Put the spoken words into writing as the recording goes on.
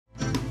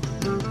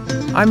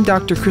I'm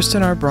Dr.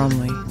 Kristen R.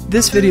 Bromley.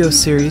 This video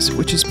series,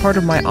 which is part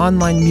of my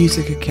online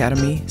music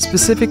academy,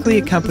 specifically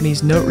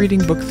accompanies Note Reading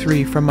Book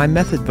 3 from my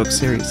Method book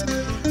series.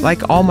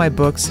 Like all my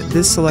books,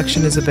 this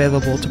selection is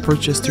available to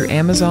purchase through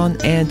Amazon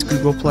and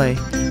Google Play.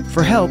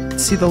 For help,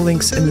 see the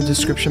links in the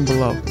description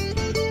below.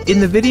 In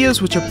the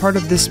videos which are part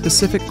of this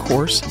specific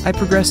course, I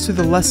progress through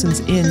the lessons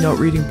in Note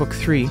Reading Book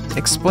 3,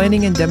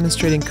 explaining and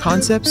demonstrating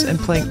concepts and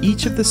playing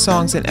each of the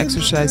songs and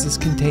exercises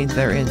contained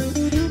therein,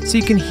 so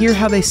you can hear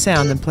how they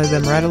sound and play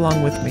them right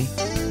along with me.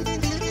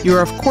 You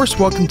are of course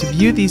welcome to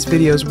view these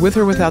videos with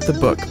or without the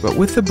book, but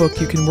with the book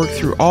you can work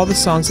through all the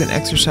songs and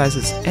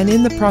exercises, and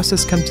in the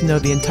process come to know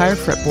the entire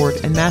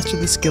fretboard and master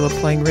the skill of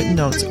playing written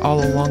notes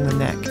all along the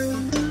neck.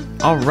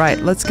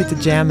 Alright, let's get to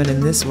jamming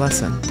in this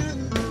lesson.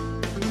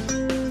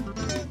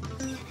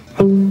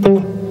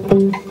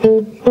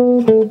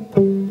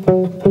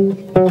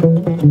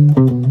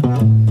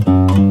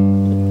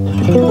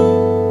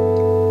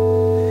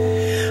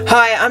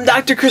 Hi, I'm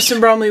Dr. Kristen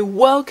Bromley.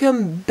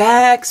 Welcome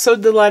back. So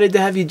delighted to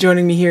have you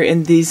joining me here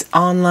in these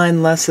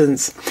online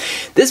lessons.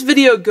 This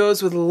video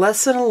goes with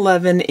lesson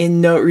 11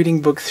 in Note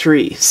Reading Book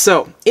 3.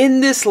 So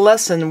in this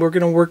lesson, we're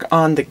going to work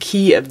on the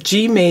key of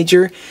G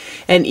major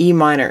and E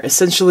minor,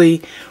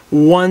 essentially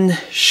one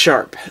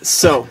sharp.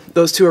 So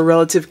those two are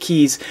relative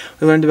keys.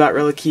 We learned about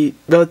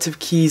relative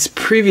keys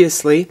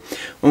previously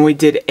when we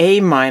did A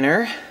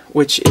minor,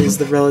 which is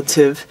the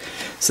relative.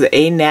 So the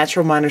A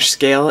natural minor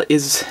scale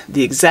has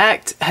the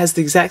exact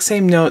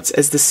same notes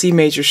as the C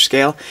major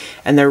scale,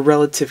 and they're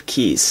relative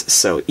keys.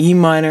 So E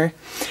minor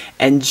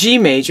and G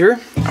major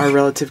are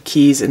relative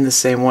keys in the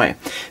same way.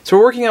 So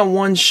we're working on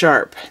one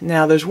sharp.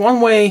 Now there's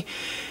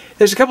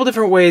a couple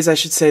different ways, I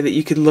should say, that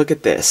you could look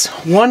at this.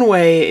 One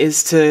way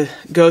is to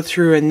go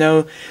through and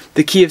know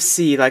the key of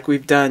C like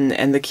we've done,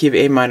 and the key of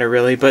A minor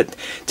really, but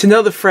to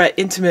know the fret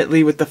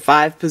intimately with the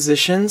 5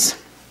 positions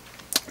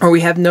where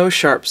we have no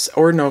sharps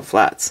or no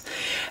flats.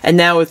 And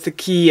now with the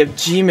key of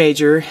G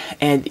major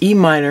and E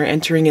minor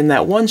entering in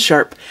that one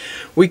sharp,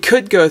 we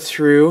could go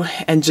through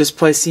and just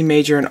play C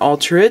major and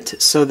alter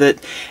it so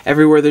that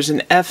everywhere there's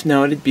an F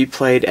note, it'd be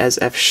played as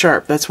F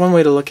sharp. That's one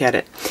way to look at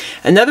it.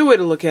 Another way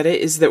to look at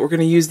it is that we're going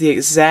to use the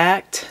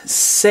exact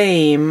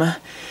same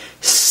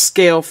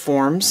scale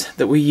forms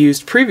that we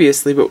used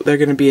previously, but they're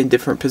going to be in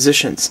different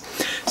positions.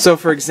 So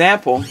for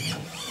example,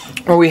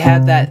 where we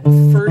have that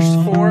first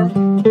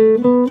form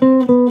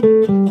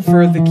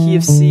for the key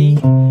of C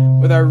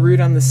with our root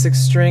on the 6th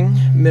string,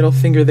 middle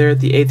finger there at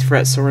the 8th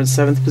fret, so we're in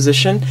 7th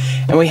position,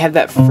 and we have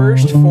that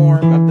first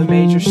form of the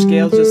major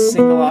scale, just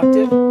single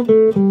octave.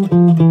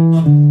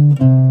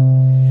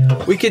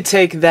 We could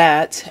take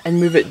that and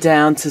move it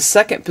down to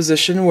 2nd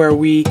position where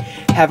we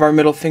have our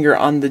middle finger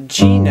on the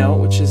G note,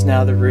 which is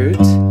now the root,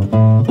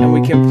 and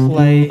we can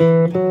play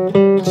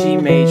G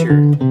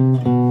major.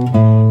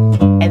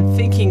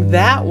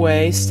 That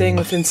way, staying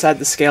with inside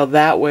the scale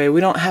that way, we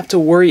don't have to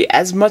worry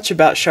as much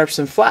about sharps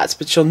and flats,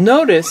 but you'll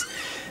notice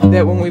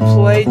that when we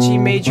play G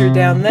major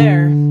down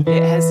there,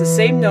 it has the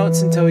same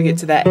notes until we get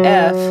to that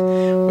F,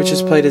 which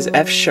is played as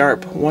F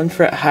sharp, 1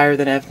 fret higher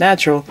than F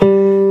natural,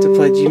 to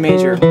play G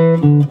major.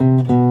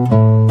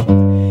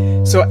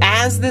 So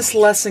as this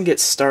lesson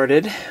gets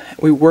started,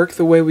 we work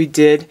the way we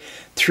did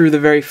through the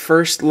very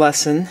first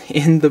lesson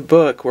in the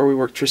book where we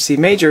worked for C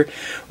major.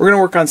 We're going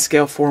to work on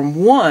scale form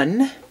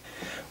 1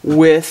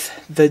 with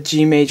the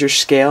G major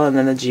scale and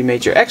then the G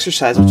major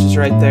exercise, which is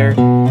right there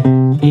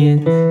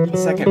in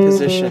 2nd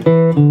position.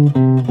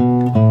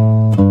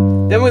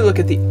 Then we look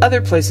at the other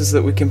places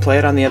that we can play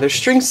it on the other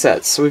string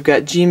sets. So we've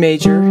got G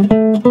major in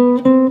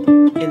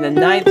the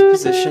 9th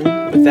position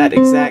with that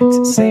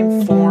exact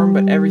same form,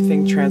 but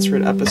everything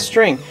transferred up a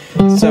string.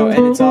 So,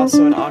 and it's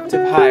also an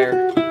octave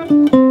higher.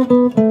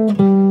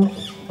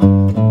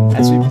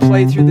 As we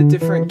play through the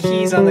different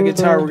keys on the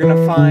guitar, we're going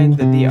to find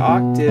that the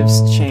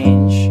octaves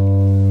change.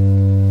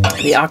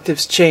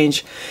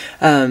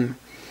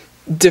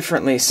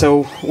 Differently.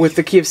 So with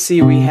the key of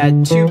C, we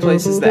had 2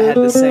 places that had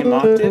the same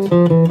octave.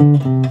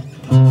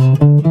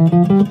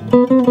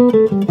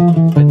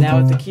 But now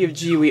with the key of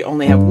G, we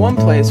only have 1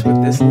 place with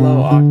this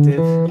low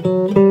octave.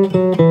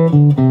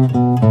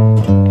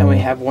 And we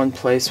have 1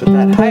 place with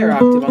that higher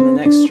octave on the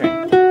next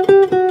string.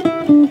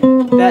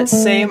 That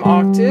same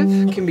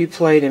octave can be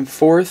played in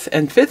 4th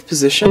and 5th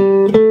position.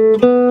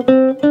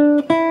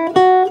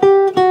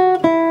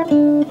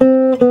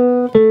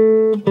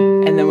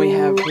 And then we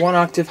have 1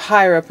 octave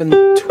higher up in the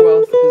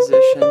 12th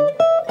position,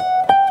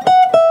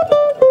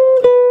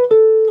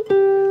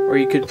 or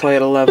you could play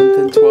at 11th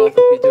and 12th if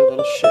you do a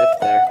little shift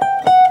there.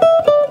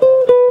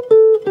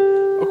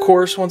 Of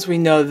course, once we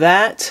know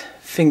that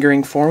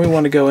fingering form, we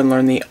want to go and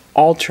learn the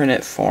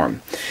alternate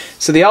form.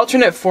 So the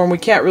alternate form we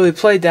can't really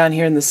play down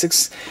here in the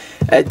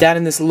down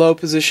in this low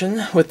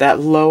position with that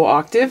low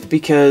octave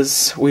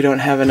because we don't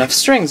have enough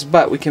strings,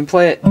 but we can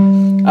play it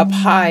up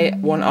high,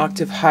 1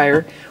 octave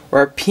higher,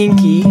 where our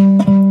pinky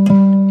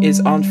is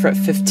on fret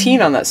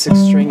 15 on that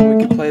 6th string, and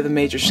we can play the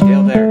major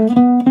scale there.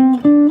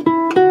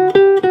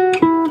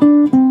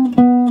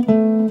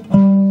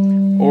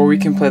 Or we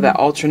can play that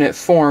alternate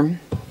form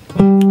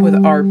with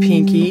with our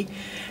pinky,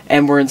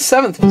 and we're in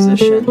 7th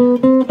position.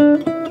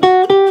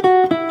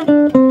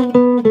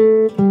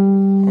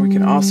 Or we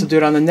can also do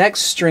it on the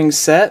next string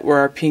set, where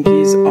our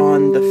pinky's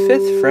on the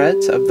 5th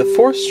fret of the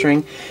 4th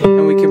string,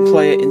 and we can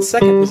play it in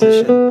 2nd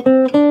position.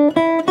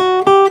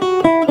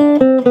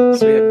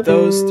 So we have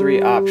those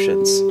 3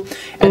 options.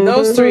 And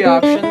those 3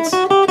 options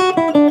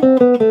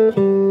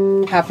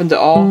happen to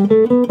all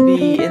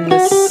be in the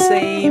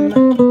same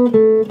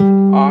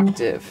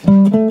octave.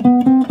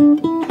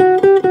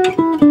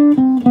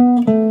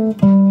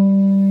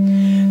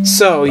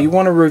 So you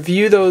want to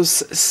review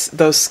those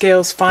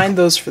scales, find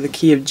those for the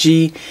key of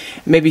G,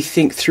 maybe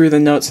think through the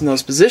notes in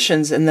those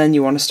positions, and then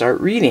you want to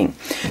start reading.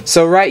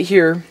 So right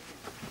here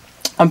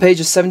on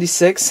pages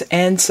 76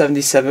 and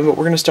 77, but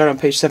we're going to start on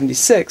page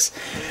 76,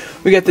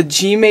 we got the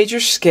G major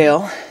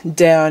scale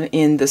down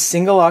in the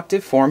single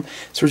octave form.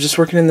 So we're just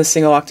working in the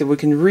single octave. We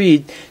can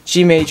read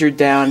G major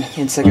down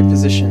in 2nd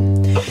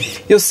position.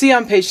 You'll see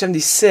on page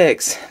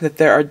 76 that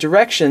there are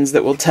directions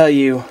that will tell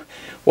you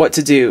what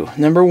to do.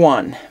 Number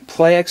 1,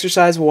 play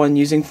exercise 1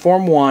 using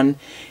form 1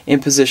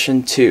 in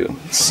position 2.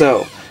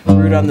 So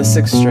root on the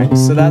 6th string.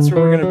 So that's where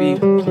we're going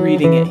to be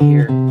reading it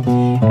here.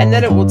 And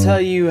then it will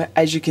tell you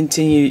as you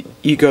continue,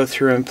 you go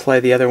through and play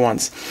the other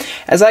ones.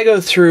 As I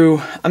go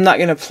through, I'm not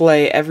going to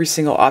play every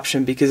single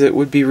option because it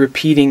would be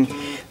repeating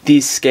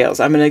these scales.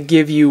 I'm going to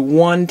give you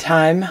one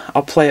time.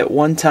 I'll play it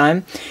one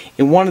time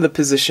in one of the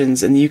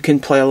positions, and you can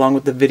play along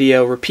with the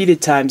video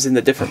repeated times in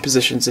the different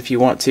positions if you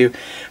want to,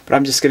 but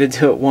I'm just going to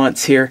do it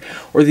once here,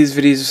 or these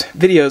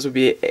videos would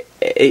be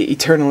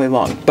eternally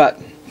long. But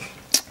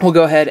we'll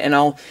go ahead and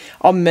I'll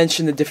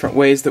mention the different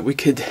ways that we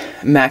could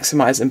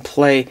maximize and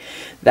play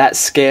that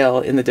scale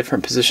in the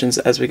different positions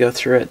as we go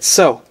through it.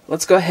 So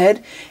let's go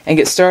ahead and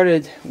get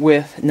started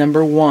with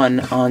number 1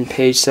 on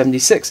page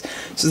 76.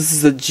 So this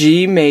is the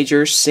G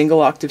major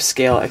single octave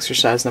scale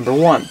exercise number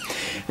 1.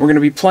 We're going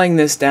to be playing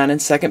this down in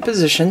 2nd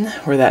position,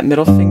 where that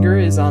middle finger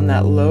is on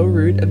that low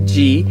root of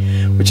G,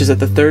 which is at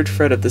the 3rd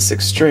fret of the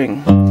 6th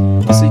string.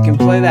 So you can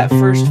play that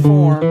first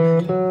form,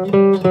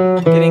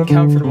 getting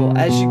comfortable.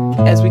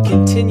 As we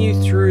continue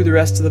through the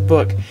rest of the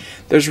book,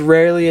 there's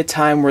rarely a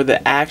time where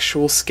the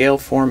actual scale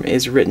form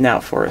is written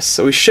out for us.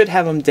 So we should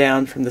have them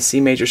down from the C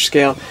major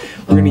scale.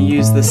 We're going to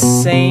use the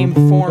same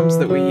forms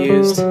that we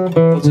used.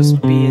 They'll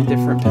just be in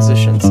different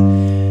positions.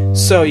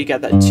 So you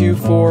got that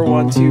 2-4,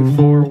 1-2,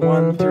 4,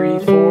 1, 3,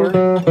 4.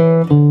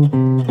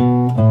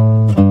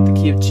 The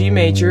key of G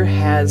major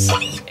has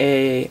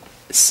a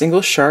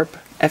single sharp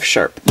F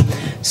sharp.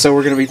 So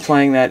we're going to be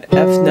playing that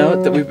F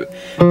note that we've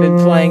been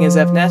playing as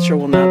F natural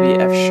will now be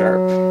F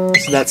sharp.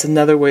 So that's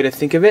another way to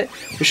think of it.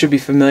 We should be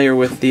familiar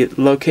with the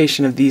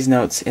location of these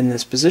notes in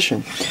this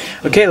position.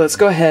 Okay, let's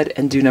go ahead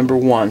and do number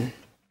 1.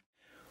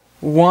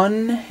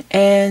 1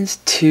 and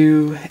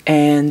 2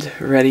 and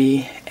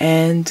ready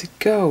and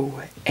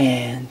go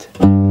and...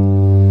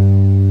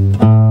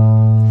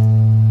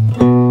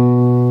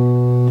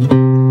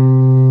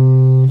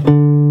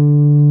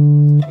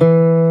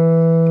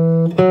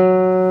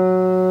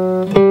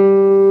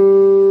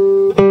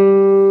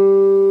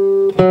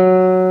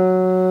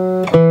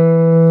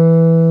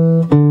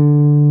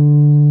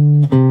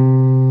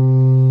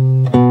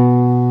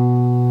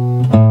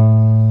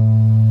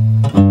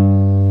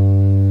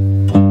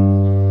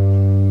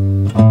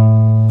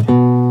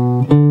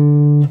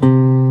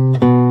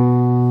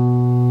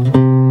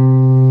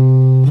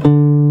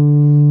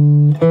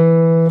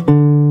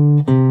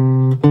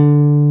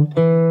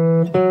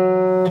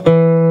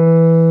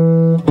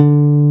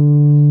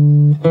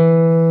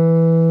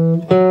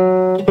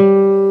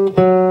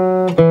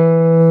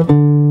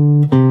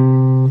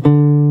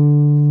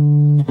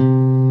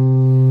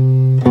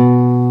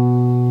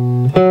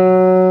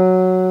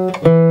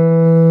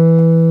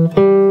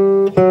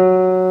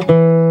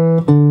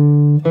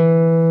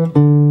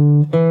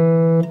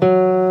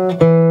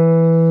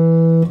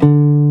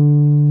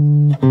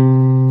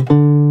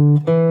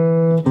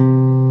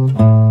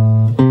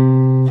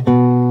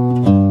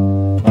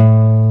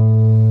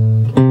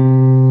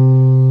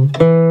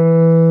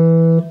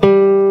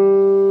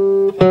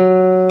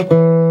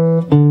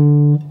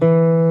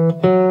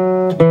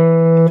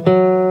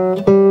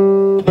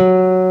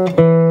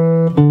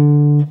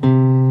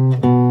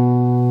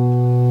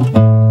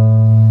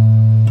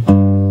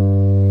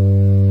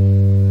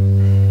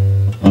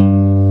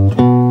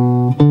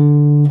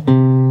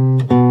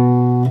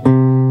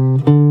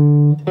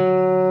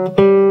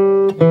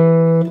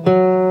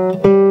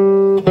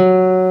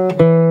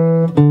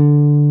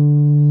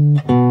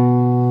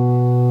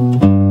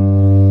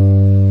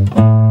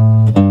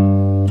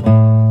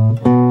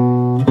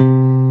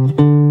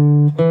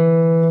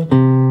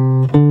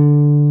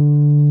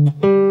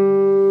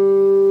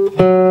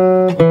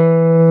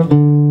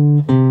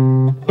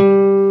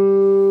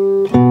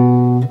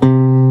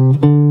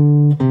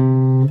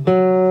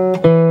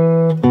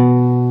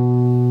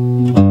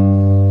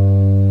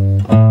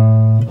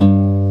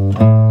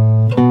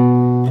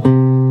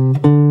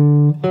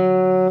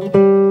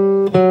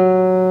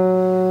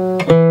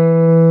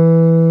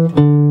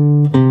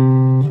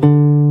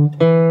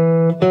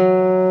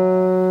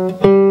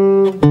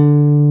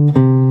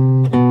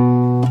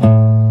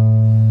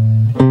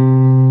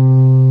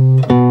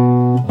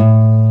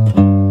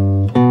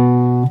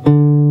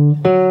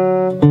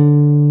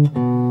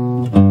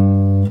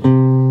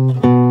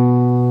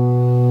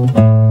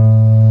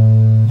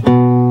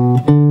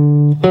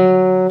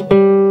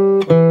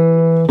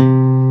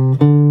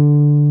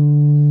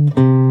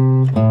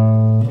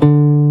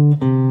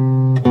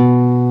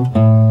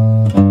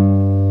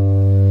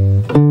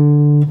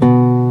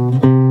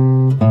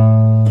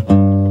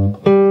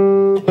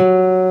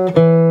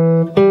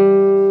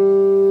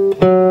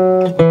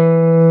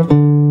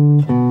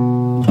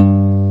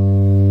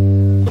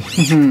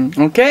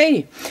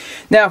 Okay,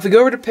 now if we go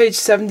over to page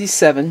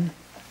 77,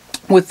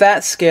 with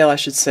that scale, I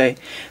should say,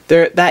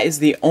 that is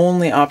the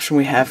only option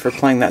we have for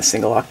playing that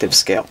single octave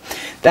scale.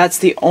 That's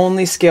the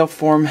only scale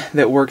form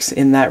that works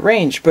in that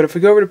range. But if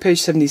we go over to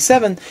page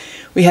 77,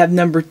 we have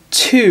number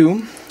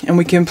 2, and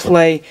we can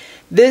play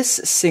this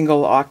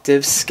single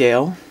octave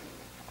scale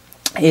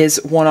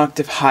is 1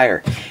 octave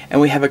higher, and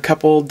we have a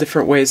couple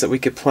different ways that we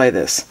could play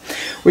this.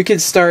 We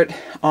could start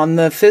on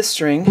the 5th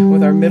string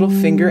with our middle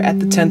finger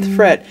at the 10th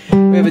fret.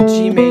 We have a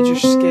G major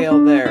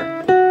scale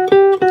there,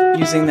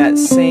 using that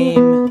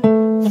same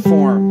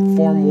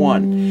form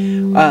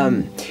 1.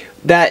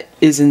 That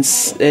is in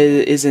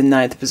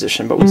 9th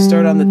position, but we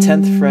start on the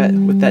 10th fret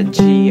with that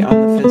G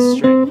on the 5th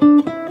string.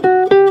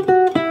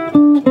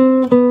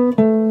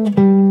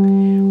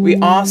 We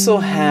also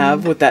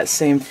have, with that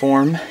same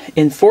form,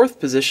 in 4th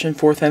position,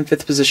 4th and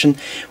 5th position,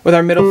 with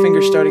our middle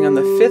finger starting on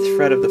the 5th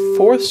fret of the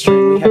 4th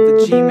string, we have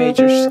the G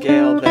major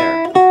scale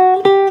there.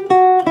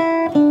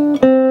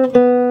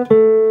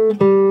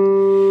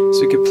 So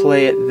we could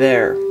play it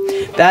there.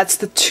 That's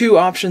the 2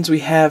 options we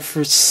have for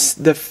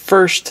the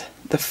first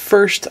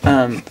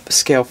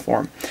scale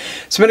form.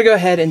 So I'm going to go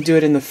ahead and do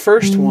it in the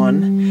first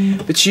one,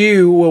 but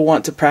you will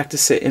want to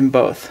practice it in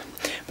both.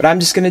 But I'm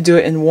just going to do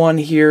it in one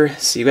here.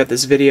 So you've got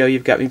this video,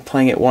 you've got me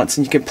playing it once,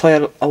 and you can play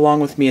it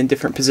along with me in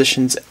different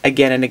positions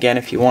again and again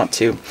if you want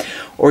to,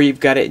 or you've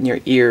got it in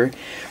your ear.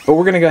 But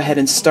we're going to go ahead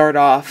and start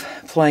off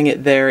playing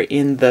it there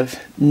in the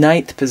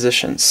 9th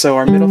position. So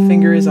our middle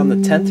finger is on the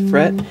 10th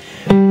fret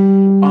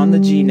on the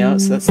G note,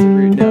 so that's the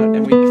root note,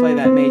 and we play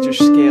that major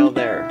scale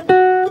there.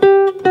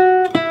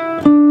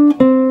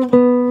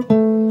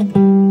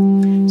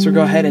 So we'll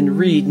go ahead and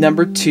read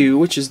number 2,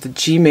 which is the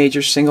G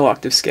major single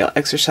octave scale,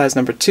 exercise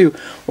number 2.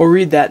 We'll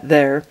read that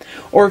there,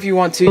 or if you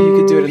want to, you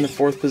could do it in the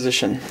 4th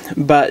position,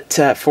 but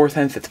 4th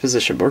and 5th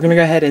position. But we're going to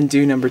go ahead and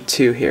do number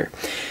 2 here.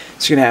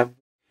 So you're going to have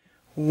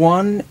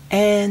 1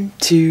 and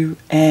 2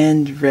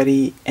 and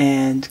ready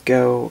and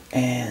go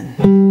and...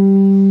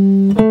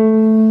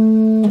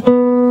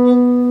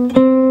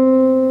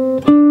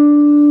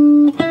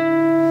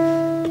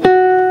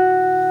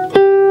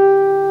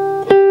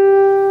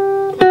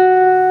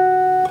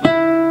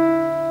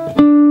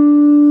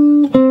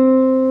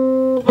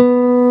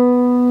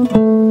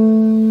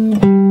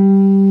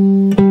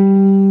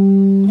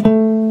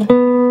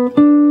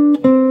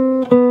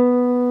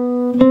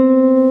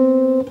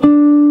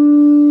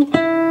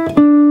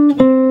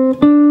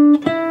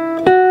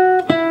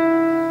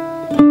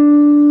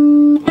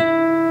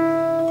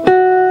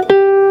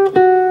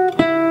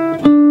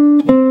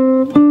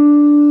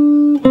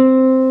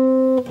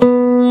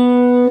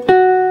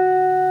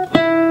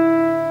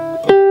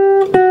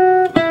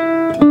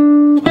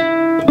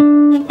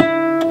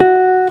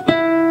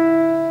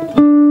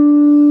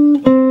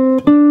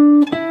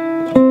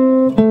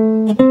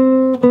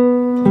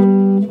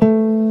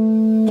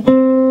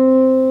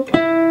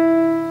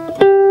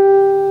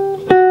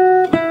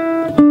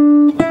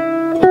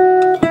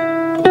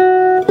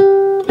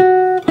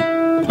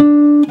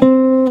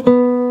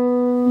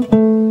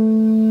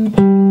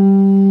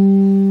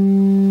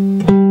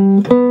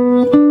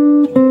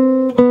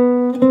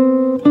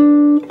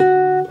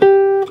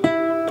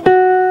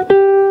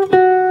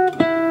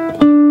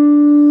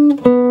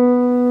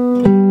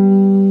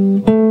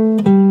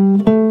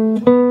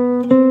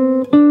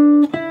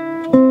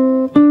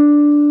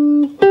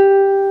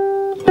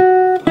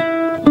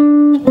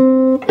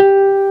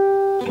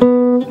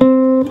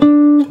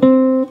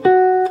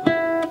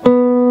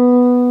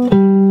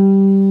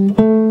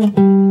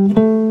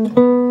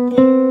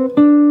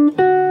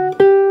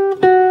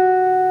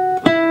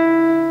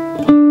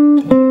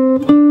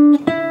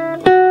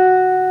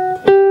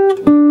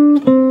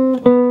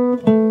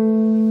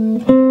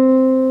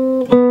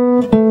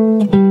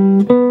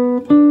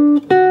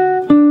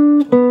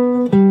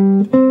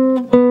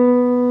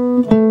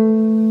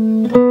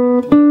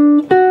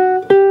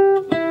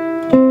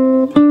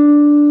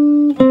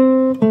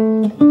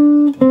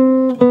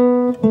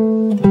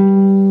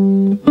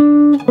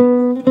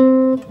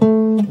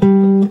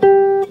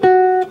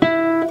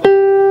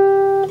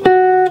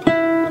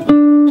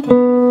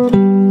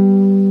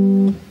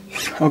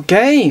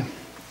 Okay,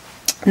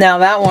 now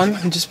that one,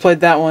 I just played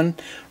that one,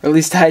 or at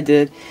least I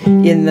did,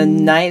 in the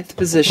 9th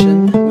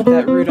position with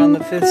that root on the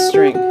 5th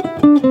string.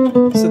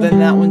 So then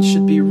that one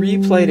should be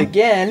replayed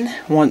again,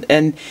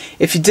 and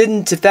if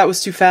that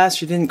was too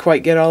fast, you didn't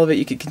quite get all of it,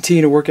 you could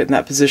continue to work it in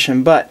that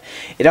position, but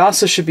it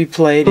also should be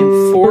played in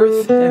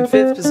 4th and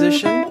 5th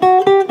position,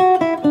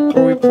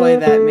 where we play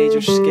that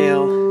major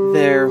scale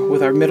there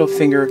with our middle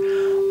finger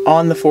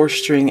on the 4th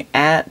string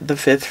at the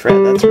 5th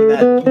fret. That's where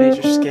that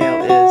major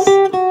scale is.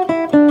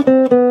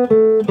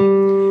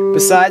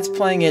 Besides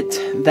playing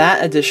it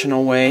that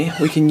additional way,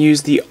 we can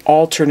use the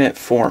alternate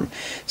form.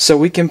 So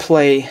we can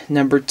play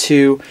number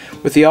 2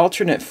 with the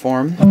alternate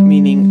form,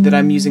 meaning that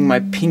I'm using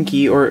my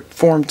pinky, or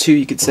form 2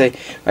 you could say,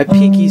 my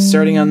pinky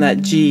starting on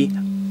that G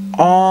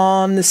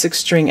on the 6th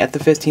string at the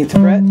 15th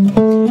fret.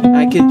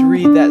 I could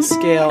read that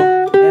scale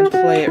and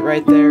play it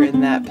right there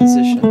in that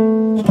position.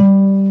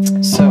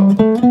 So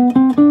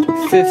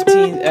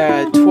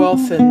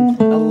 12th and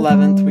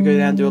 11th, we go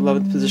down to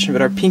 11th position,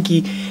 but our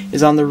pinky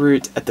is on the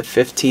root at the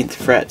 15th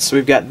fret. So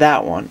we've got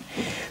that one.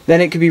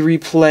 Then it could be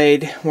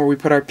replayed where we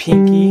put our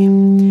pinky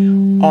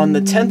on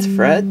the 10th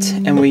fret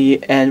and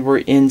we're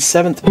in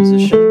 7th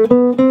position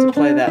to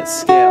play that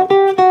scale.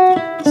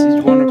 So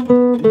you want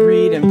to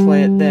read and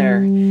play it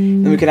there.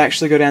 Then we could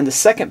actually go down to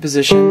 2nd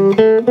position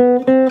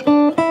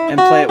and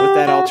play it with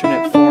that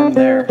alternate form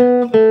there.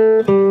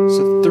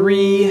 So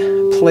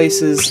 3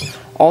 places,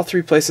 all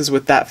 3 places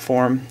with that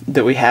form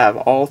that we have,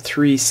 all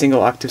 3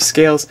 single octave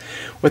scales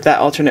with that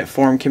alternate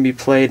form can be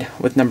played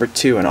with number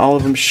 2, and all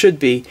of them should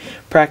be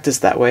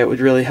practiced that way. It would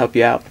really help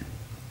you out.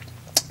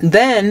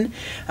 Then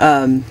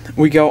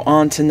we go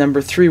on to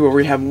number 3 where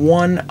we have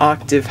 1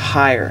 octave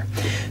higher.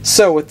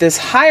 So with this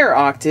higher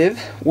octave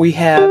we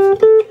have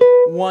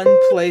 1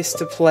 place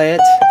to play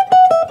it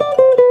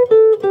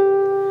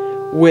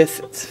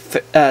with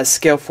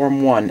scale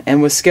form 1,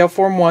 and with scale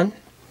form 1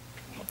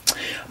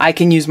 I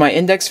can use my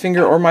index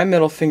finger or my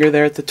middle finger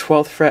there at the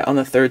 12th fret on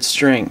the 3rd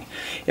string.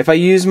 If I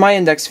use my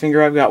index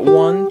finger, I've got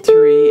 1,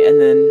 3,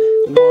 and then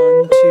 1,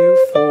 2,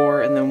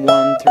 4, and then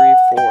 1, 3,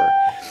 4.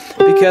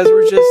 Because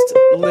we're just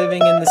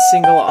living in the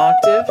single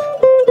octave,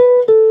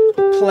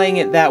 playing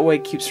it that way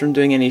keeps from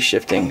doing any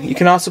shifting. You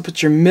can also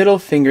put your middle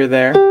finger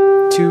there,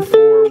 2,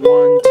 4, 1,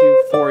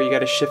 2, 4, you got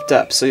to shift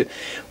up. So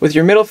with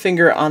your middle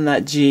finger on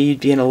that G,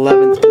 you'd be in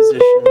 11th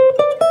position.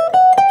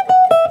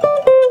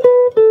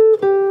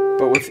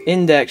 With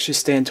index, you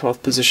stay in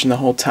 12th position the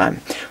whole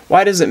time.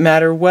 Why does it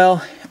matter?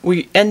 Well,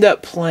 we end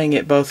up playing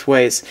it both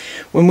ways.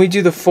 When we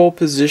do the full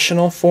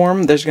positional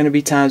form, there's going to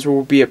be times where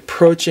we'll be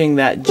approaching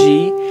that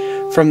G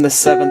from the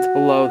 7th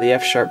below, the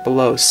F sharp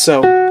below.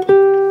 So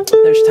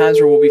there's times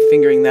where we'll be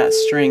fingering that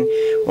string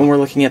when we're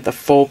looking at the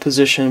full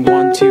position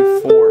 1,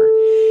 2, 4.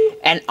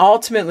 And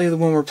ultimately,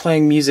 when we're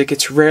playing music,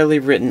 it's rarely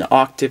written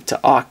octave to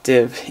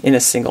octave in a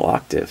single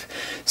octave.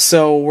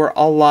 So we're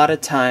a lot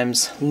of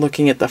times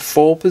looking at the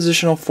full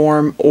positional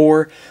form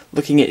or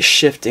looking at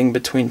shifting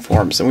between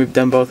forms, and we've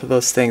done both of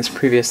those things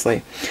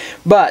previously.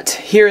 But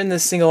here in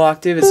this single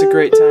octave, it's a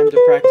great time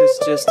to practice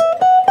just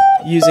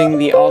using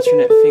the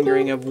alternate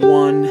fingering of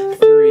 1,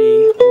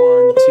 3,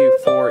 1, 2,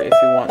 4 if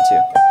you want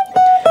to.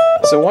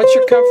 So once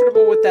you're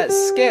comfortable with that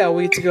scale,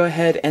 we get to go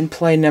ahead and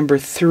play number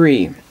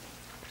 3.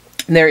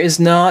 There is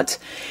not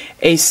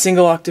a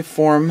single octave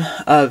form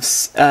of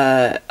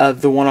the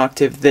 1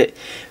 octave that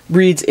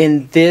reads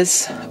in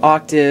this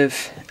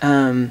octave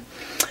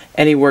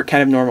anywhere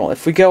kind of normal.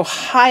 If we go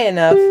high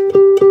enough, we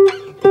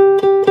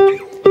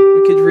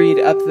could read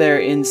up there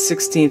in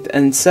 16th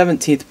and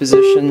 17th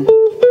position.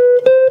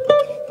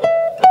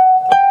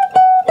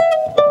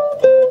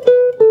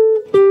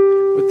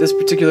 This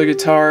particular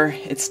guitar,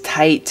 it's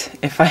tight.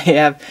 If I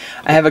have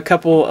a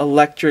couple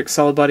electric,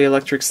 solid body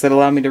electrics that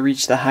allow me to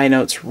reach the high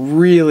notes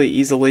really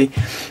easily,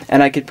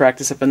 and I could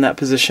practice up in that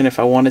position if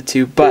I wanted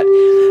to. But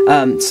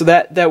so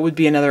that would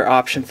be another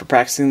option for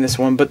practicing this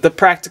one. But the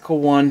practical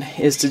one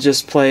is to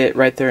just play it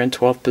right there in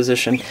 12th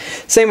position.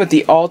 Same with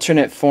the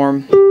alternate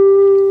form.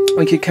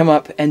 We could come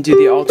up and do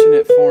the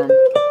alternate form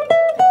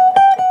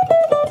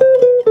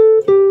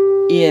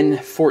in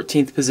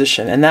 14th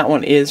position, and that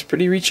one is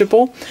pretty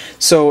reachable.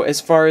 So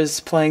as far as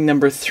playing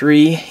number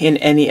 3 in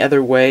any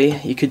other way,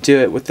 you could do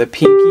it with the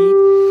pinky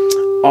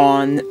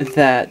on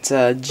that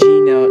G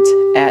note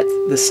at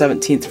the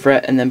 17th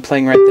fret and then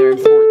playing right there in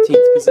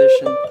 14th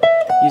position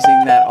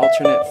using that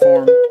alternate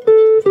form.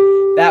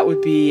 That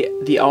would be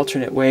the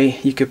alternate way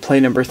you could play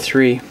number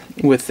 3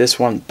 with this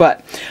one.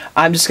 But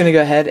I'm just going to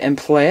go ahead and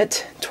play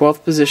it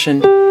 12th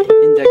position,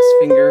 index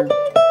finger,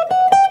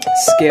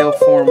 scale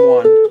form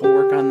 1. We'll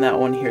work on that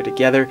one here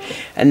together,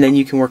 and then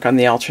you can work on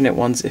the alternate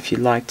ones if you'd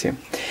like to.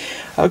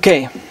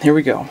 Okay, here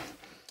we go.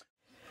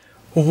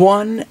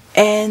 1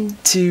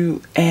 and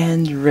 2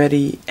 and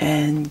ready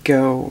and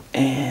go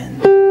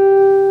and...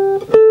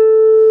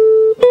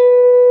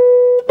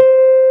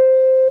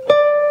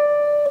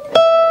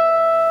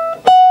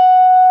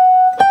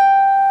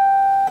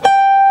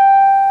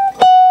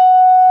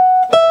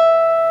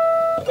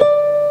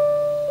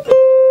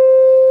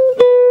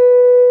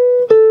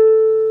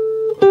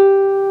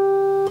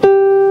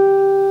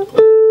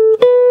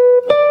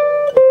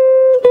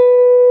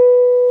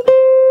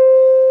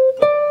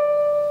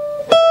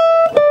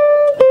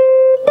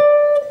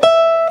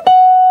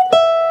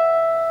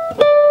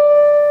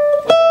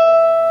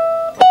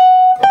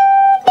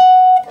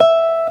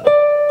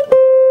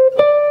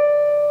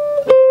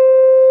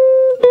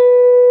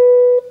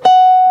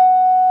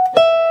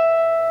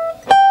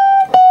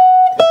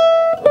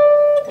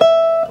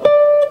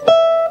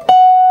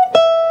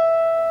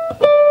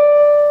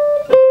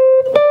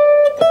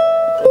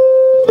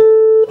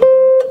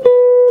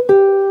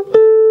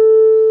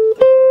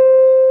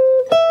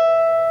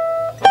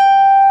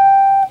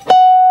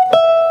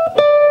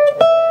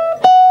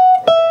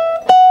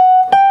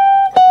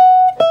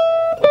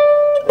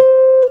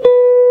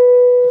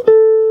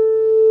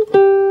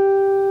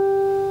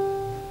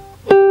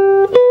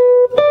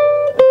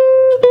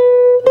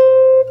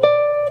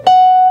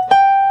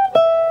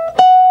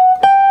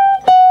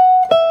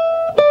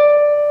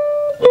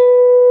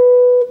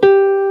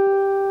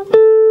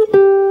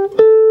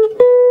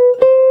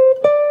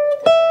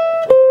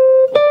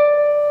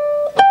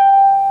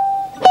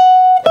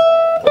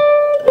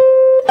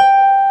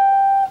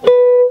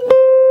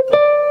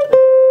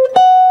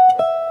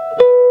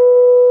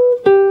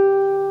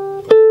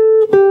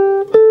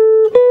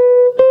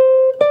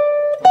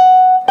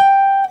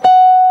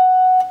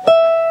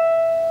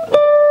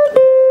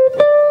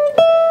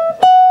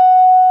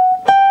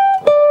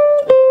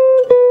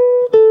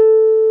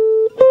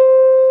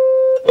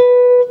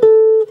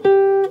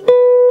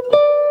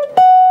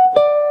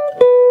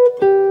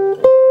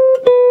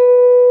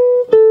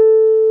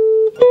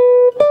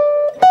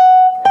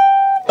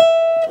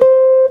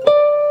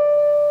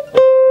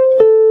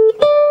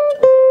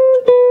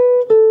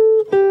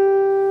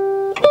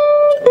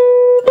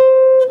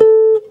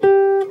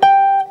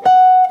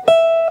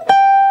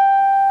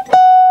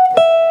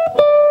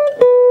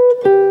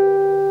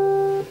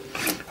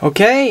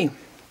 Okay,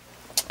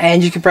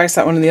 and you can practice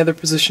that one in the other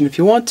position if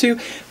you want to,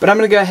 but I'm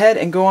going to go ahead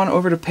and go on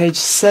over to page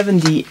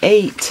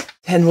 78,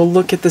 and we'll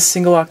look at the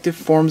single octave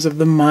forms of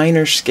the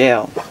minor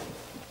scale.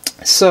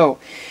 So,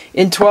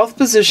 in 12th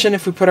position,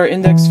 if we put our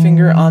index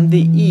finger on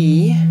the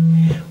E,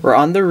 we're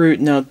on the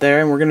root note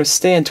there, and we're going to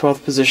stay in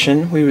 12th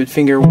position. We would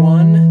finger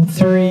 1,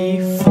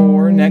 3,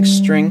 4, next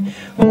string,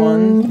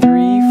 1,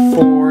 3,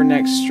 4,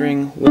 next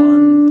string,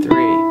 1, 3.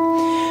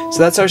 So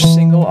that's our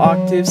single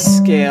octave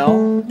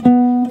scale,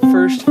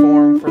 first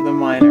form for the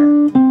minor.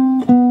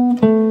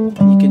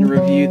 You can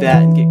review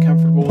that and get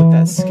comfortable with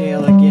that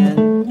scale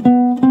again.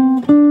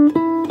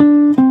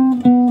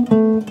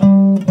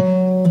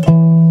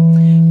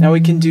 Now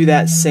we can do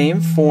that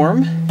same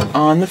form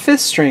on the 5th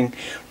string.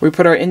 We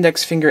put our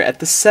index finger at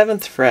the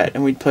 7th fret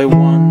and we'd play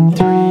 1, 3,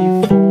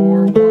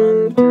 4,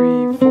 1,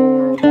 3,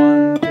 4,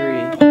 1,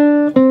 3.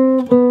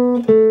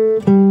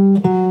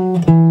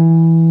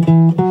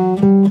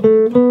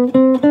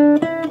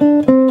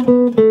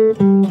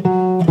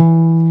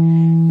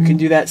 We can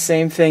do that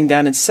same thing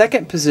down in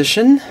 2nd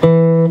position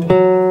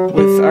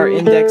with our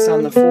index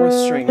on the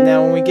 4th string.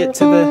 Now when we get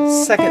to the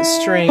 2nd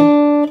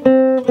string,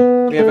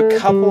 we have a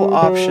couple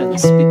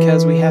options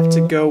because we have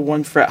to go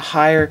 1 fret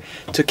higher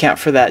to account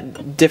for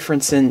that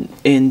difference in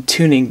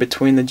tuning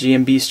between the G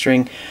and B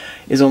string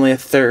is only a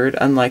third,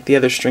 unlike the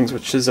other strings,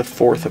 which is a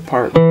fourth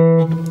apart,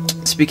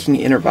 speaking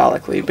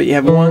intervallically. But you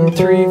have 1,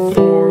 3,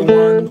 4,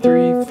 1,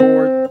 3,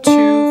 4,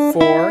 2,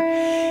 4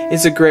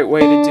 is a great way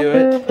to do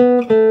it.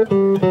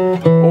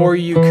 Or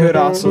you could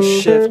also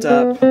shift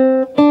up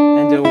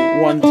and do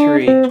 1,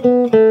 3.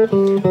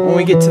 When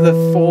we get to the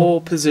full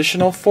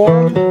positional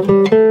form,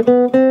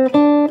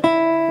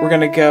 we're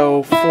going to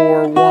go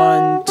 4,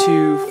 1,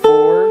 2,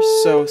 4,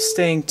 so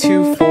staying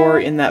 2, 4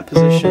 in that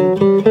position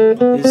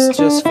is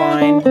just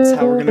fine. That's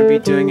how we're going to be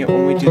doing it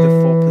when we do the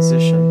full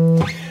position.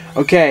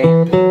 Okay.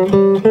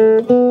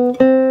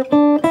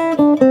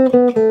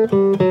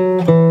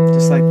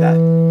 Just like that.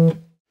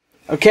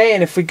 Okay,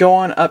 and if we go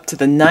on up to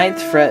the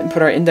 9th fret and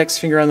put our index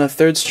finger on the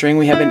 3rd string,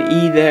 we have an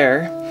E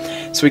there.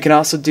 So we can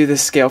also do the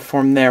scale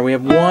form there. We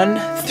have 1,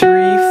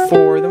 3,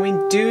 4, then we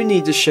do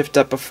need to shift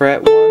up a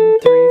fret. 1,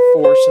 3,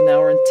 4, so now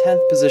we're in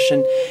 10th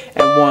position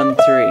at 1,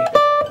 3.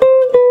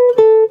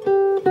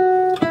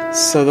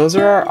 So those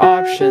are our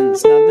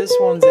options. Now this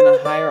one's in a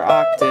higher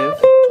octave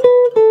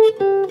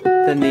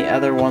than the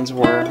other ones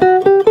were.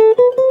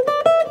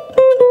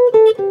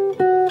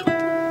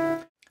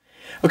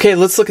 Okay,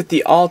 let's look at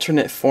the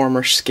alternate form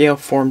or scale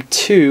form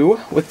 2.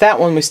 With that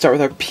one, we start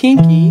with our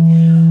pinky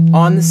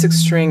on the 6th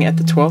string at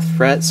the 12th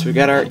fret. So we've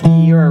got our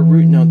E or our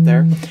root note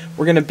there.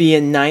 We're going to be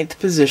in 9th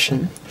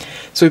position.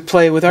 So we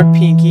play with our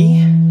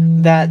pinky,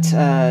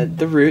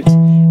 the root,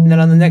 and then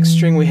on the next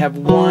string we have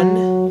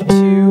 1,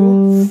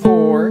 2,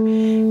 4,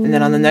 and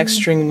then on the next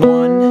string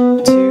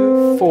 1,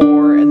 2,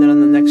 4, and then on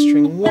the next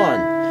string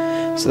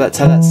 1. So that's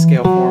how that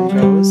scale form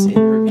goes in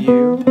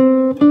review.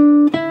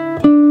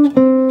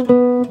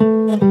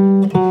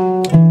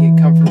 Get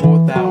comfortable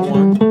with that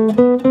one.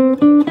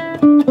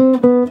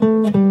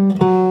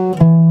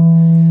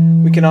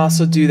 We can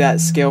also do that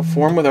scale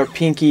form with our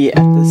pinky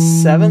at the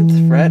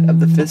 7th fret of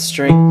the 5th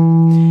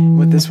string.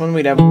 With this one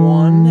we'd have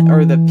 1,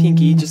 or the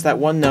pinky, just that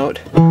one note,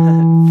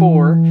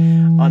 4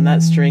 on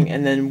that string,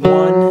 and then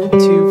 1,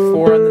 2,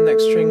 4 on the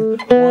next string,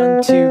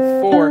 1,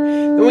 2, 4.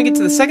 Then when we get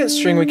to the 2nd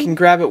string, we can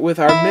grab it with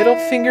our middle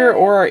finger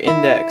or our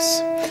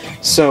index.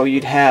 So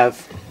you'd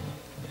have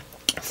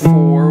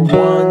 4,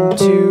 1,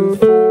 2,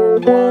 4,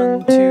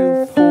 1,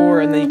 2, 4,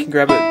 and then you can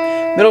grab it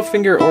middle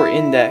finger or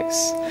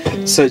index.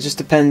 So it just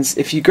depends.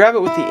 If you grab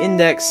it with the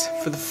index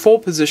for the full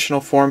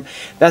positional form,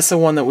 that's the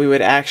one that we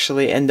would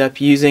actually end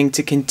up using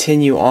to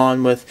continue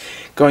on with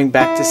going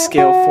back to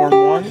scale form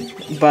 1,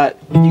 but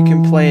you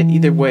can play it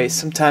either way.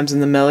 Sometimes in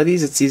the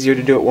melodies it's easier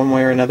to do it one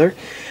way or another,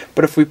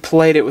 but if we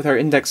played it with our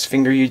index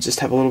finger, you just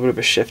have a little bit of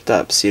a shift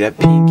up. So you'd have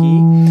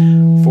pinky,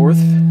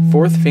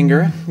 fourth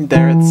finger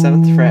there at the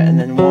 7th fret, and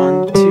then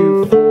 1,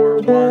 2,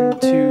 4, 1,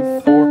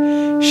 2,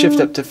 4, shift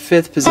up to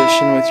 5th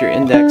position with your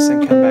index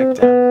and come back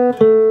down.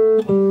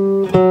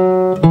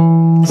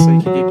 So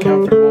you can get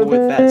comfortable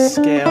with that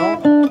scale.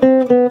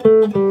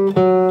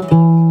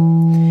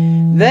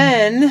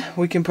 Then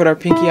we can put our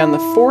pinky on the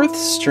 4th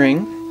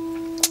string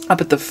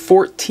up at the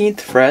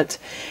 14th fret,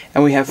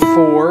 and we have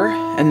 4,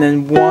 and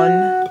then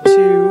 1,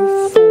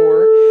 2,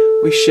 4.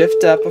 We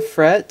shift up a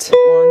fret,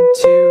 1,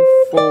 2,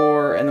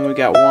 4, and then we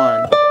got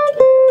 1.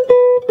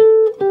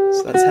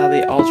 So that's how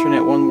the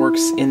alternate one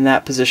works in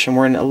that position.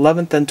 We're in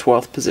 11th and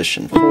 12th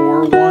position.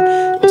 4,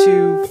 1,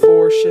 2,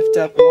 4, shift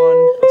up,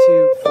 1,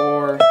 2,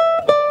 4.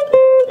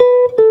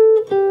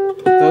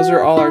 Those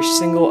are all our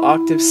single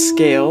octave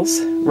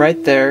scales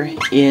right there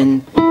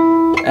in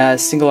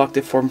single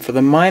octave form for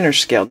the minor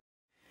scale.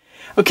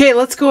 Okay,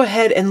 let's go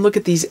ahead and look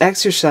at these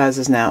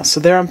exercises now. So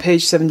they're on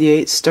page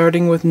 78,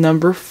 starting with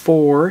number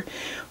 4.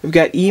 We've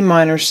got E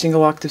minor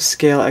single octave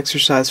scale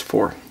exercise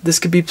 4. This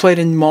could be played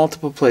in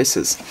multiple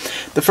places.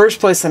 The first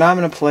place that I'm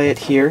going to play it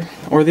here,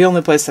 or the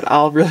only place that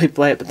I'll really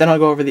play it, but then I'll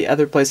go over the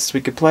other places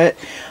we could play it.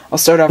 I'll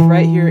start off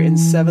right here in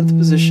 7th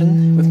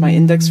position with my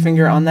index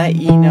finger on that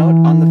E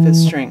note on the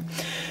 5th string.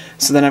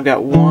 So then I've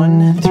got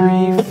 1,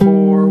 3,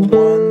 4,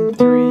 1,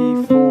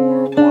 3,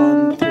 4,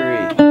 1, 3.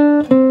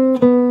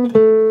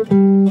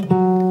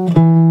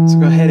 So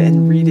go ahead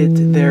and read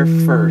it there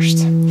first.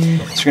 So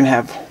we're going to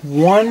have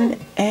 1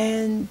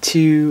 and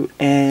 2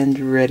 and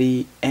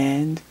ready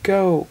and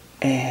go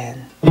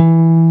and.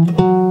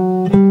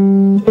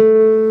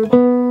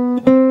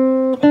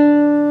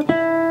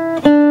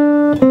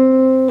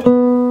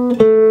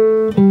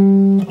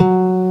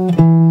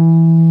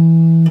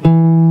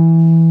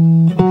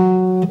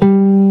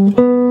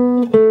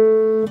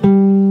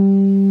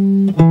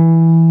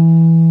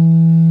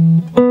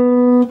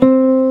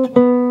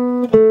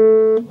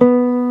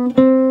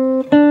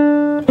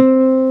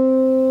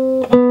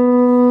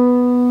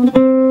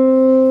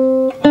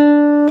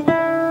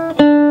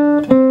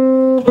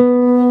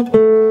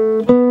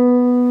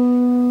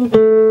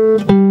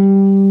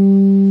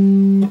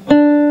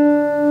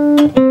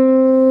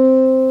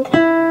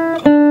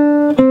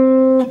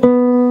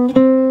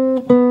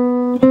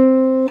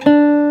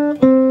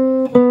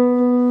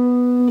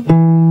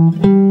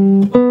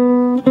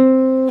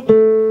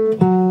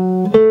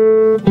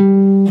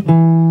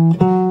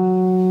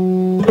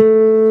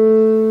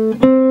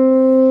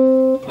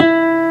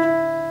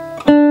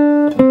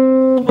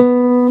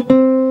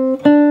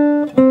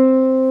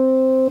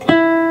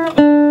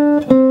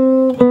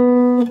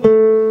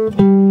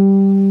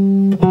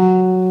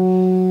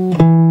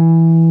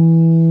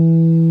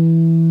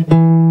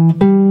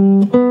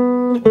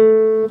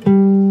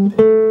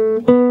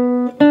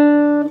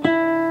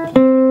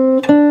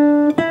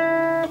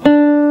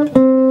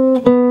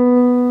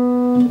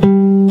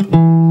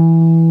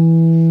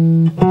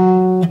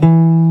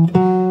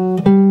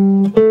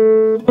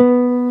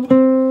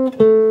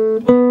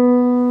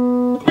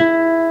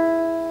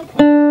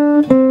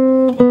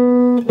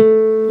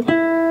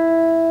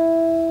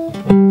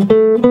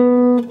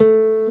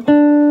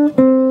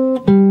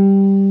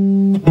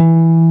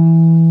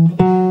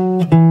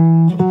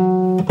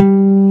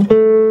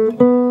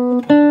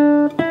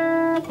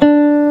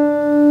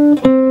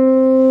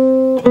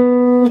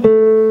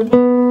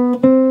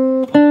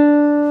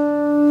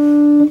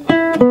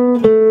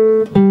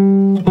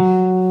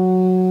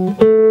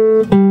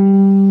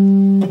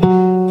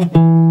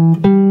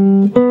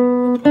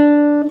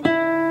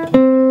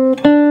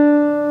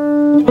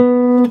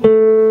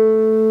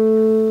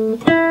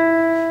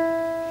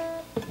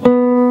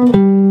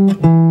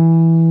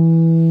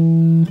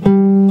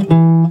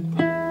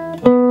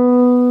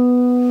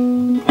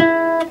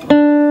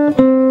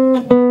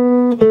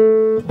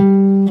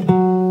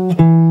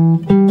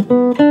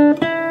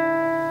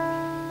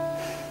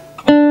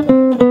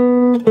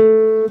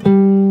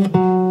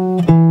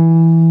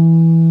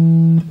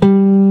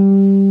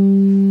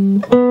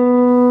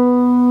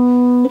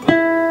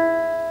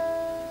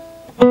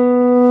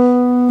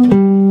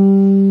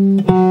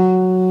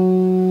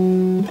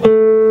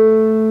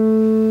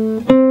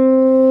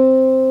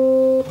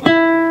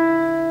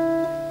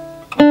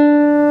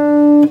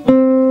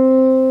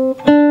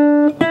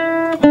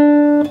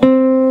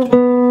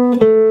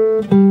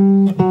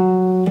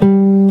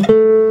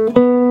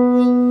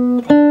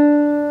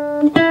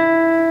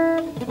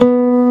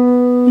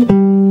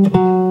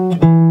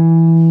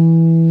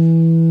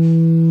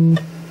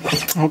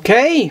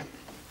 Okay,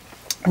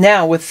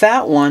 now with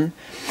that one,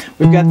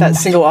 we've got that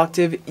single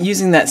octave.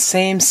 Using that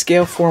same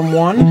scale form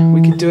 1,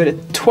 we could do it at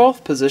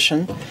 12th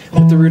position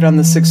with the root on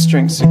the 6th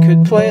string. So you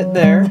could play it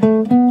there,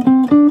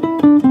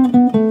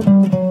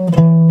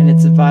 and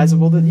it's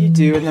advisable that you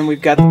do. And then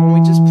we've got the one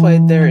we just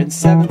played there in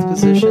 7th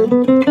position.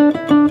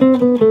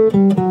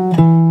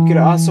 You could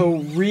also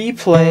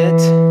replay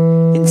it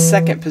in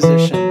 2nd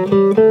position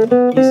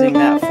using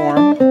that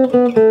form.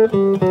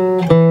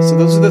 So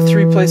those are the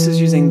 3 places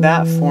using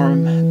that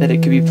form that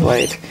it could be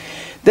played.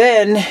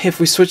 Then, if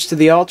we switch to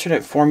the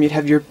alternate form, you'd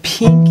have your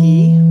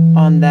pinky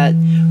on that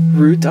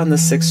root on the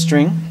 6th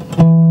string.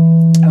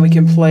 And we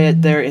can play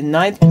it there in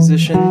 9th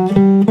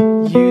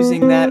position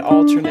using that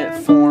alternate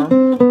form.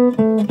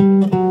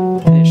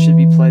 And it should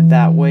be played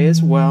that way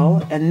as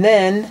well. And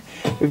then,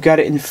 we've got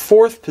it in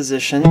 4th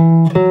position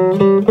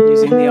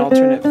using the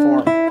alternate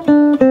form.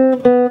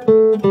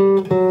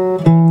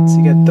 So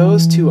you get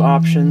those 2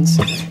 options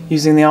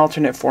using the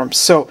alternate form.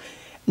 So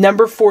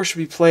number 4 should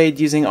be played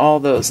using all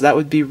those. That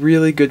would be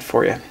really good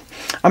for you.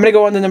 I'm going to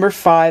go on to number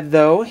 5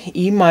 though,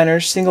 E minor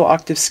single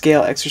octave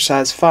scale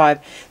exercise 5.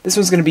 This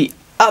one's going to be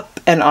up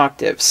an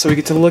octave. So we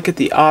get to look at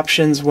the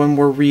options when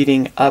we're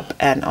reading up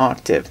an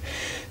octave.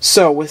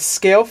 So with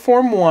scale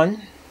form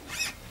 1,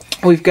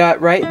 we've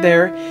got right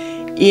there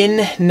in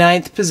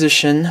 9th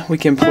position, we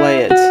can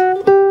play it.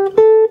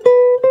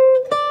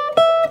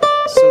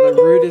 So the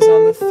root is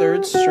on the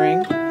 3rd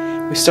string.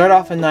 We start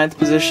off in 9th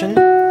position.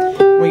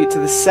 When we get to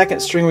the second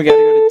string, we got to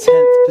go to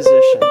 10th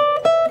position.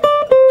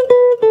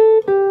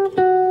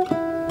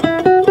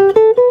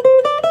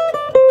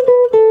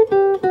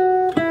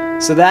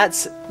 So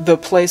that's the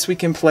place we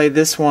can play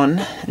this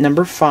one,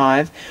 number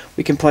 5.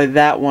 We can play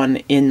that one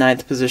in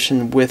 9th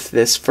position with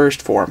this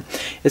first form.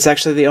 It's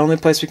actually the only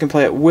place we can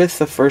play it with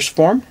the first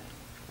form.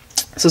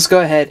 So let's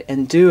go ahead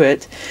and do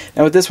it.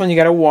 Now with this one you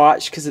got to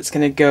watch because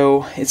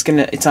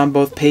it's on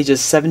both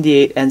pages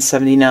 78 and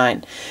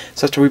 79.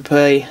 So after we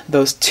play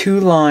those 2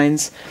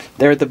 lines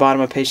there at the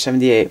bottom of page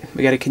 78,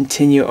 we got to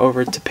continue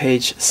over to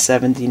page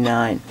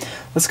 79.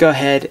 Let's go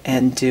ahead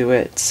and do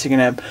it. So you're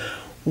going to have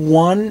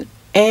 1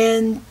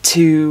 and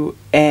 2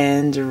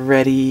 and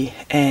ready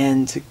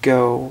and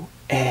go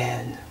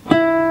and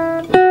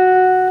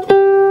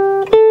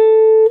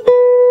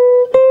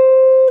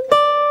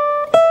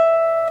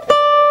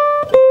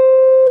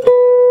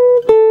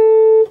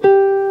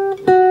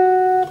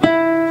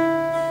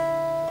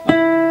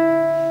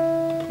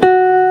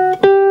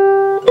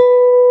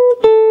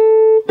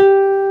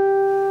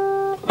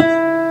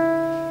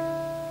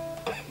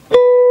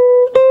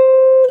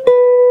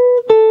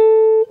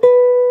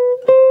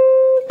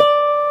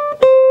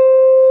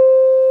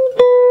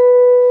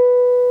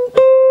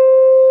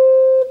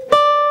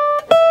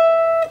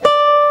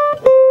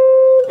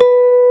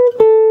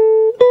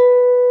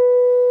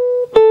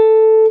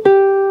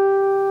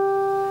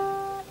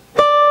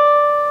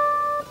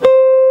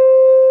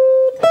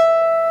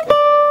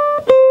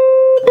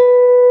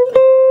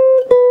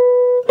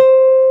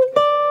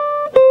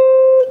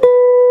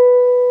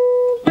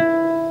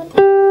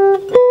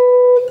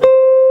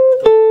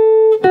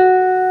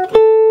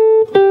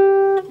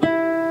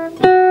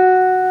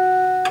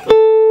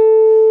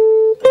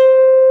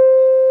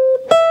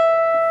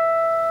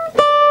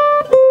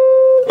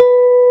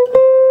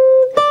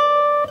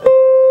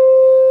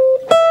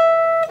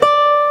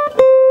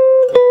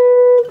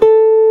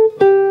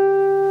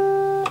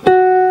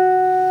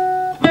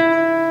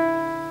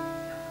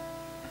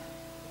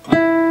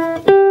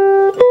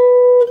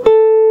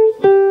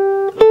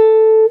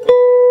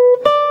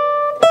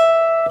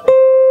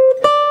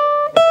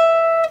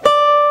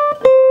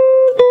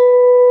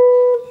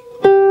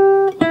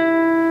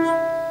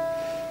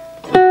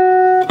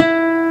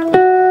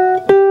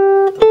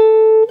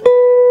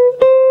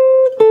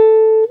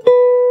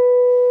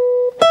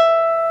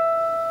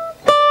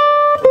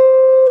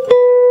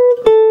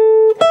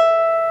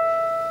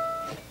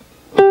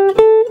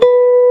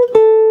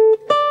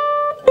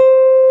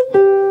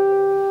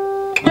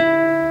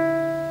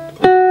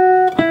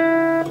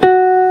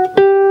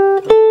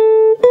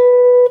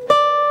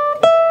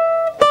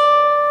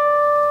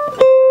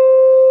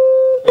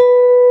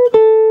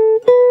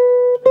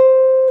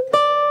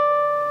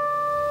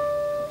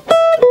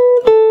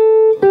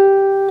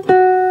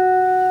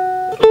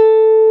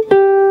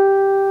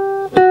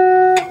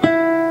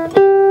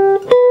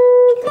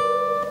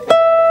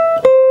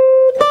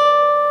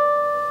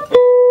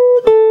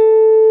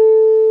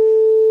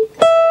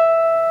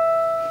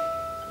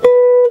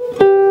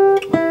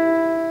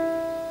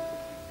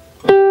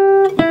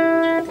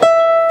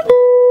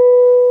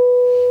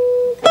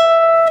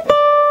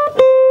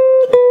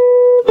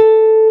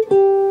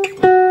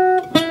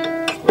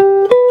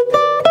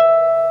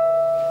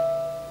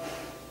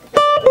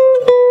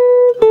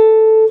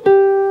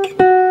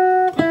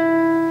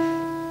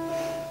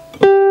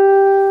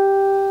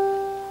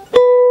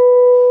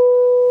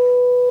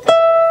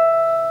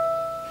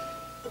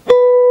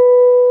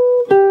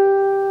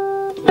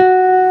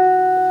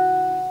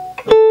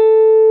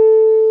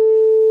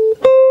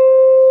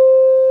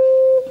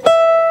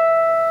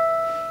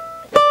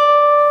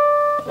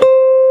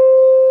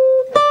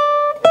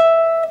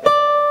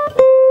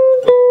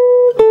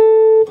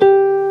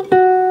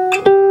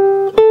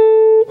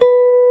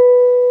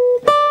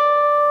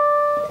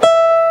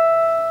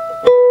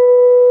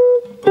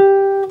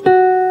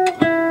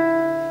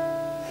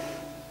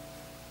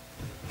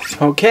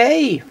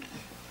Okay,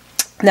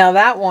 now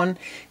that one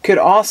could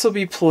also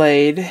be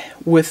played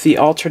with the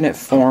alternate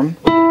form.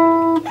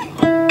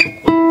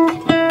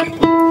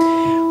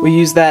 We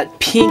use that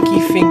pinky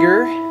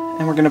finger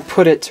and we're going to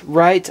put it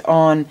right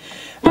on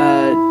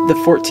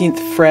the 14th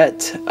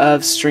fret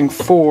of string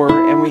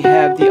 4, and we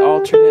have the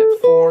alternate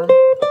form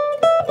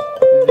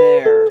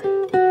there.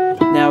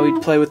 Now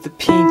we'd play with the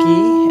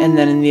pinky, and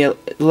then in the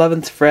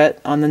 11th fret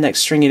on the next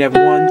string you'd have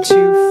 1,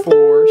 2,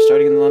 4,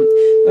 starting in the 11th.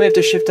 Then we have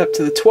to shift up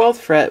to the 12th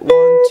fret, 1,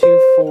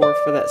 2, 4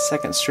 for that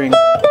second string.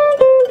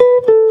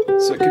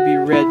 So it could be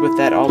read with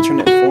that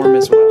alternate form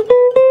as well.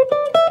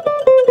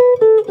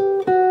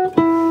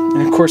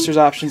 And of course there's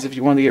options if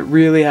you want to get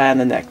really high on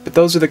the neck, but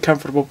those are the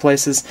comfortable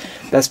places,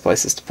 best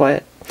places to play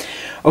it.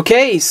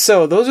 Okay,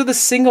 so those are the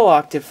single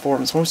octave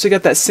forms. Once we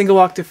got that single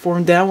octave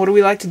form down, what do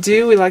we like to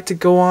do? We like to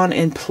go on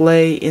and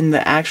play in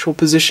the actual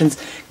positions,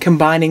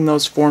 combining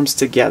those forms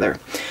together.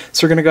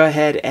 So we're going to go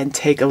ahead and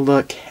take a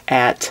look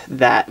at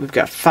that. We've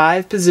got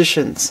 5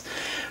 positions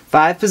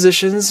 5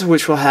 positions,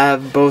 which will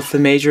have both the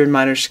major and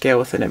minor scale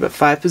within it, but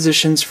 5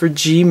 positions for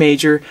G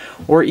major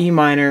or E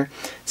minor,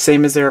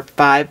 same as there are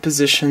 5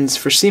 positions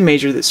for C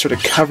major that sort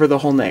of cover the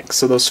whole neck.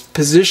 So those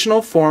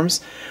positional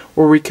forms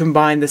where we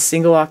combine the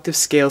single octave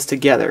scales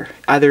together,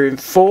 either in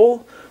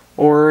full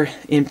or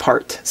in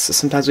part. So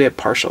sometimes we have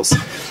partials.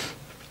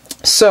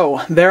 So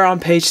there on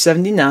page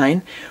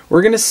 79,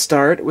 we're going to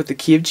start with the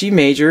key of G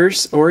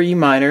majors or E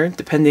minor,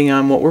 depending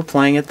on what we're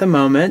playing at the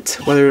moment,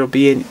 whether it'll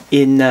be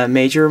in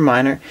major or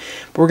minor.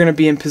 But we're going to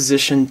be in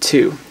position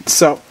 2.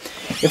 So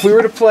if we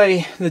were to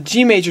play the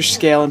G major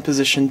scale in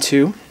position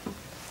 2,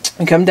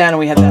 and come down and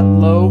we have that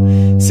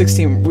low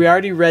 16. We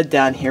already read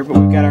down here, but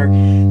we've got our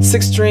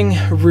 6-string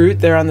root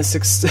there on the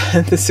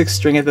 6th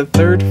string at the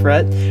 3rd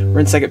fret. We're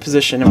in 2nd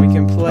position, and we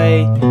can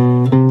play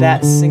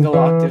that single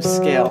octave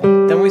scale.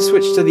 Then we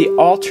switch to the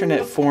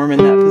alternate form in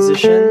that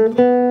position.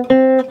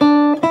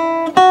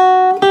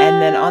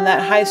 And then on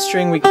that high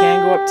string, we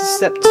can go up to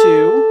step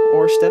 2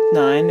 or step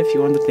 9 if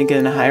you wanted to think it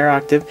in a higher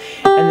octave,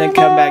 and then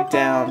come back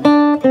down.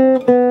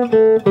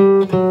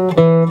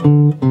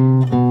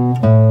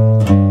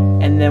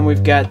 Then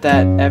we've got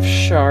that F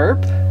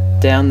sharp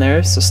down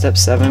there, so step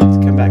 7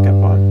 to come back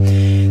up on.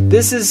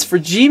 This is for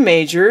G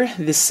major,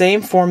 the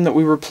same form that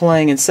we were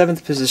playing in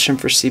 7th position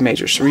for C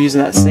major. So we're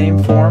using that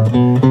same form.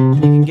 You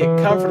can get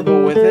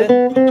comfortable with it.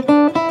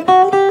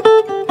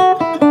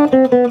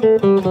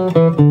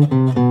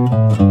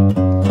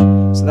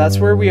 So that's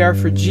where we are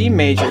for G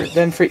major.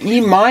 Then for E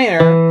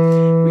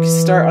minor, we can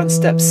start on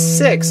step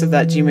 6 of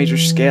that G major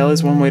scale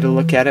is one way to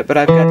look at it, but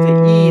I've got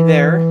the E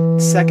there,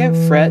 2nd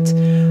fret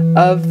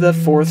of the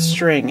 4th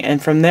string,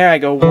 and from there I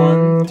go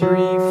 1, 3,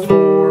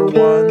 4,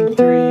 1,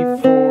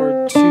 3,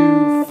 4,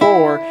 2,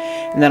 4,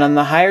 and then on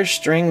the higher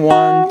string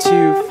 1,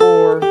 2,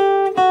 4,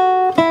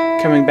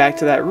 coming back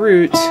to that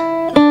root,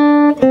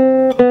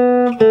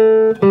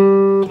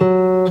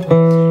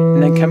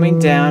 and then coming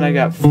down I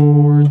got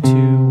 4,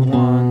 2,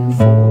 1,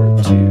 4,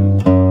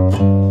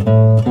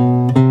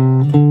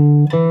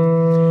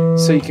 2.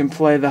 So you can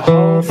play the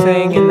whole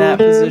thing in that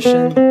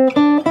position.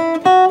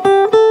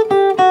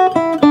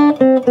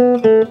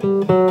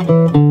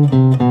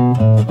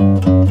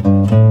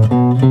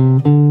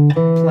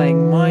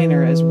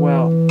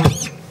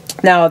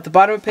 Now at the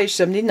bottom of page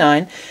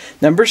 79,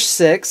 number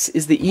 6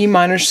 is the E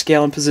minor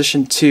scale in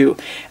position 2.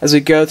 As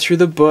we go through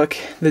the book,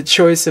 the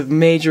choice of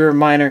major or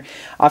minor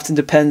often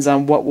depends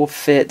on what will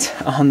fit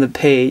on the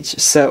page.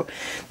 So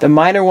the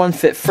minor one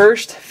fit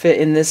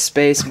in this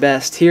space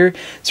best here.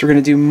 So we're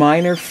going to do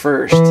minor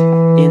first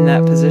in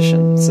that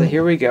position. So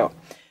here we go.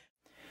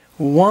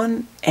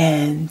 1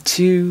 and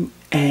 2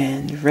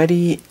 and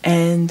ready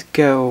and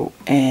go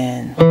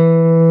and...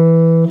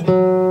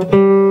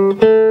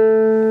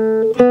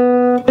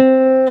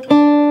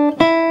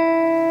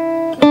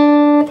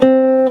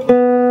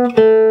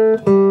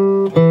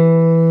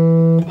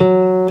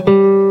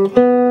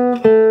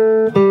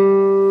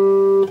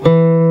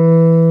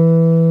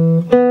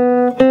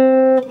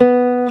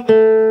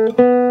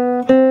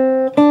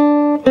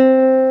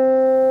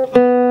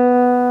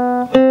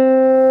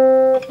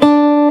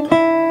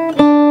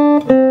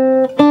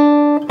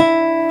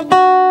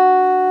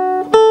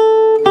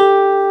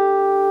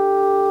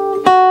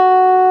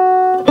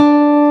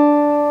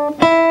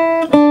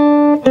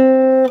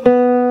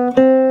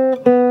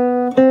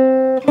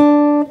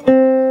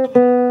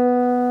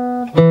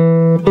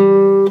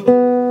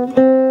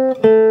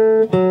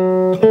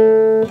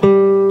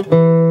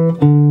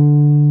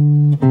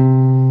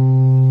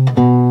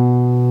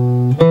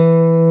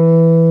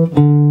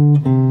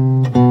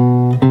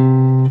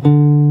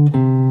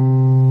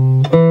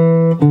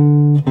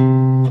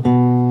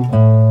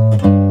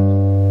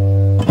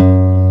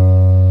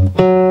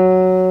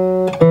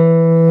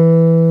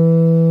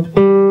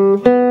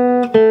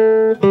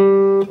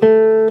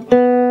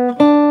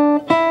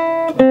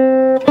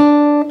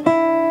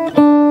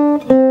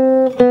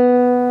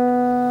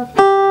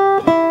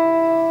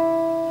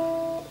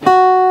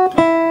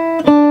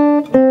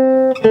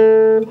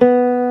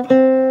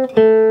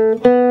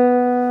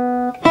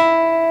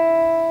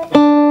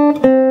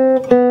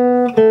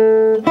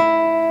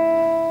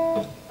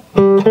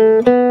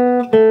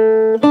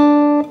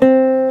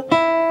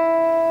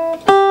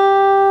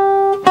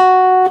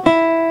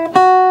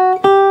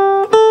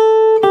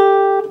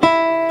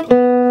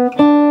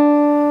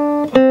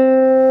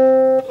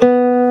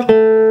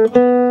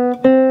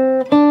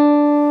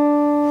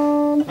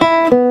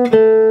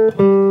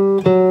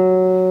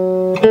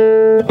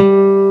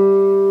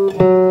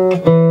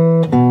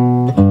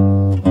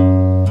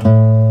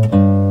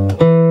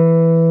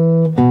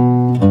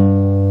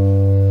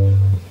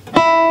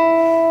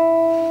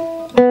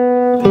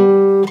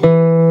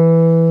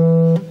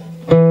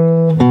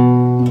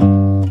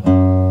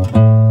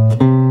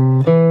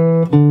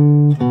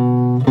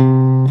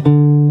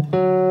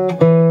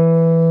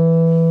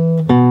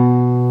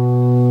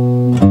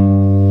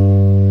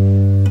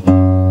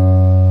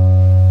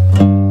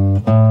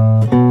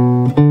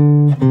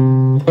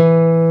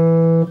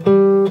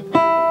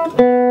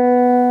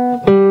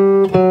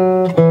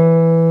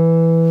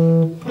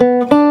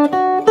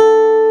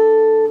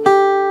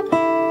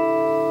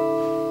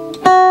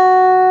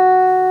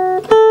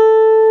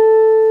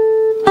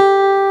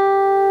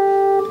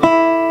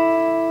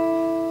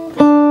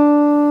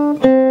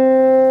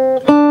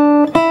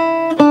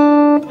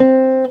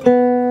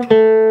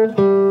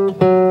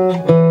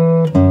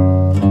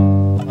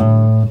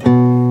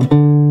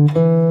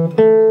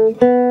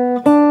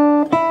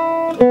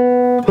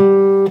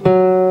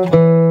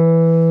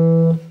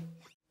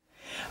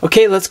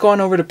 Okay, let's go on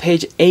over to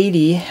page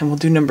 80 and we'll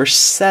do number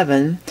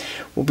 7.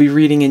 We'll be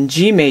reading in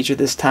G major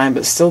this time,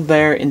 but still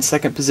there in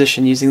second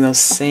position using those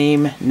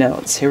same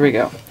notes. Here we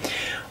go.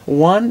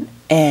 1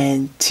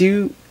 and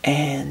 2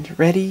 and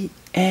ready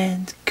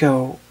and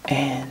go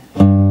and...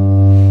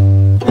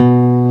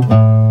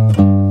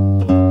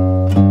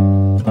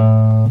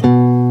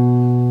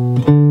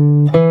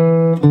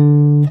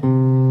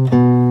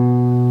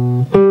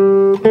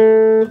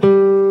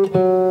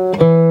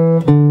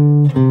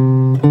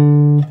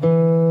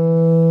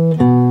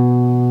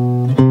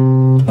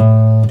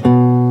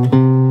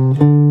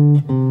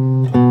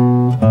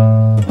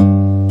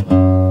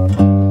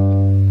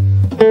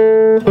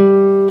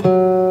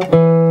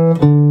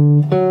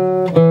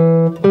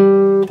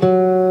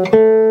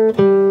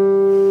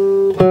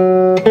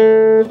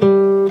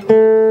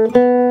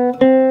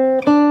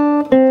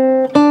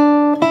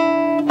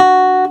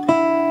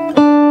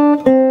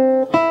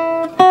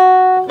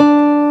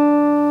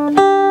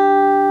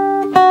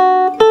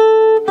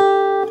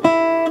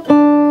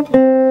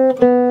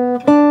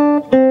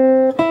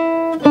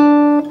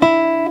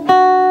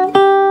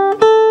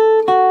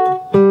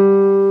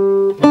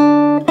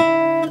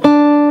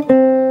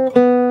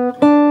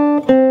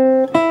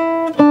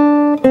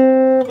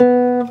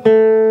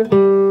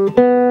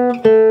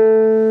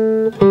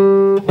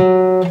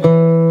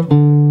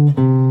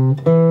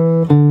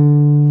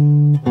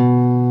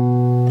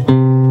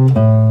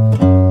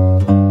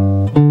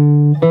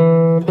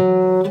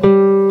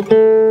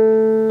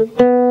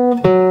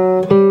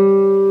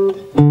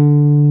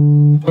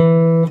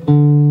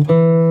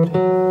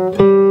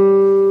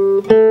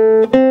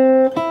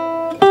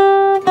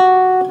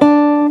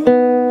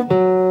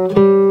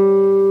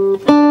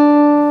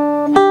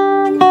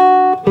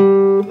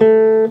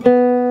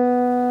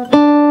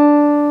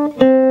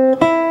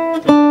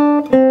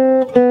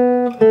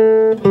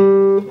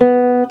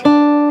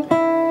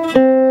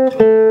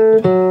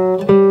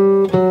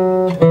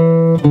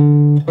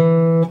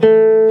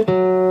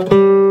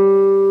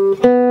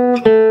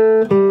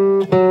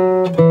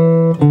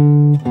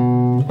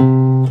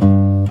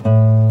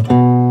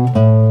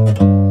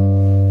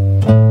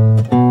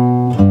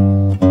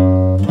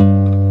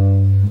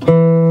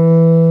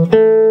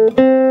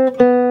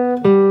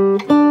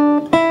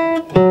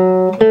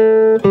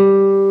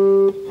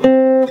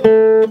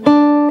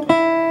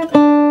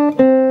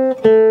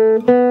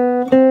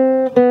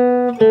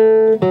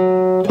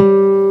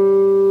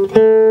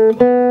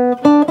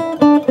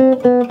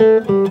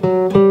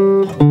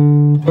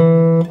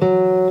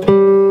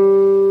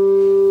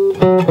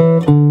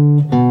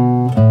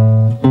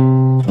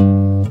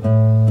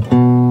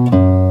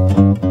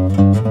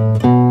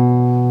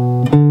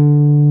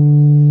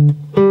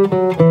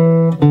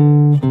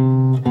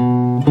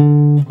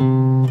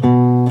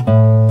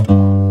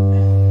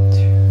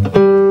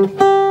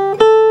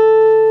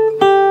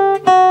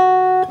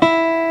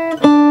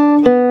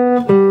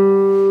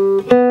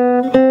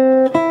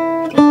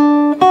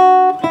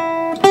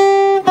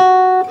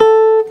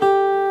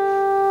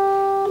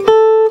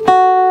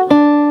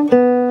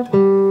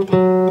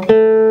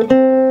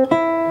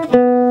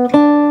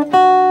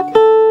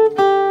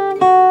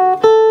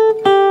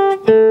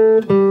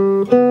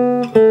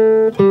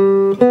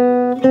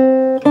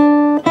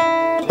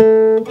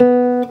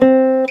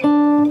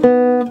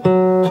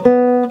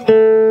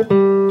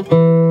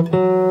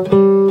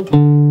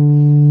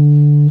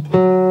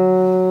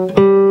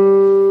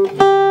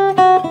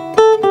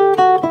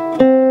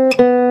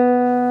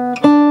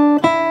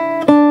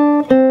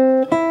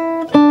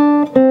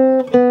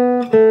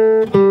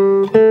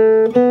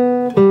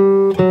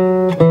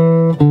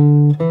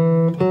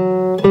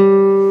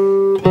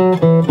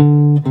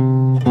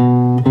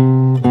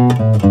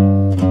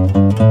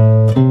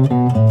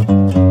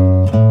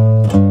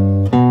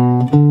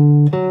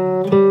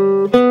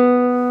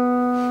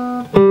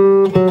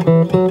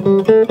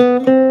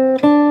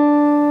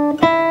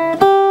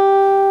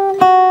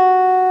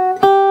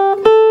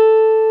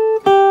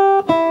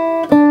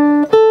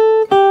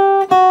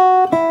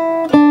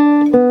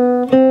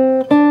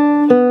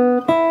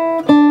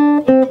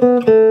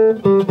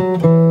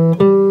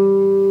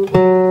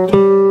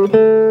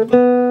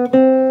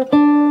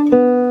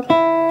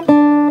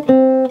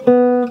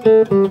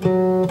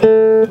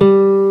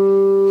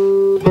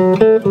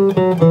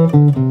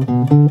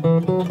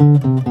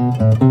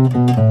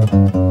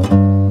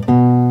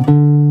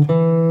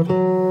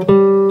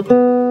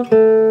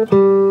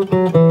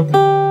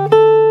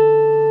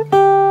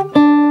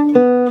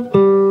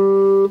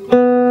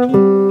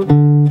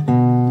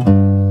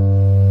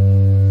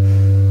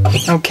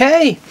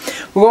 Okay,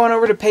 we're going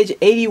over to page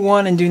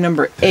 81 and do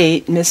number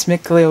 8, Miss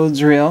McLeod's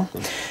Drill.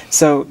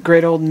 So,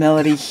 great old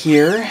melody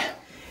here.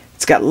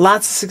 It's got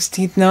lots of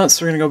 16th notes,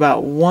 so we're going to go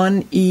about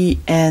 1 E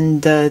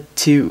and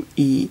 2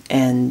 E,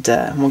 and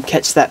we'll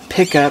catch that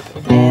pickup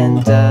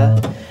and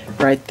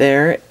right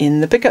there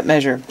in the pickup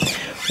measure.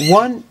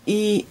 1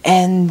 E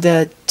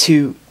and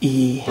 2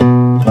 E.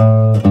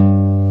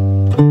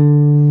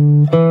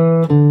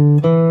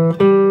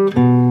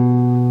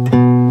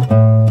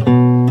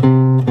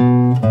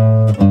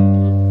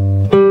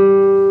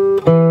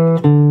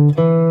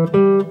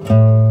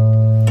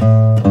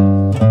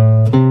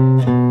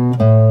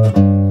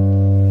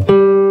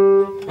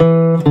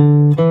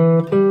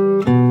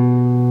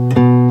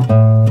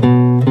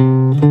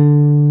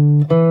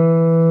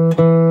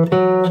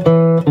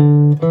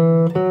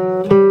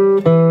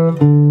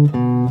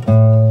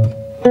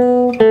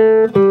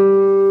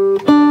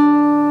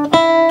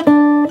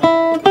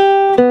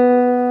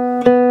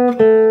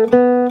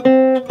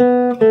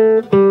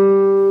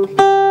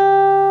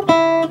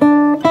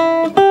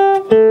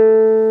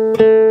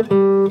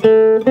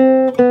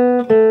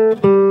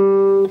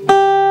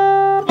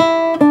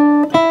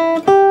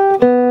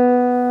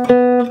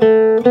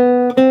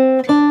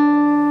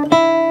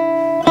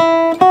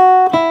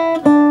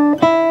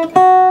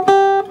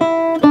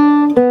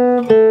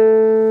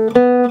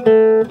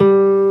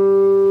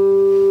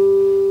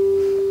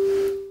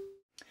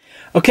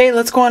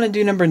 let's go on and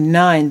do number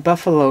 9,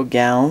 Buffalo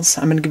Gals.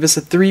 I'm going to give us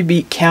a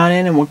 3-beat count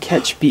in and we'll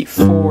catch beat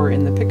 4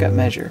 in the pickup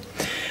measure.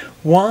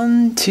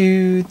 1,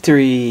 2,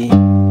 3.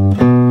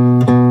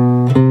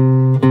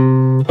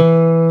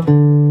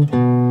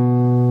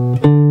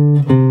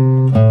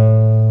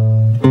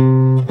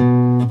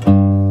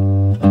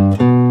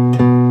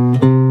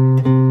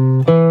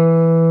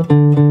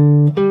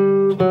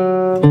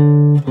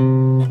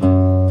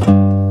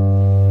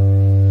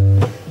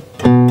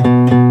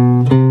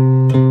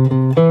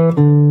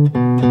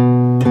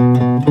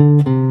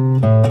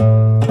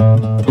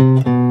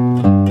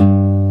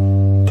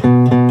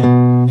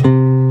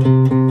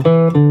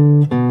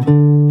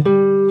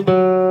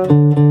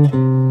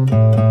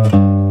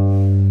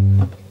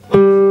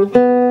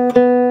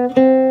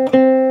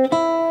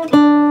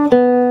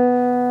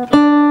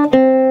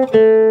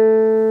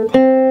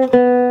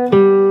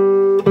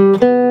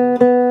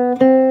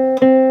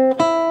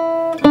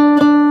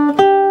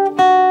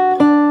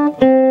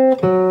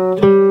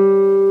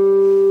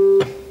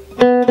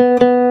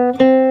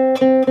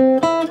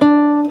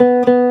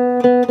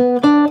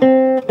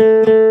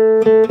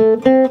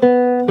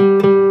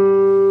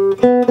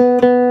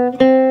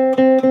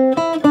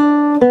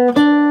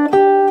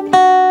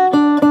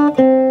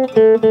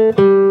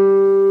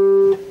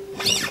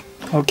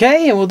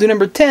 Okay, and we'll do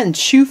number 10,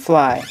 Shoe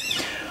Fly.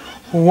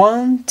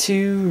 1,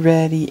 2,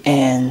 ready,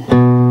 and...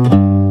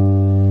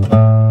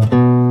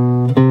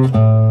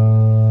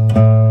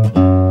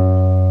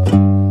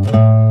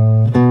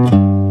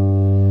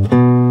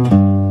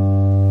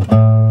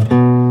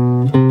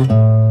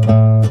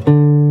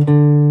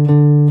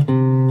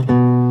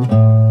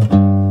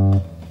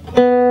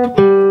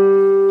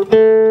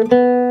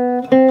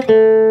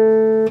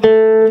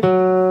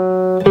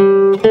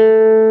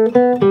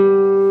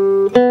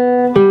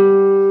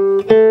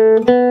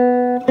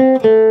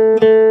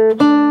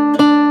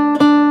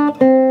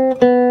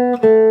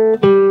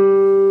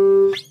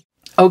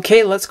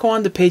 Okay, let's go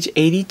on to page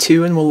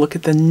 82 and we'll look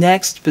at the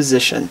next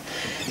position.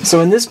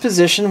 So in this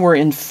position, we're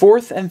in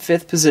 4th and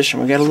 5th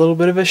position. We got a little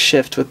bit of a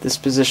shift with this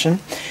position.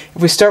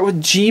 If we start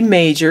with G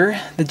major,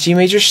 the G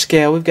major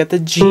scale, we've got the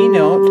G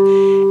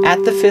note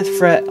at the 5th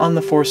fret on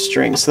the 4th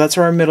string. So that's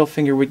where our middle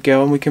finger would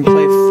go, and we can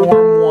play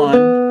form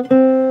 1.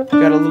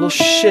 We've got a little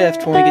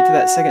shift when we get to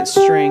that 2nd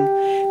string.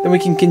 Then we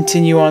can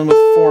continue on with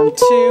form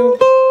 2.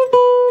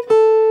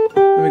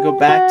 Then we go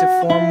back to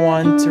form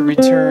 1 to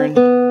return.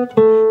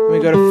 We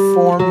go to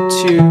form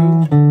 2.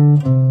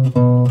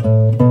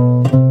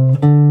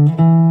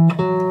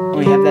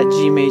 We have that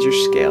G major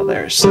scale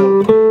there.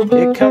 So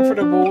get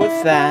comfortable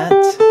with that.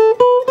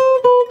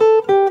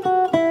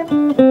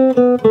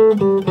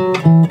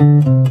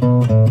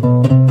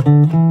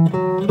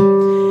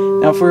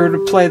 Now if we were to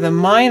play the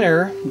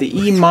minor, the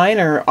E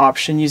minor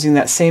option using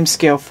that same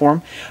scale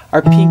form,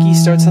 our pinky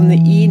starts on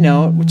the E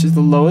note, which is the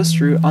lowest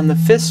root, on the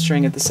 5th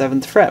string at the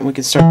 7th fret. And we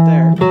can start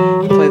there.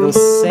 Play those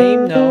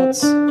same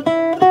notes.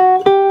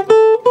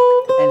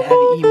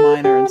 E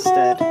minor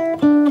instead.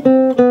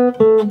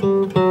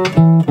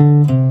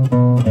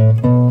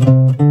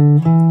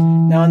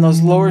 Now on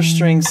those lower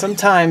strings,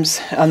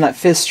 sometimes on that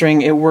 5th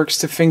string it works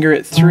to finger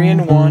it 3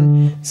 and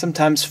 1,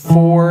 sometimes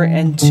 4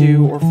 and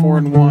 2 or 4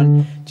 and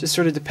 1, just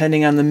sort of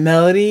depending on the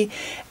melody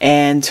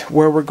and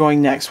where we're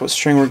going next, what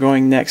string we're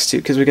going next to,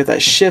 because we get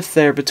that shift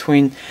there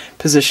between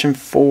position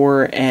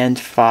 4 and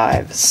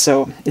 5.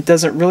 So it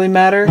doesn't really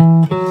matter,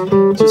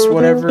 just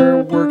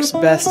whatever works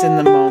best in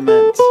the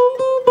moment.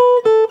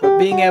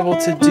 Being able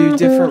to do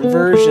different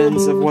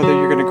versions of whether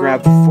you're going to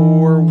grab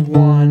 4,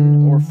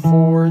 1, or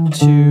 4,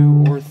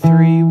 2, or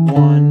 3,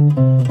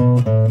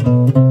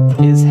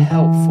 1 is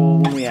helpful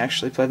when we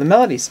actually play the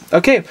melodies.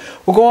 Okay,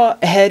 we'll go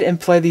ahead and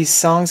play these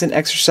songs and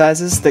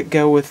exercises that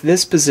go with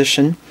this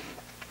position.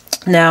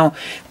 Now,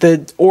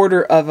 the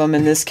order of them,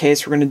 in this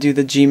case, we're going to do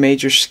the G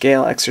major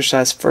scale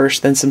exercise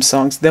first, then some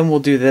songs, then we'll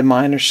do the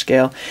minor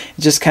scale.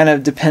 It just kind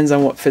of depends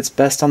on what fits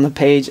best on the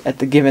page at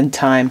the given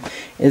time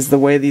is the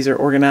way these are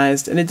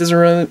organized. And it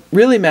doesn't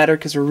really matter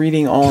because we're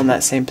reading all in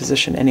that same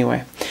position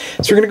anyway.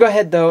 So we're going to go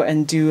ahead, though,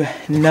 and do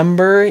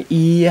number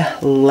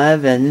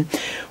 11,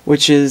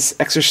 which is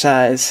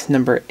exercise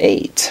number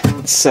 8.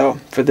 So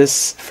for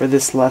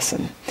this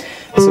lesson.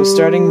 So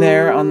starting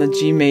there on the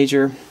G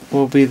major,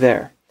 we'll be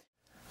there.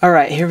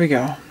 Alright, here we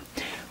go.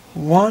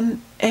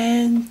 1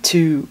 and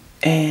 2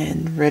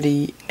 and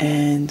ready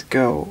and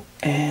go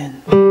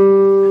and...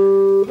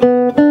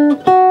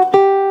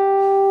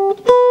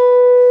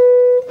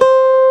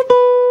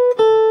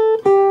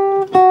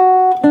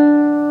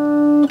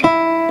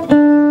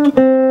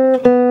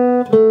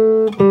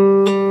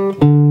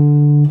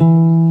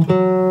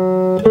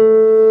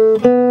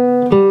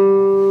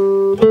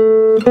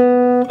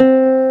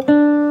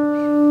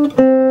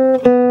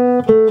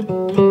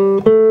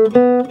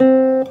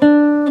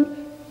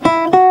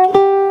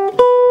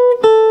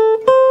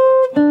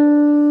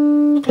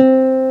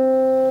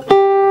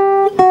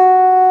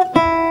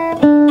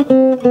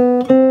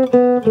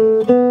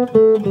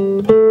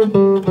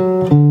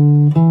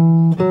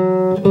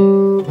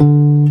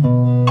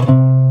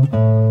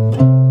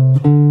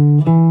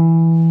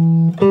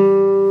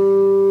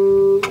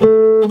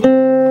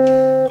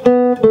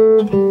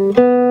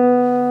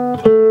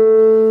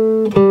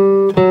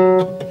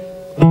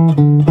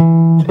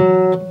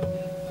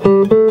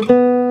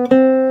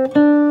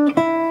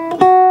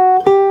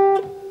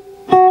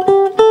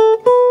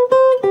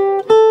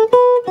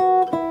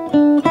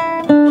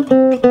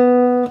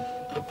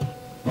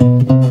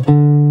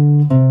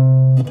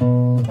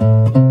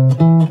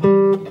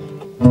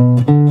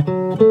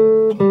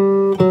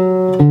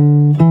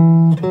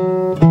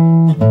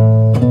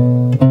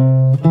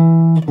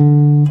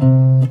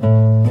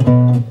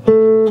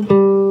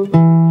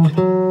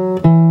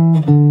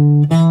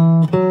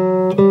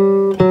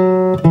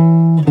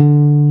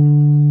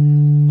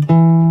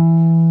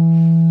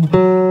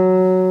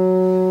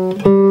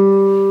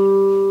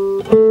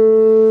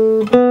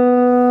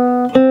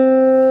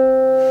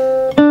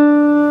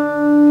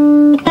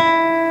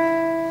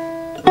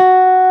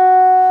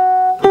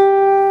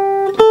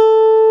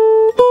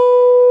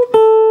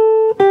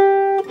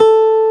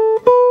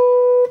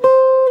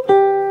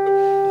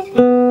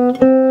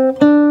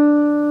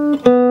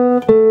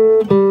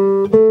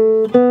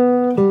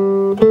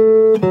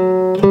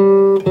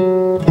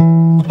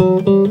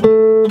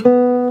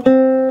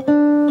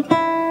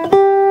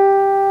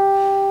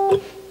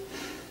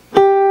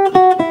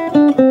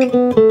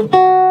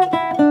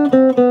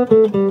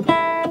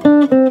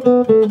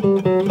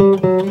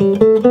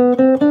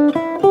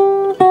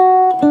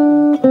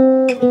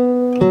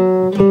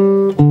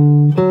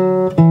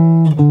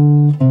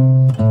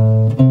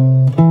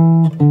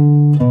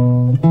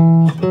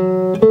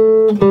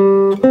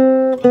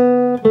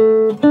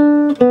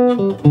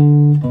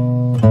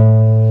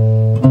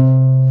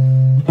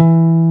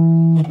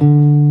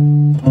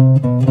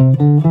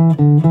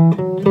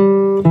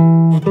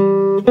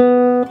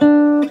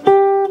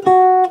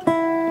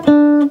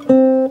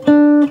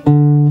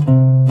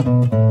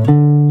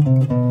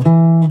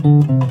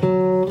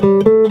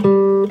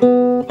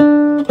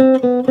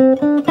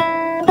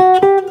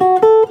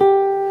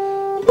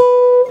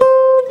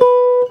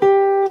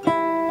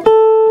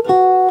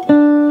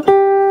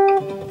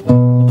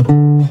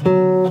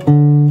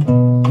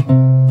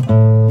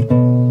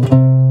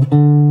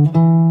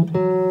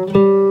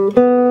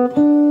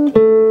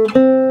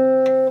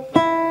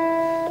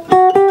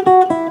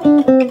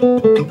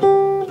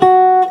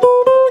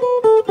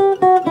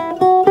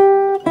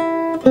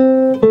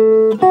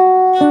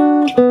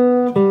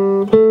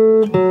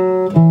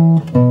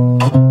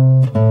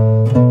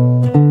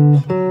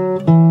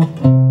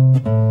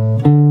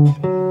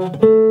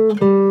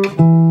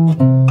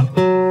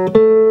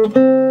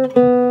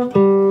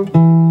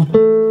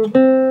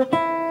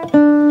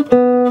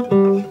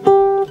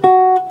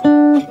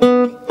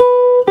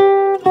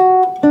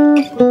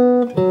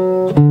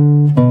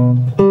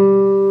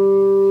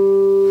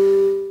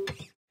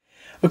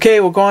 Okay,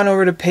 we'll go on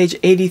over to page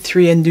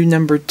 83 and do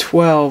number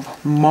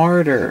 12,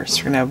 Martyr.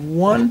 So we're going to have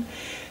 1,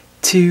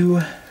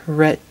 2,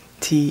 ret,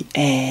 T,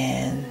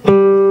 and.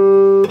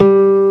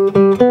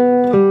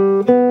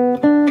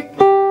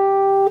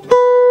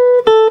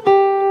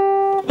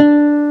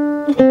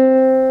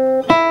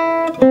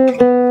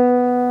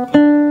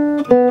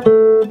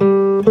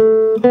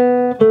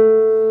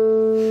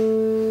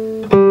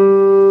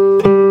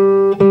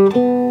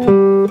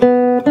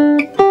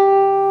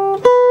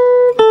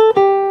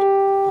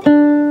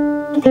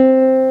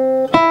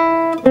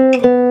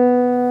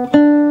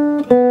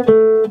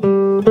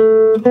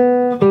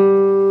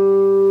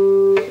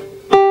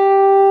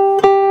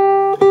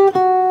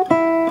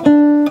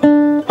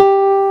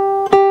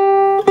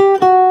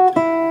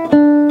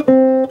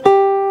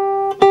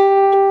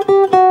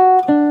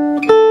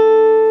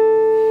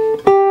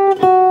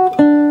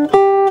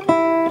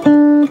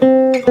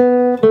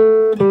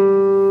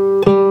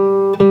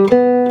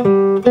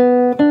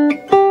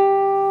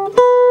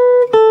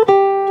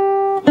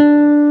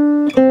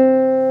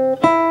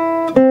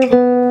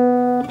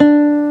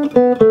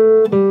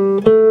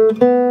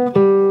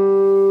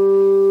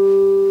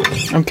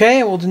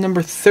 Okay, we'll do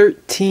number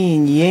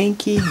 13,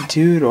 Yankee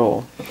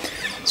Doodle.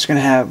 So we're going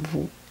to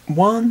have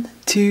 1,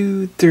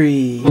 2,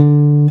 3.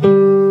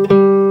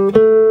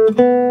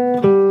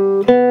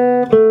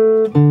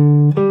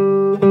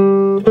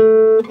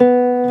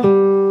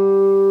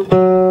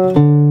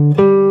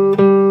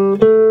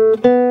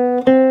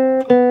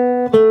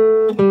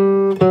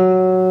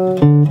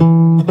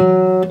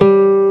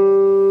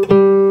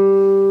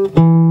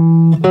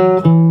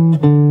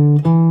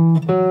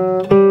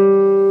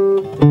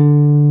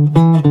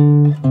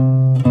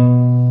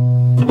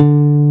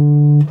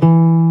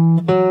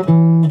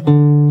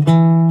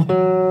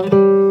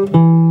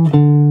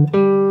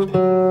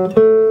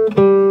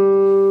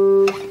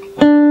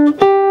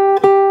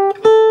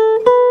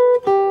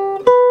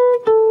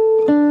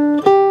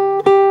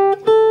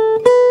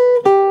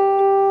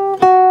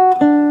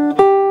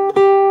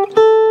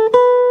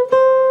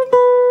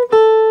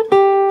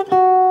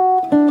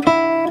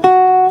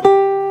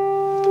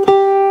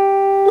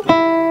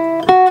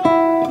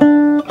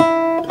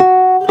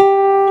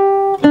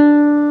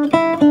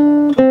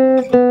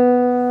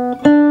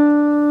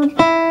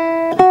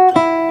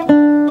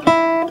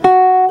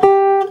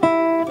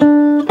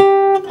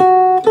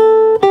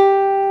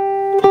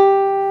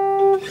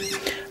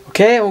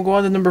 Okay, we'll go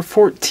on to number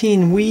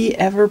 14, We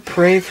Ever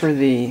Pray for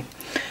Thee.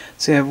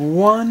 So we have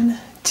 1,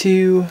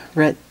 2,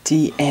 ret,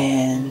 D,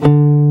 and.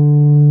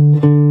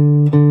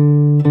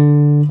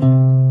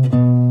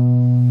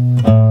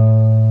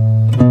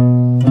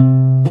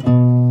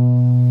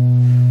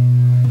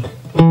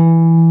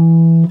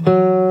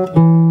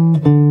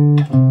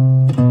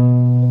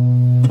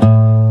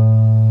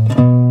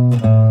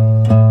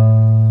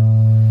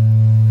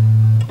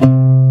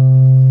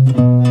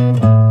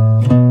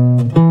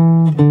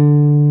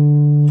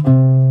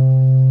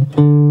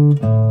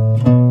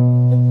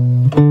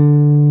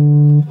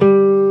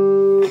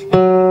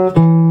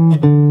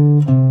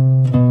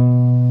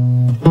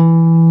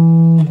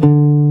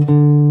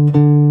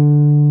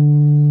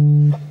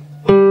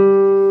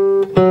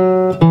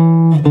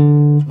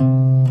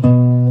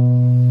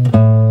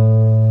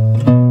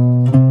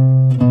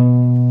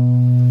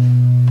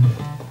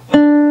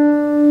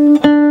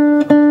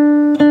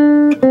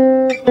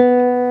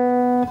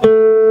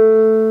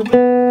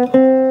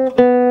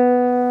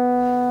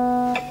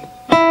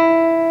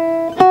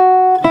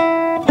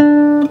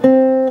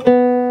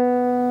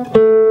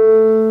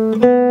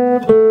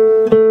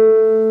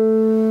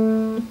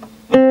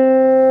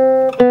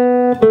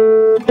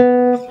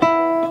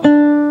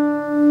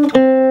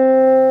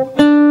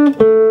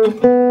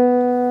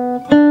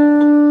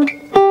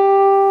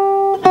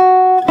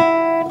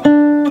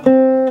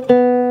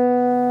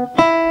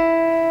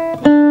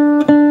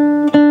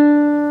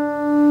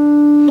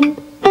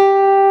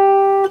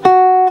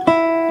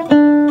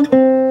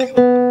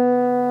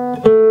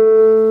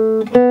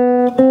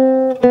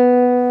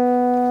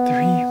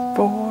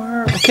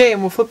 Okay,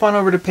 and we'll flip on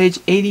over to page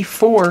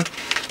 84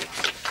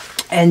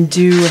 and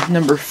do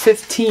number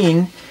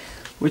 15,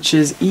 which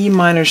is E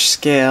minor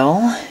scale.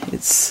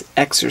 It's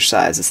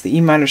exercise. It's the E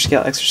minor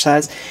scale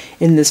exercise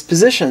in this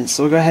position.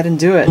 So we'll go ahead and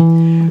do it.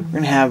 We're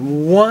going to have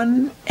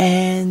 1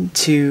 and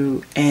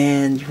 2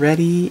 and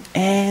ready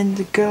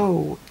and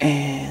go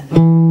and.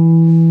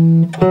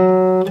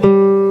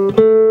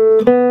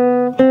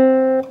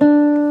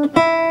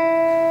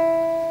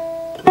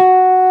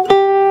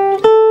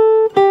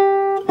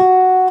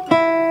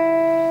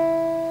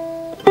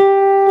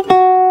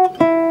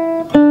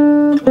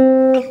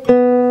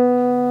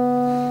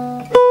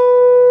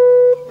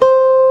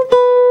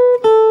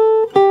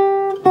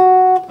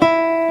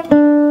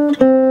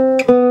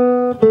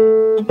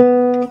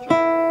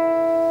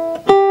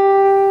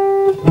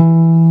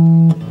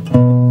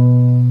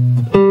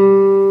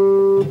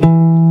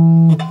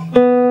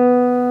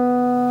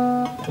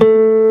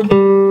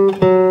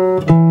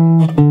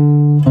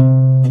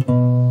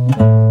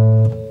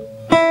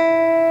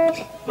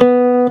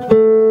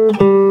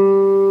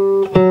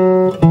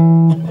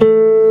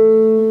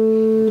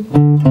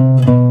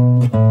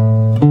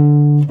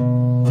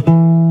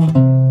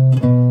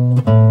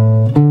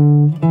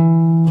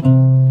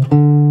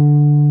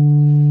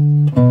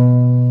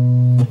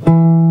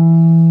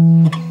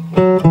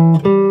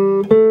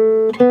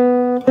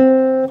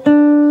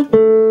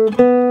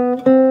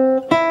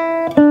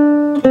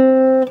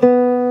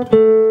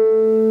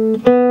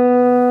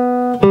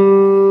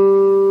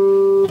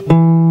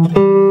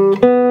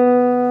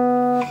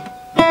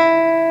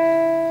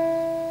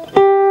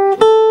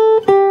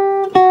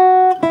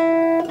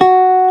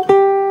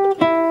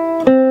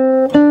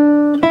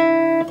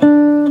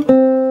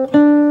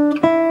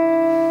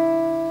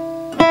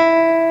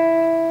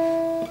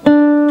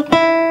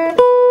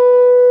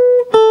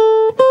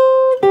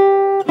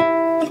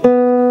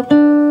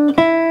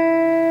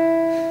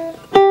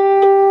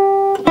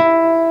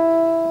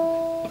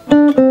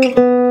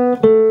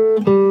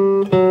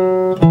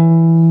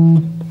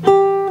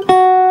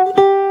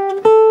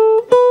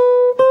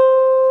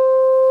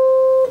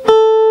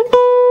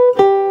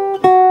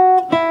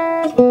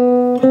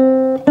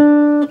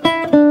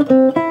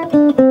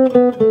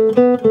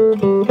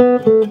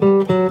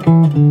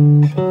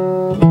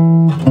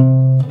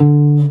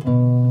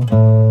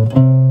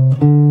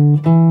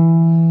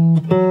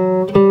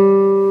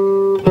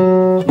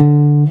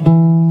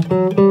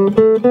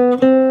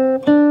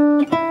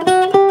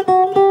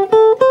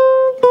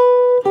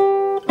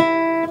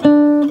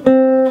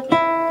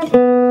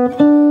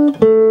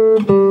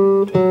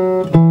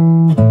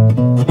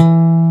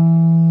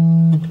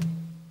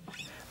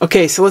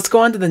 Okay, so let's go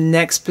on to the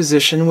next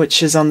position,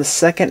 which is on the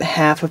second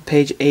half of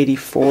page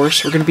 84.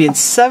 So we're going to be in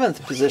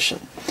 7th position.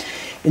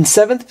 In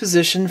 7th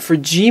position for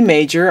G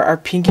major, our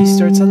pinky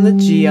starts on the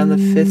G on the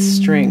 5th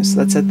string. So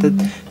that's at the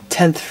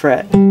 10th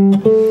fret.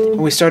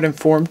 And we start in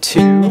form 2.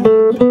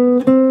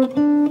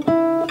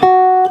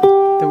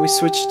 Then we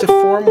switch to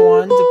form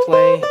 1 to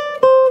play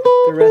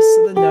the rest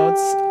of the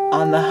notes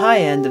on the high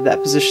end of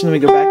that position. Then we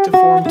go back to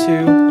form 2.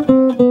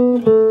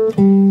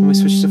 And we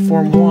switch to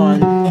form 1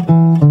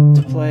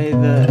 to play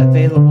the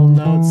available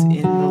notes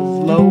in the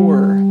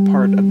lower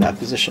part of that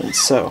position.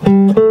 So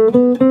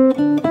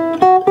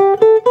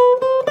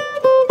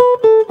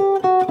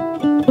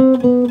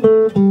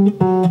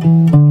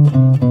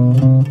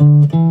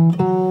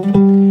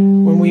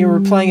when we were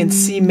playing in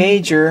C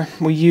major,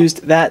 we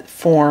used that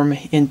form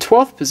in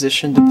 12th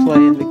position to play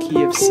in the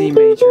key of C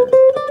major.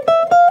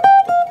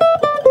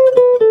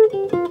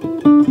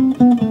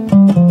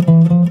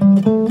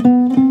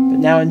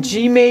 Now in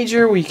G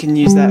major, we can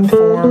use that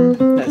form,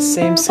 that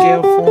same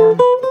scale form,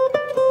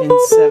 in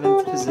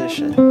 7th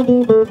position.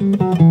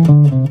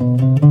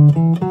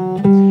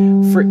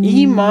 For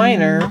E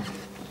minor,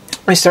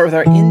 we start with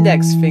our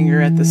index finger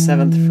at the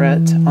 7th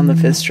fret on the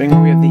 5th string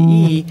where we have the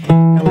E,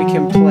 and we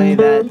can play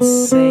that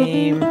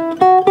same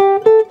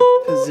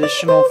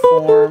positional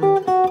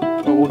form,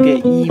 but we'll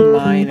get E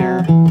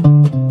minor,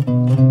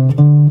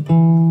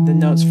 the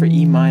notes for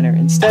E minor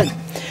instead.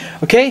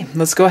 Okay,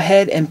 let's go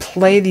ahead and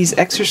play these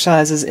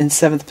exercises in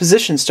 7th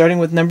position, starting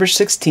with number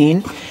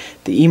 16,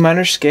 the E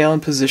minor scale in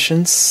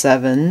position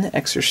 7,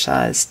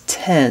 exercise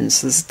 10.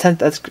 So this is the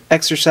 10th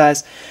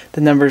exercise.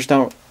 The numbers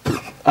don't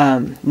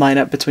line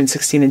up between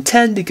 16 and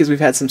 10 because we've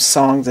had some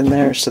songs in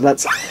there, so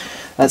that's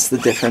the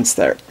difference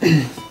there.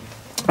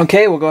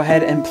 Okay, we'll go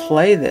ahead and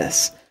play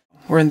this.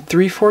 We're in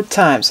 3/4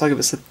 time, so I'll give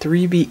us a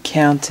 3-beat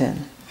count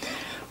in.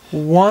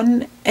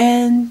 1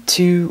 and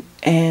 2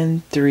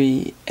 and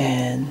 3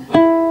 and...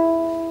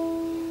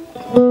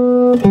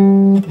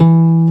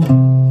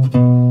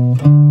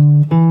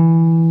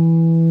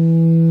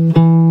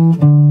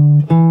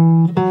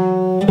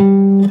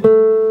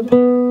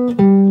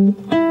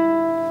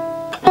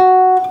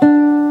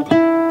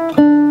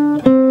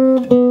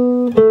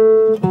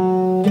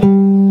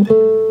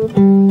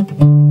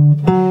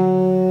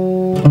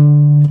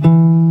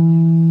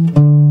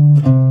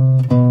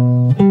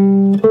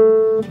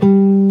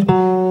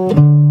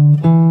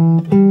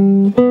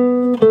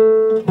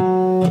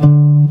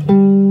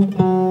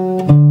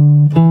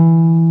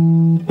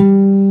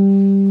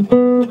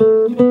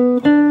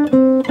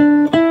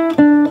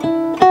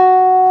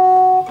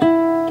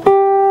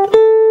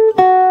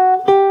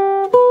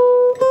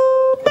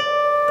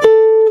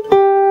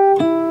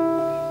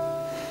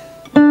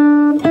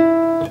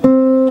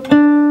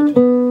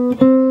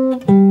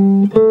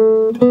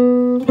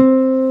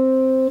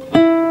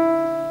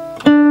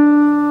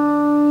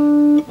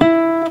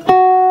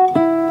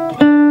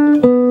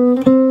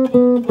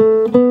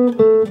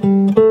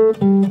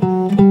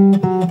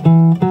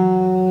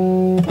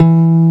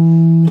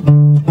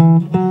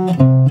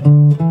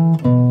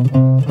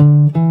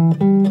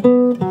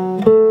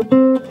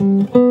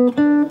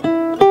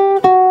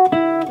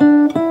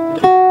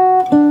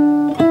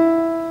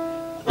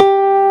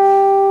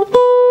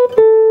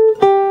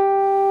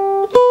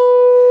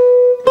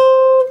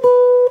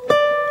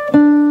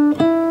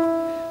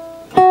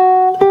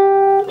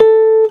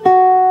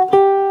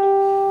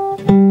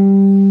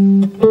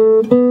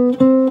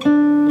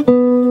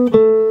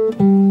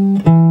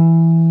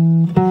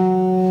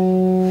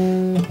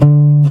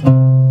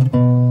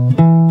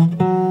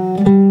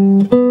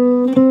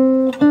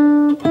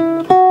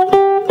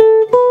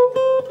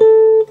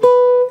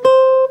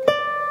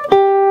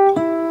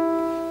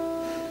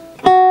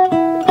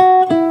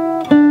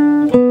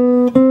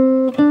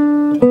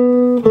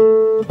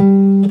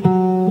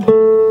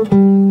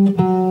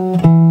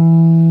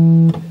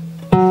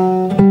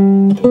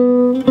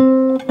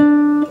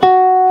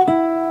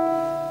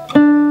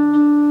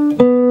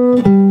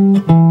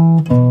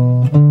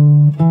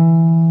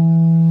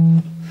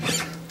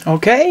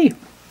 Okay,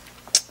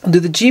 I'll do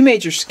the G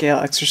major scale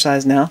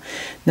exercise now.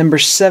 Number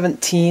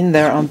 17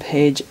 there on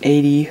page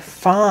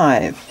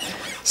 85.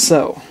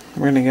 So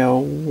we're going to go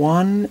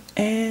 1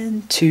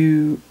 and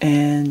 2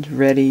 and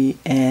ready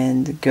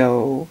and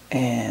go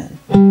and...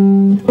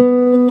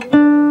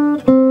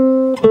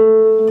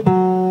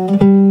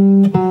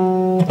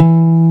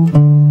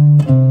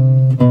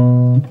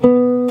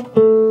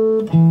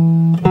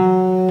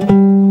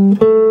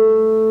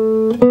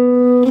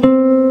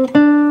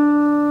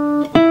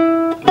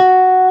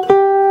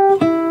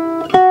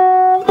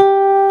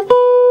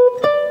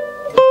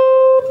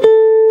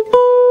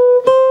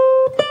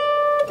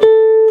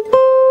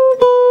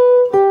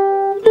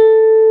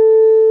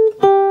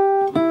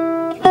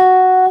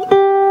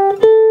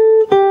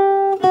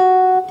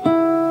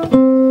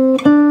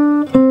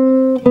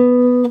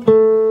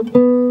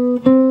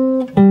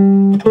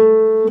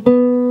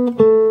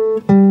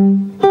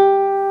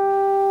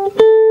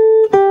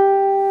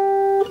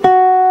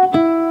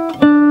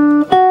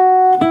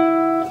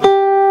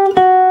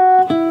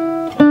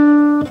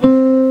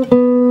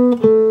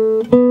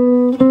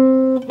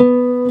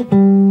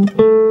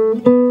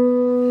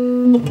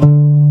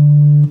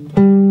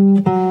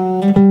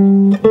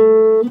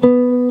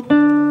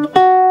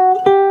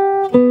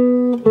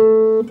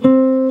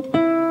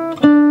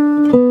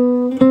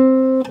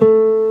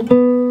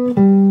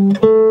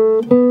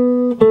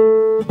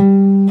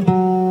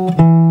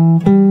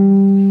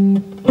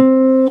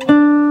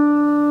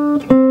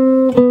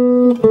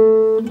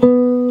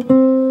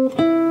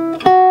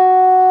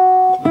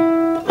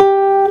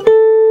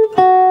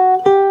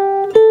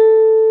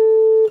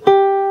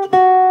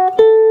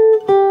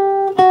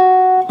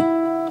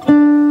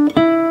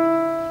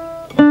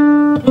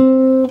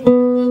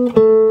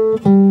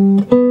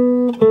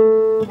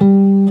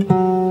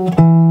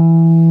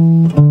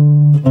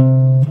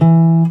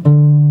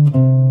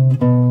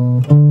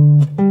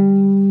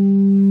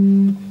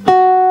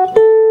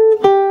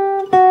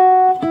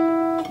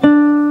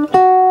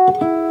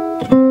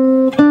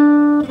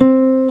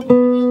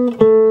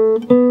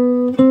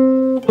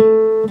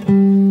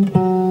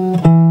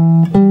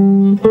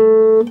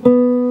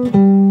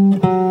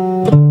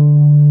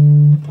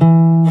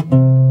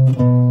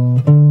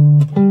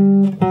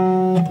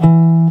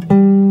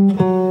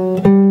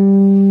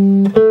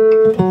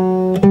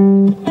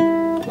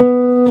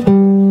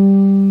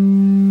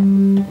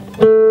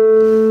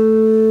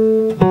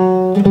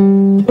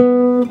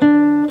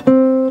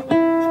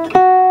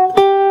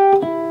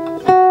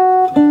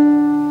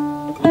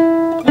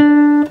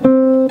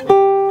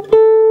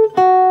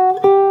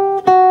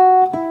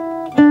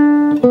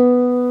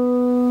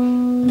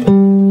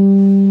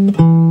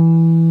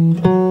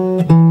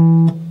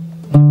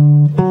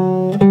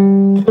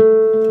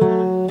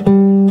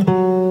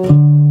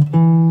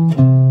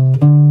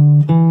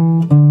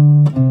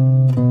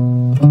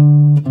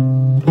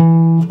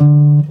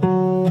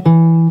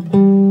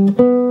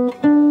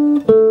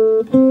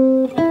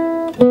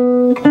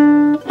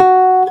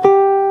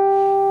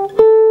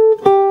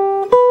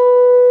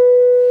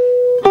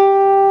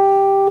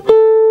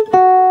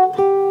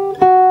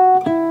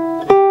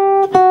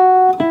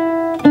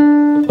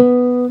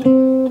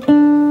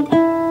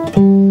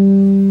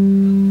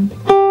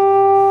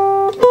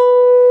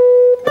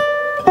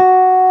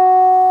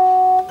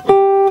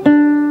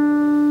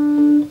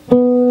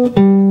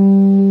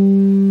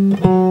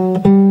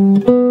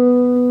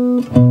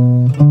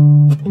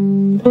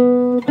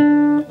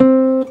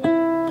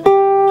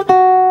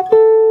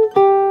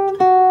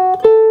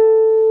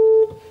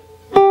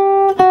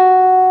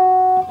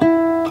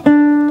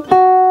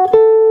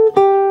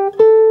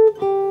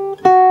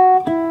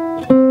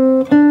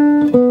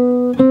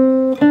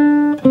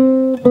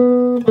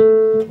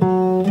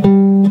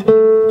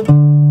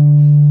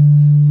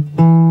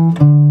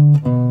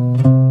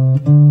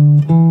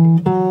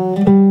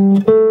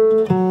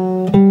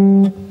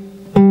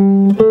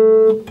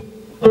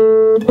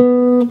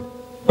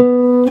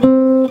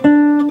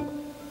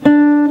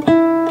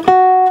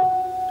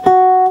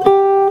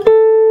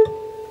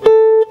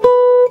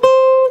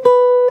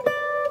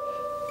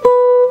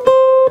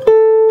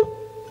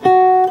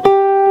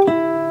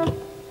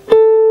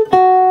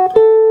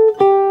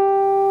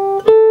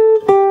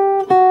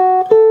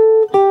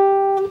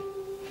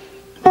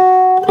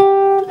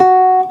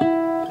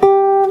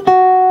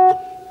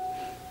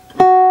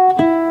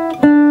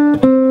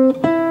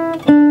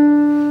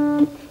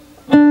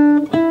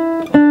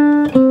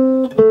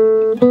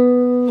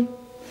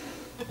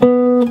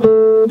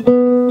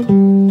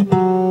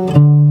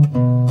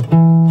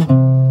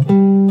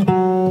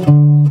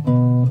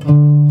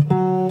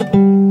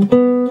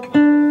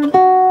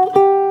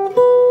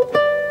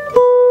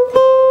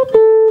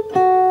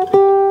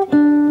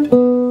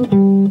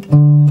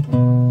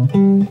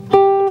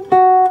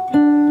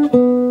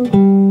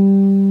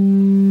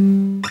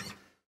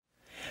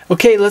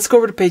 Okay, let's go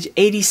over to page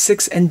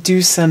 86 and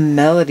do some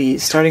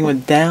melodies, starting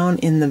with Down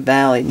in the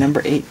Valley,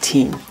 number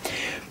 18.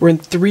 We're in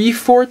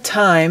 3/4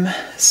 time,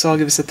 so I'll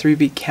give us a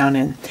 3-beat count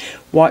in.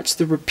 Watch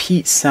the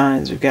repeat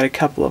signs. We've got a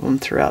couple of them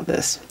throughout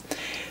this.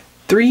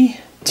 3,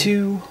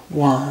 2,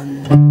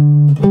 1.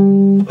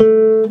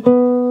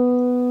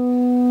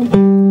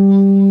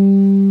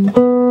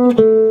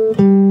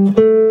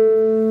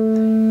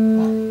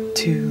 1,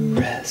 2,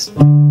 rest.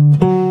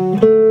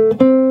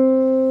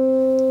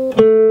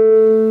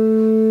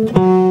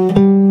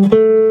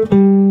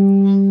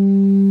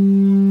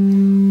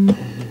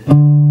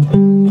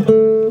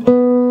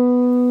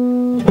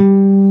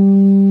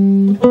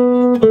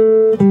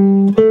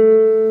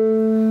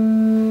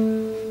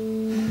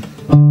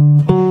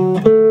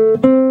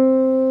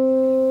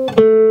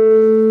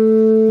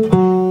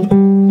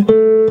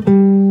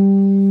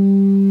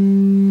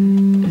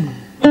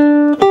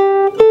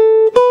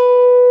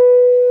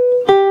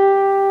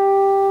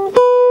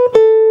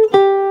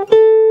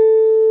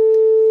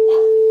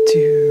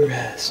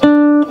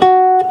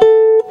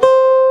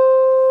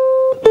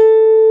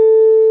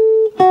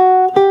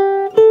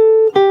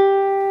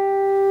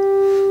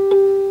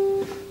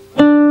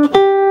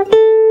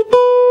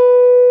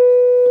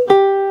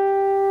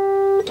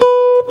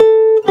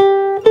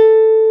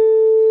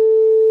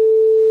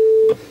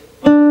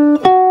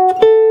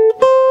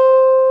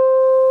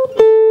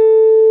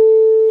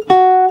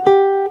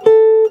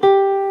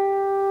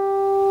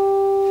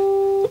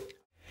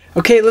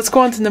 Okay, let's go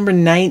on to number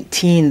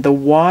 19. The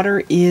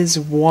Water is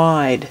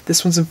Wide.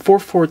 This one's in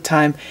 4/4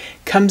 time.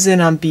 Comes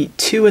in on beat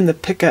 2 in the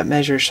pickup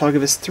measure. So I'll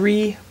give us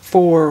 3,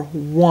 4,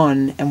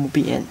 1, and we'll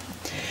be in.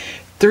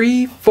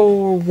 3,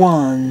 4,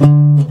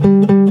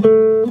 1.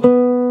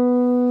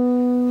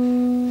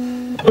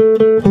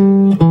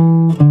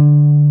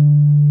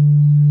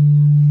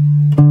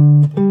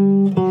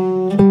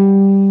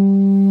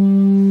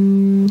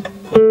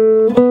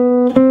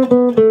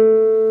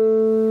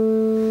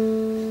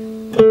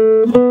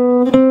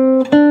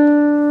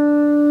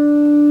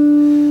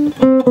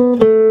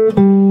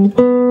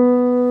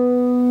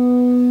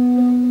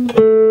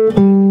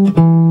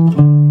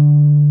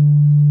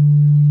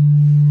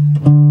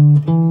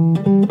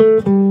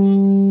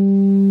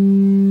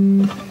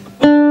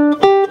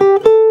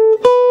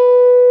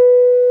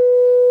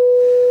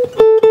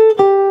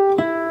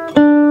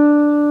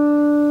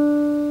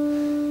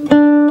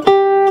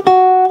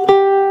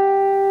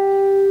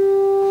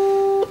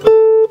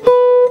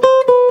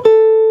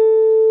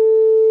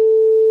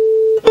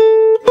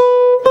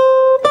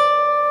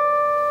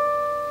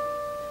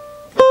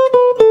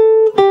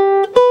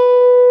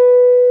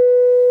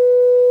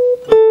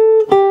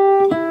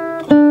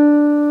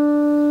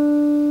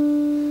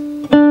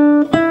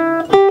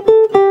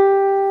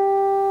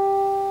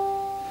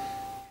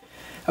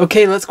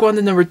 'kay, let's go on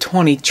to number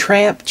 20.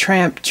 Tramp,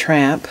 Tramp,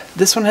 Tramp.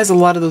 This one has a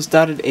lot of those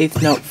dotted 8th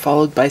note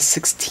followed by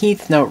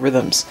 16th note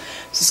rhythms.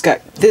 So it's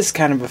got this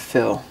kind of a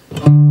fill.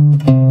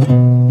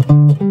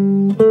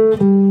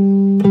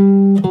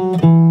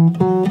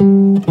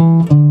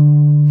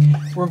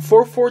 We're in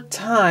 4/4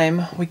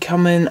 time. We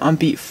come in on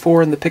beat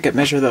 4 in the pickup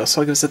measure though.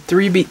 So I'll give us a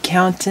 3-beat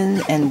count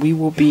in and we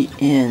will be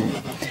in.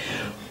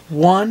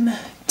 1,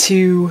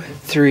 2,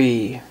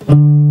 3.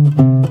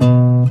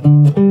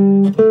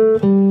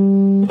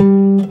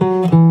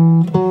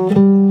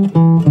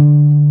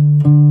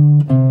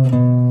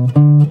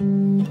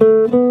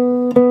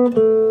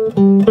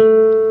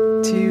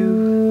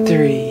 2,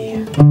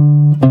 3.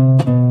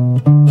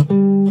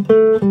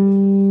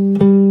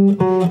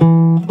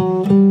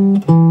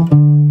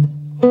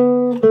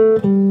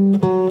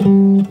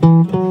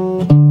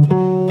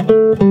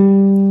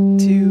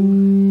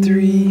 2,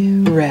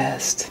 3,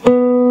 rest.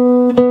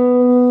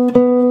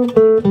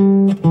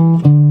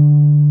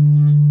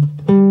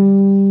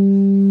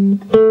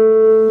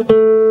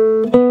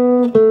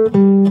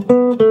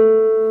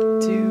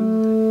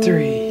 2,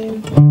 3.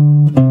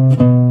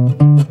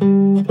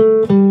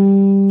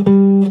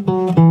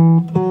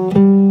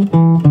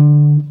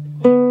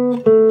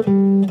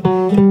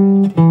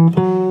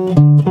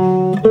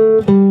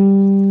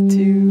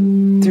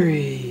 2,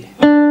 3.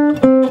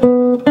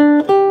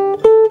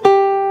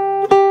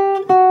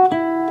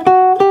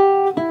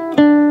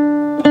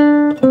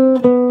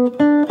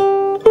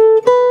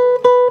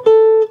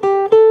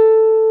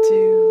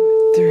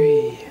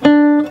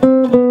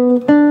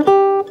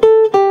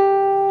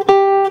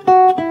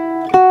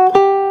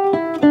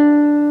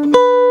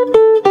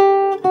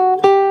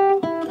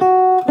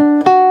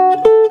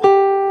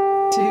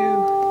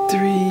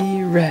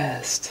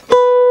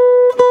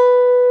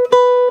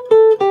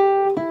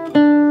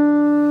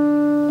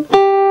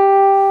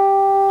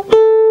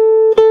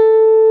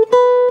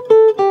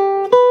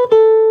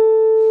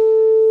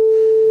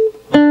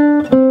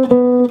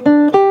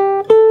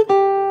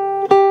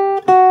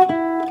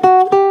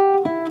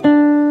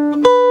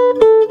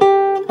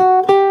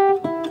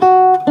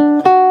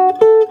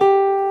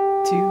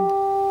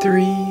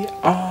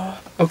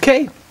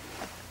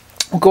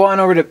 We'll go on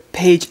over to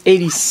page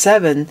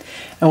 87 and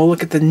we'll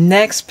look at the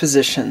next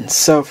position.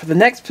 So for the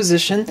next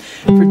position,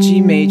 for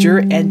G major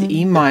and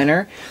E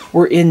minor,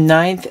 we're in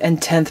 9th and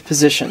 10th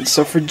position.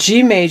 So for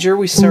G major,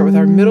 we start with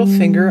our middle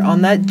finger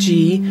on that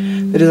G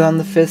that is on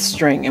the 5th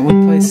string, and we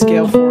play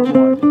scale form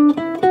 1.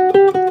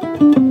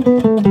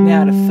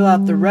 Now to fill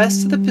out the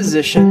rest of the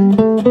position,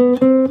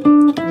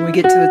 when we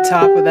get to the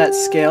top of that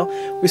scale,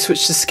 we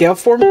switch to scale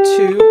form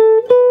 2.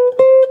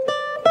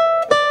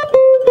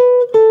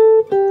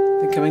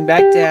 Coming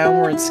back down,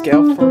 we're in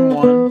scale form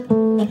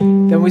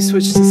 1. Then we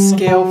switch to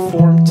scale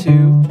form 2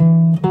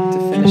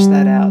 to finish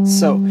that out.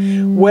 So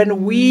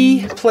when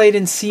we played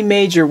in C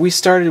major, we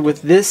started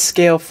with this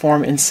scale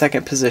form in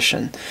 2nd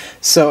position.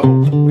 So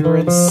we were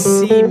in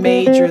C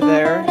major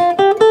there.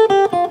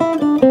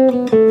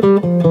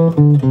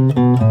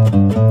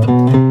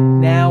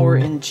 Now we're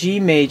in G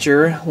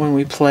major when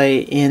we play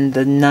in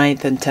the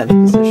 9th and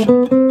 10th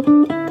position.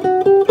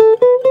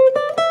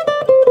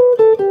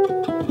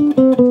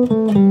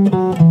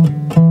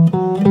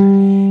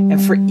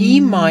 For E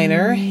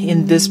minor,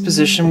 in this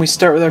position, we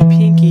start with our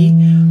pinky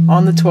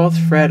on the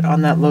 12th fret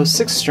on that low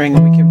 6th string,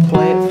 and we can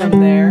play it from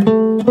there,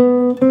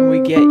 and we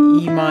get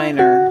E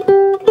minor.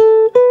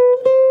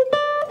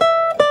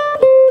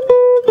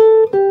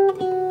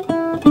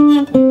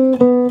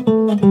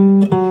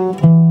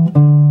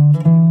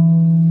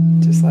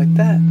 Just like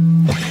that.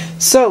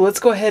 So let's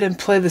go ahead and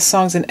play the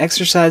songs and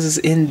exercises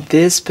in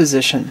this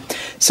position.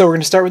 So we're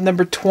going to start with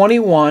number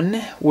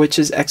 21, which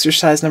is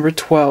exercise number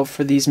 12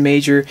 for these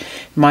major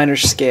minor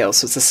scales.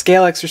 So it's a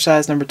scale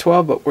exercise number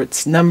 12, but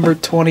it's number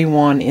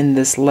 21 in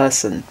this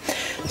lesson.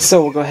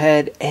 So we'll go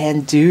ahead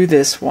and do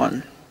this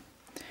one.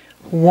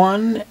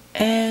 1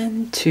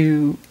 and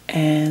 2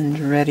 and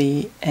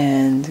ready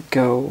and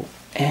go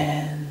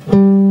and...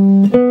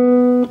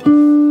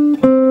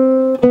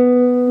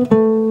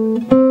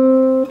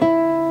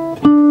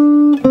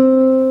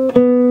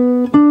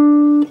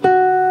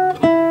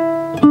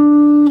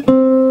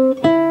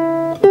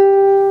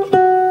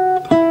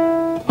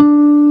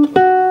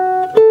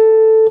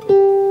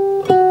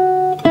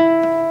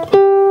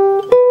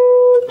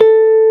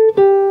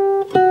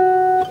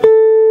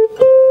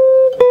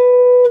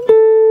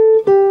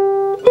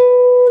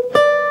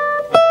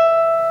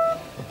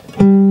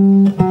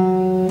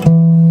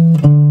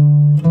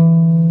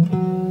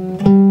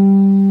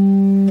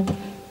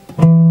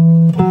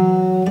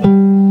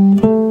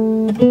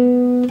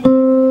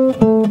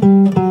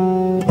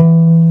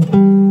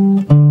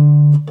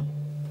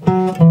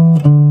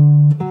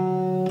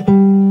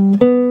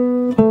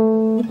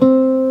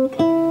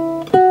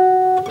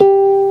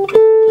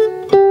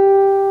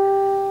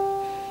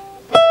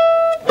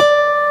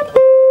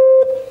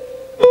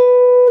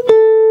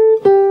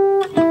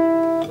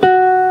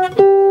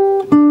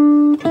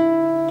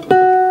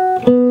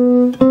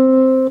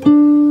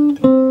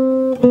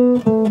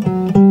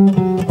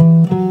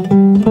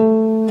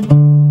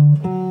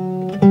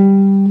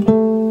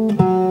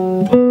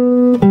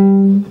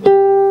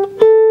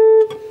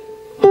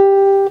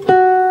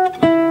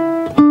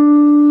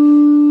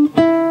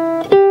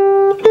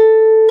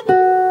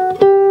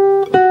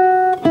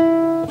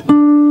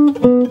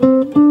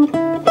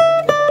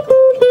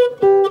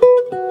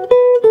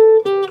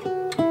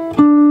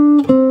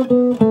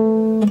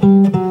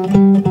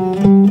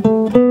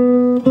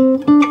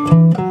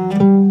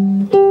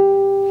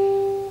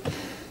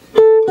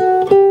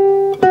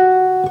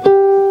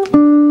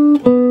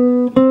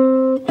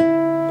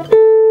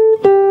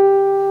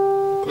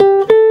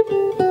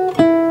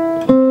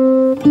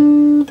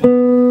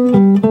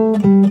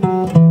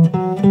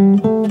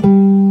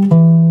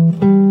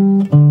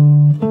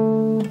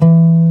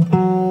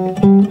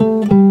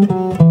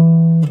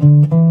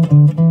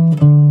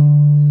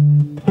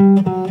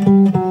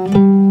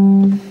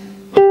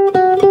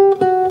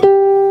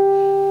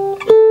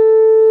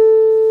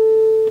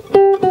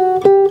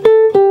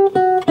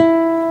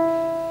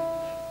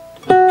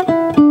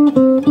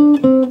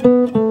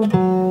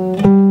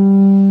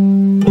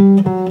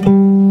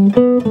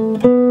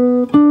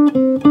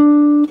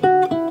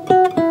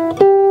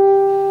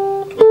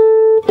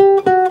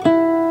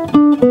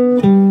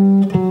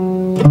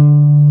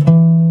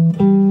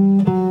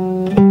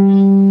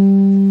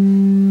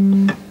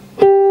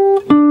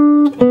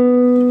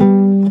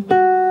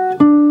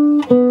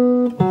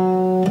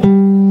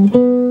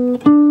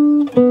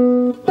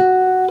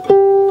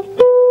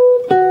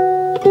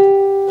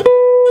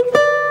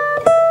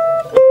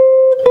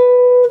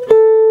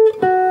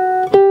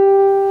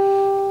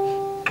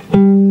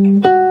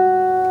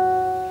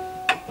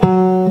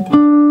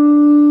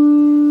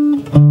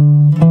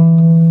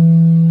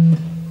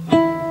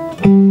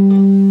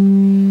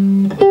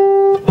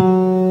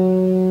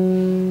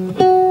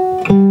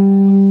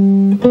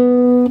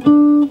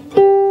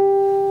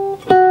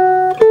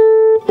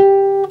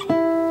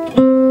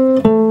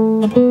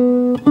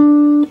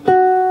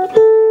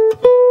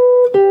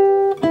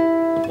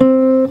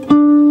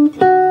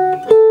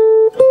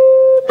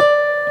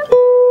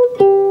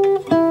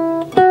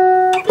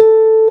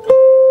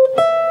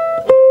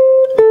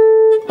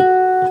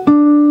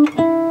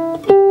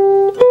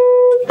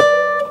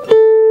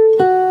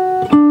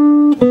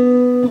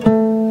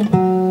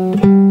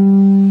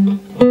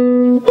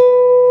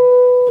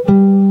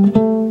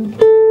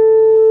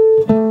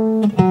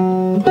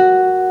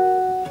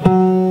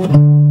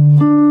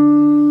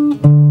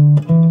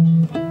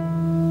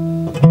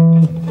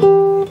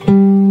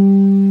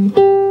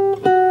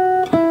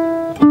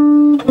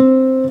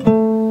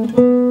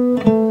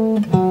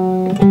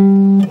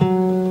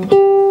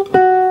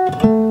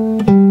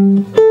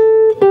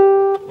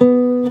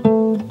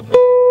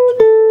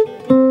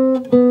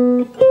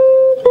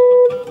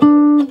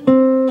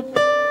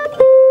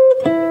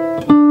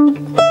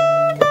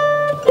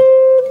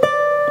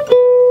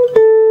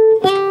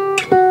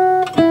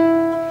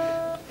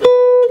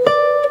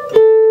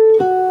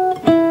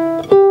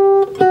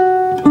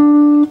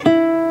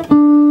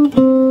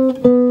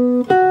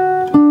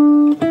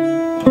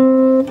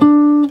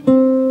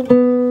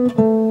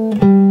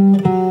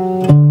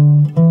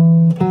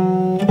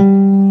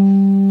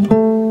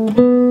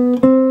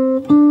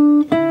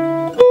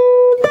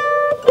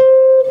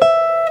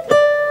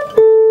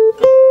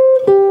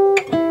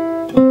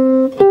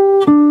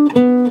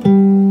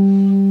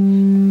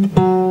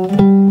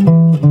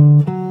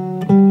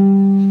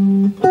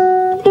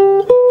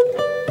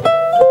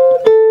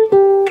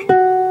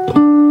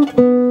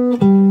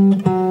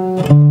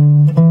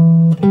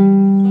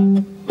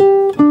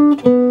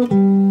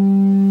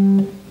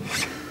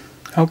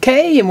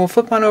 Okay, and we'll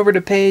flip on over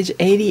to page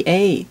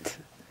 88.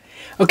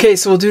 Okay,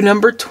 so we'll do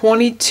number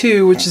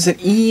 22, which is an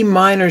E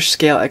minor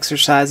scale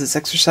exercise. It's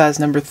exercise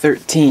number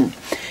 13.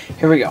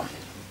 Here we go.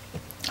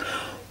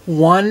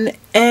 1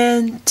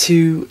 and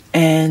 2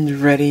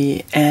 and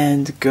ready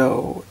and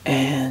go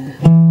and...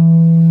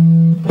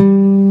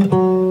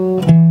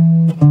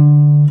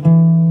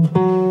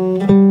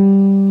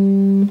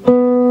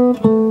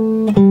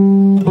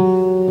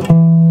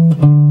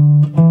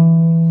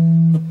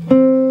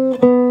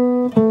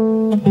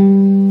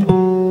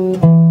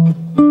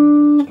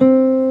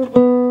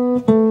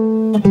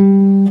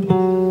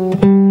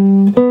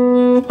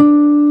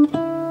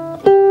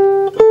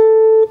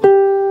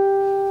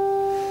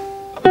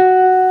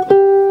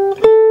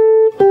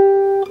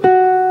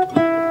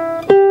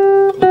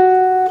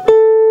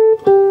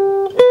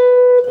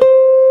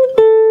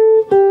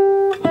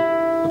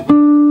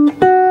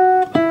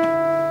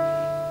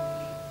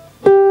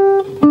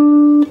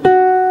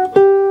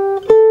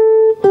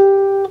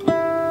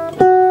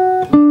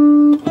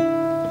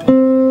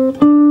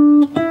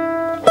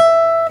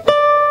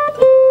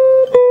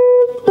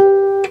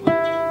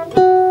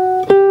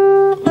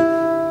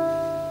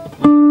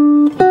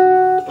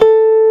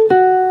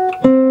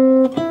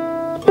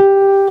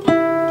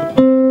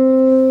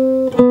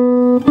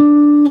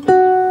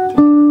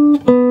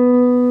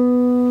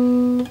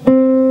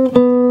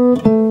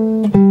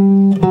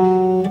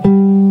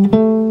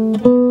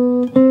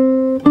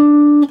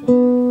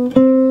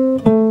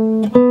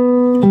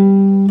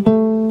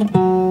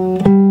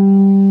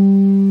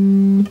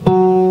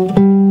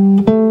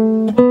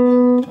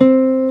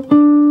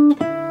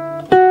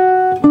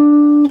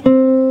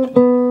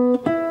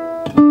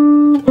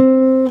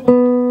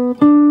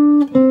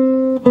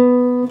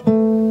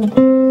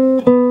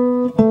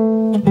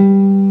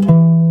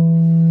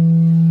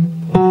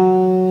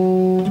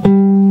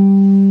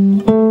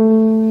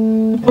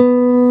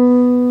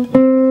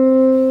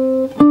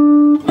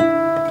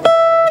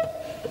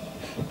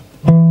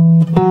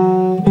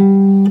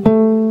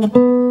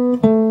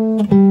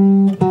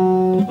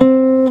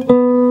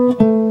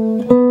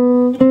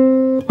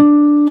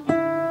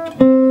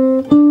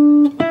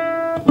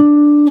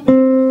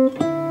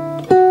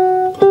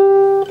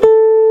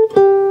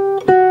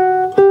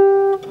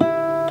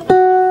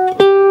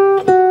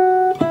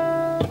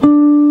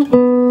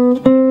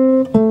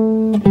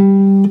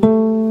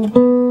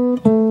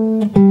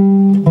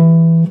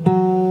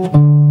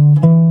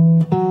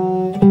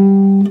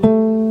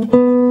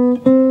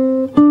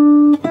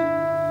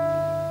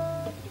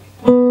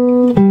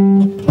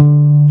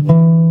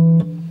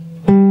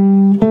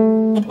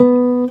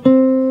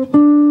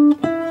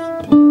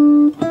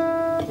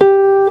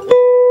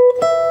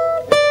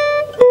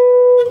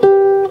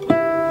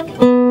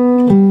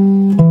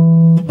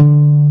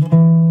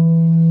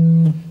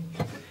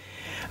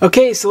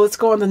 Okay, so let's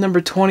go on to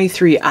number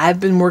 23. I've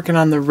been working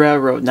on the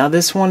railroad. Now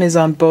this one is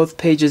on both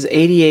pages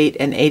 88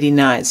 and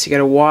 89. So you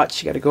gotta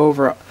watch, you gotta go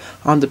over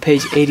onto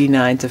page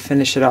 89 to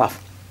finish it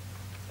off.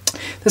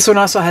 This one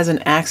also has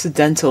an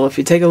accidental. If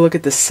you take a look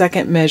at the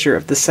second measure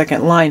of the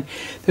second line,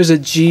 there's a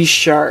G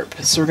sharp.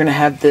 So we're gonna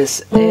have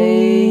this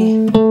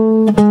A.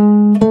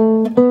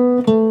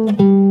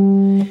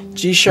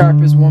 G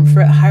sharp is 1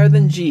 fret higher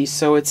than G,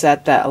 so it's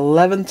at that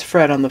 11th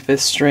fret on the 5th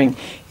string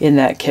in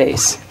that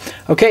case.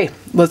 Okay,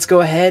 let's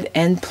go ahead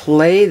and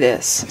play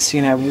this. So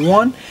you can have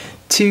 1,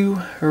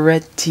 2,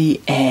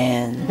 ready,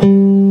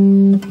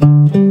 and...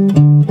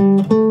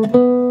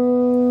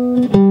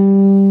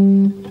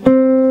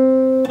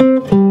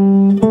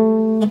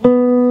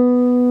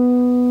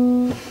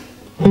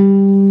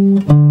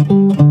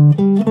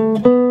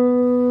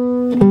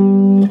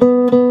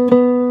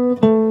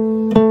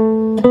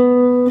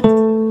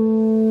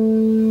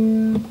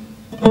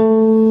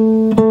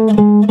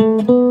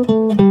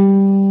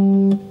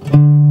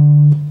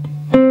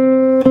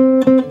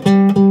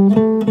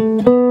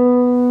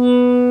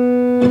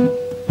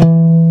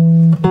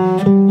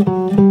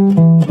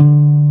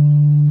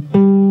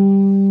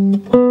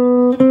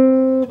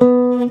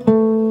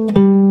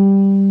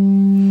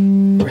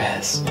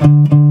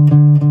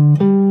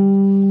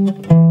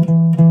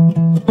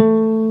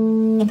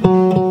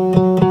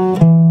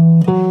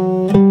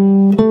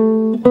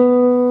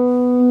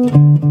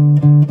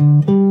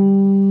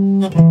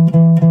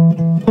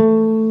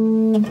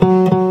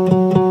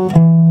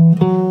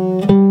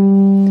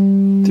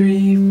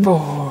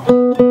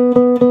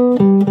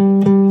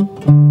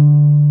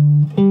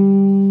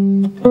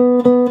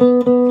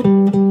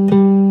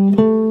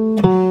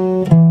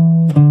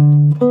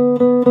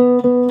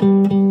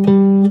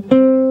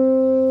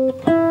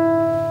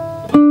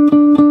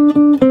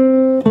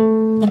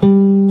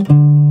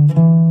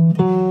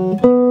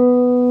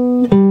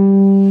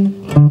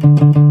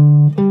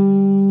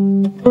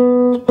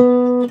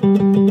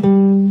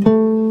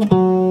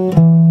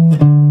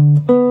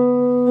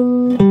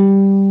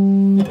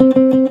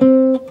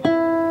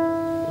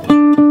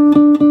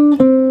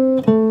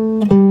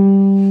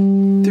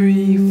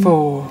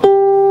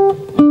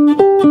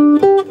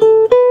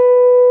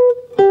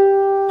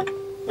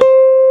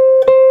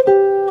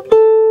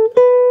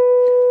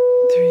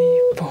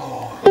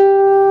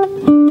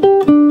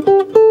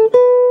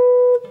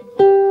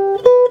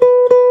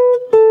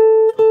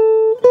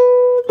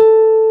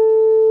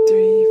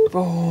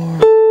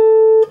 4.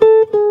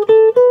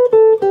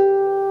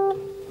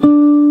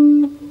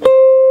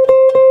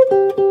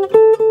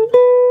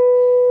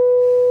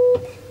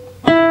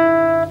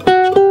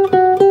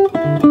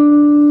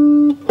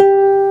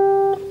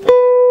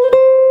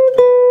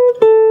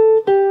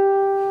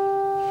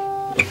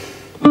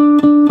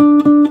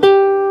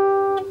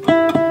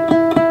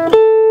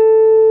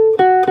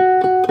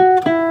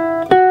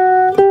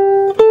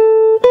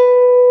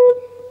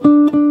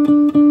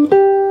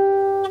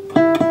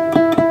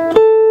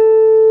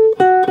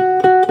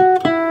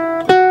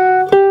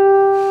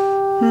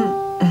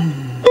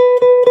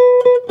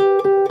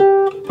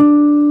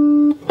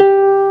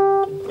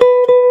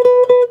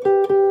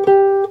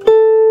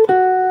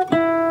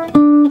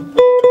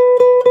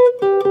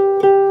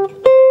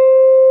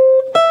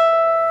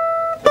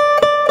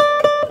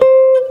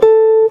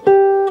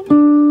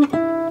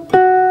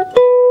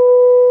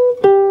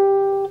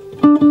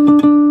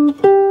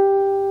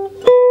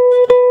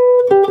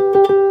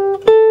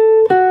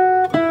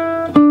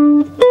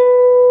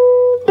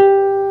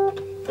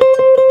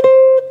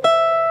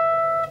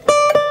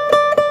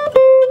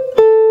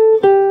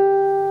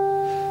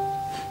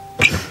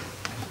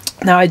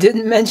 Now I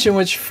didn't mention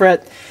which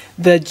fret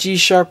the G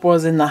sharp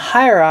was in the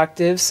higher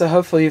octave, so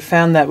hopefully you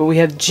found that, but we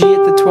have G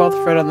at the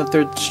 12th fret on the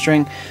 3rd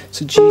string,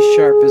 so G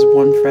sharp is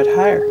 1 fret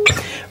higher.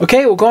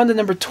 Okay, we'll go on to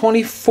number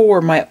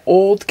 24, My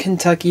Old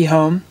Kentucky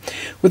Home.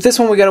 With this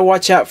one we got to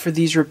watch out for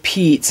these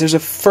repeats. There's a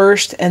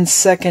first and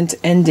second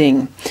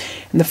ending,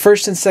 and the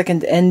first and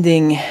second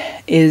ending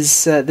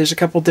is, there's a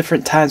couple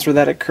different times where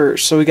that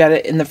occurs. So we got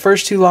it in the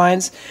first 2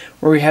 lines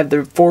where we have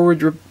the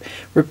forward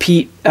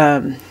repeat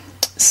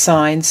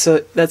sign, so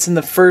that's in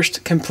the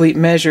first complete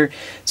measure,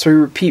 so we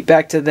repeat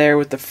back to there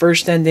with the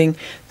first ending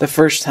the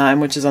first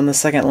time, which is on the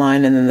second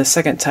line, and then the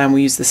second time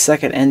we use the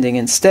second ending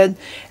instead,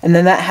 and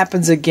then that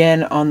happens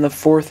again on the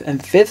 4th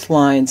and 5th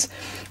lines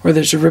where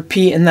there's a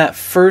repeat in that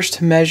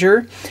first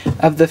measure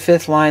of the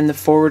 5th line, the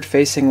forward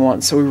facing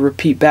one, so we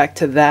repeat back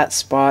to that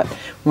spot.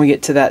 When we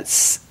get to that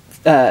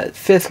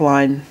 5th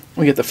line,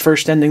 we get the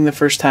first ending the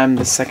first time,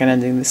 the second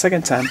ending the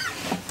second time.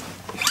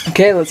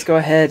 Okay, let's go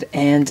ahead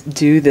and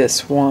do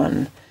this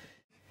one.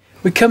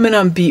 We come in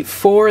on beat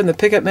 4 in the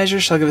pickup measure,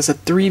 so I'll give us a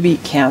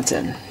 3-beat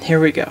count-in. Here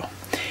we go.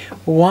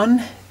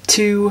 1,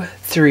 2,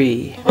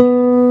 3.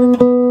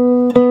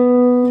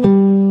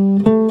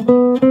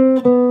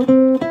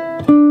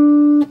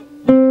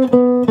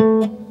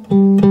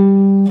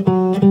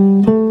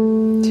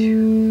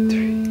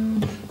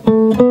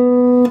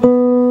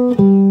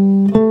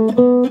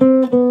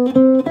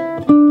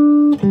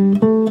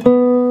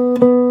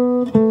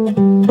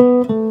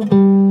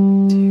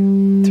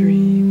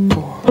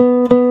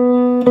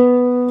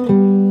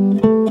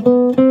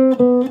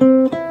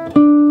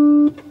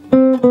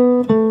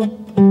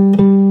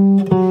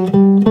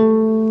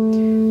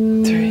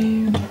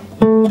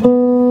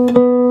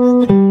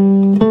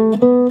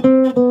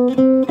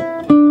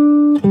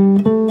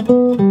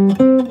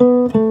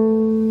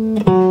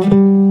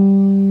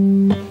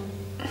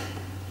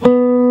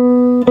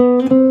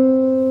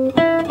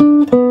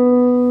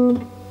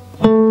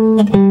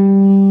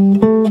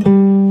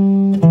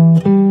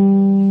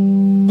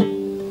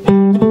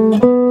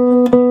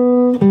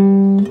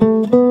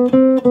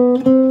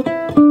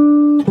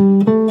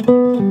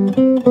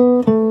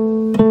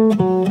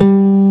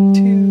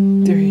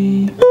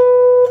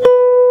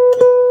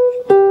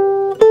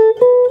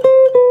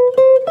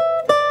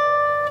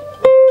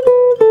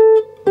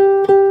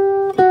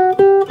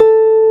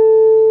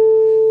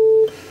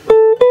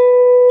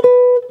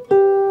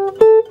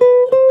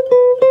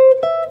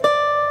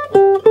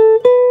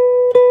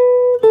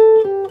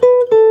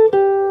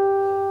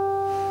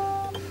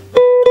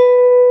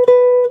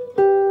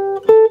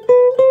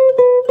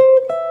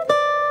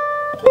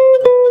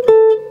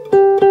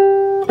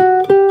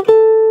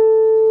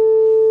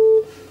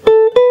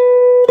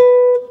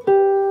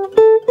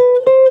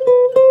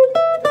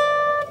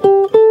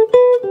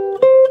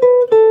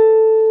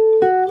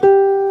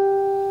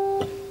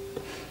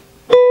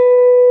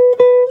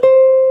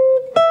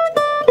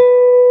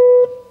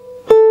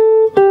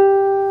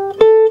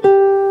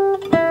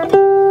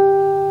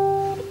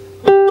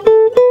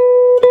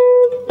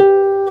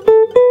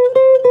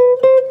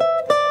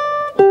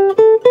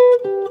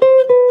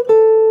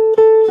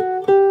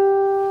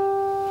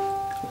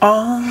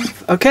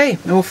 Off. Okay,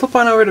 and we'll flip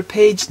on over to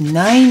page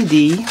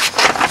 90.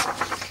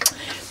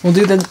 We'll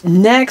do the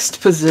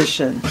next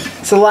position.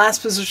 It's the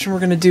last position we're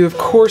going to do. Of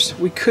course,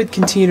 we could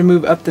continue to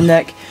move up the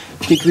neck.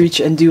 We could reach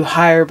and do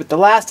higher, but the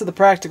last of the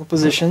practical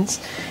positions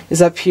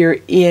is up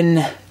here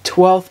in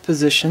 12th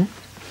position.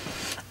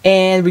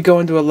 And we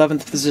go into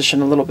 11th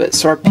position a little bit.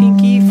 So our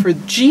pinky for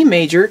G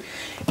major,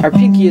 our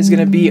pinky is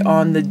going to be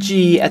on the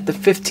G at the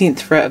 15th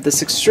fret of the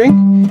 6th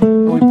string.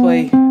 And we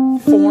play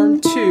form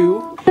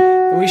 2.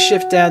 And we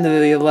shift down to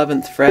the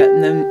 11th fret,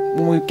 and then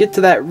when we get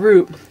to that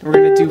root, we're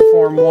going to do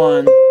form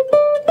 1.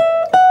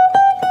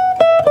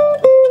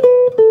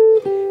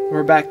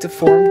 We're back to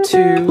form 2,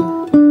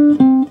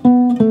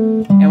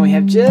 and we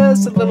have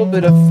just a little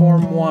bit of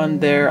form 1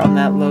 there on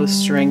that low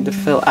string to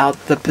fill out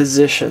the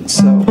position.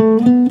 So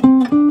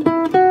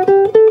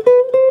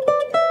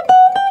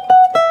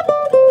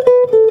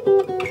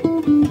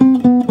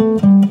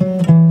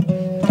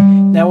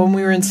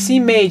in C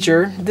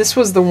major, this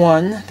was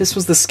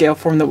the scale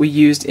form that we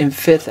used in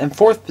 5th and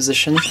 4th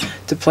position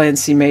to play in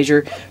C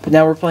major, but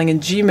now we're playing in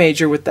G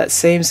major with that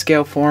same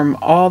scale form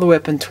all the way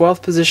up in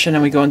 12th position,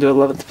 and we go into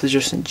 11th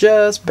position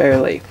just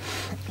barely.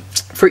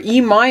 For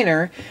E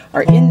minor,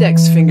 our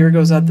index finger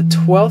goes at the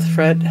 12th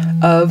fret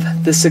of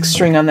the 6th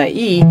string on that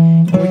E,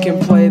 and we can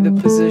play the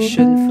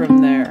position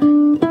from there.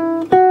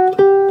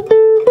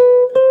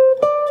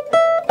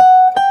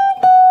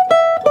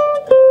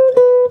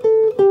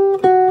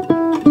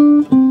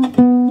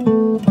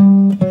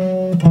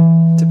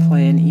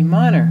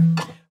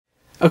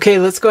 Okay,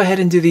 let's go ahead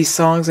and do these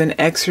songs and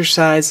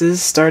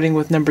exercises, starting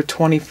with number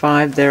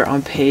 25 there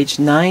on page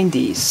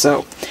 90.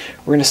 So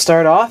we're going to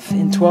start off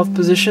in 12th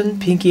position,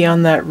 pinky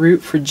on that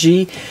root for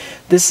G.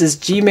 This is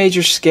G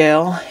major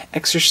scale,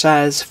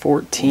 exercise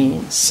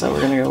 14. So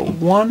we're going to go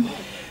 1,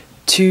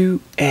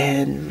 2,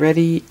 and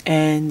ready,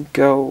 and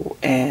go,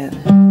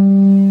 and...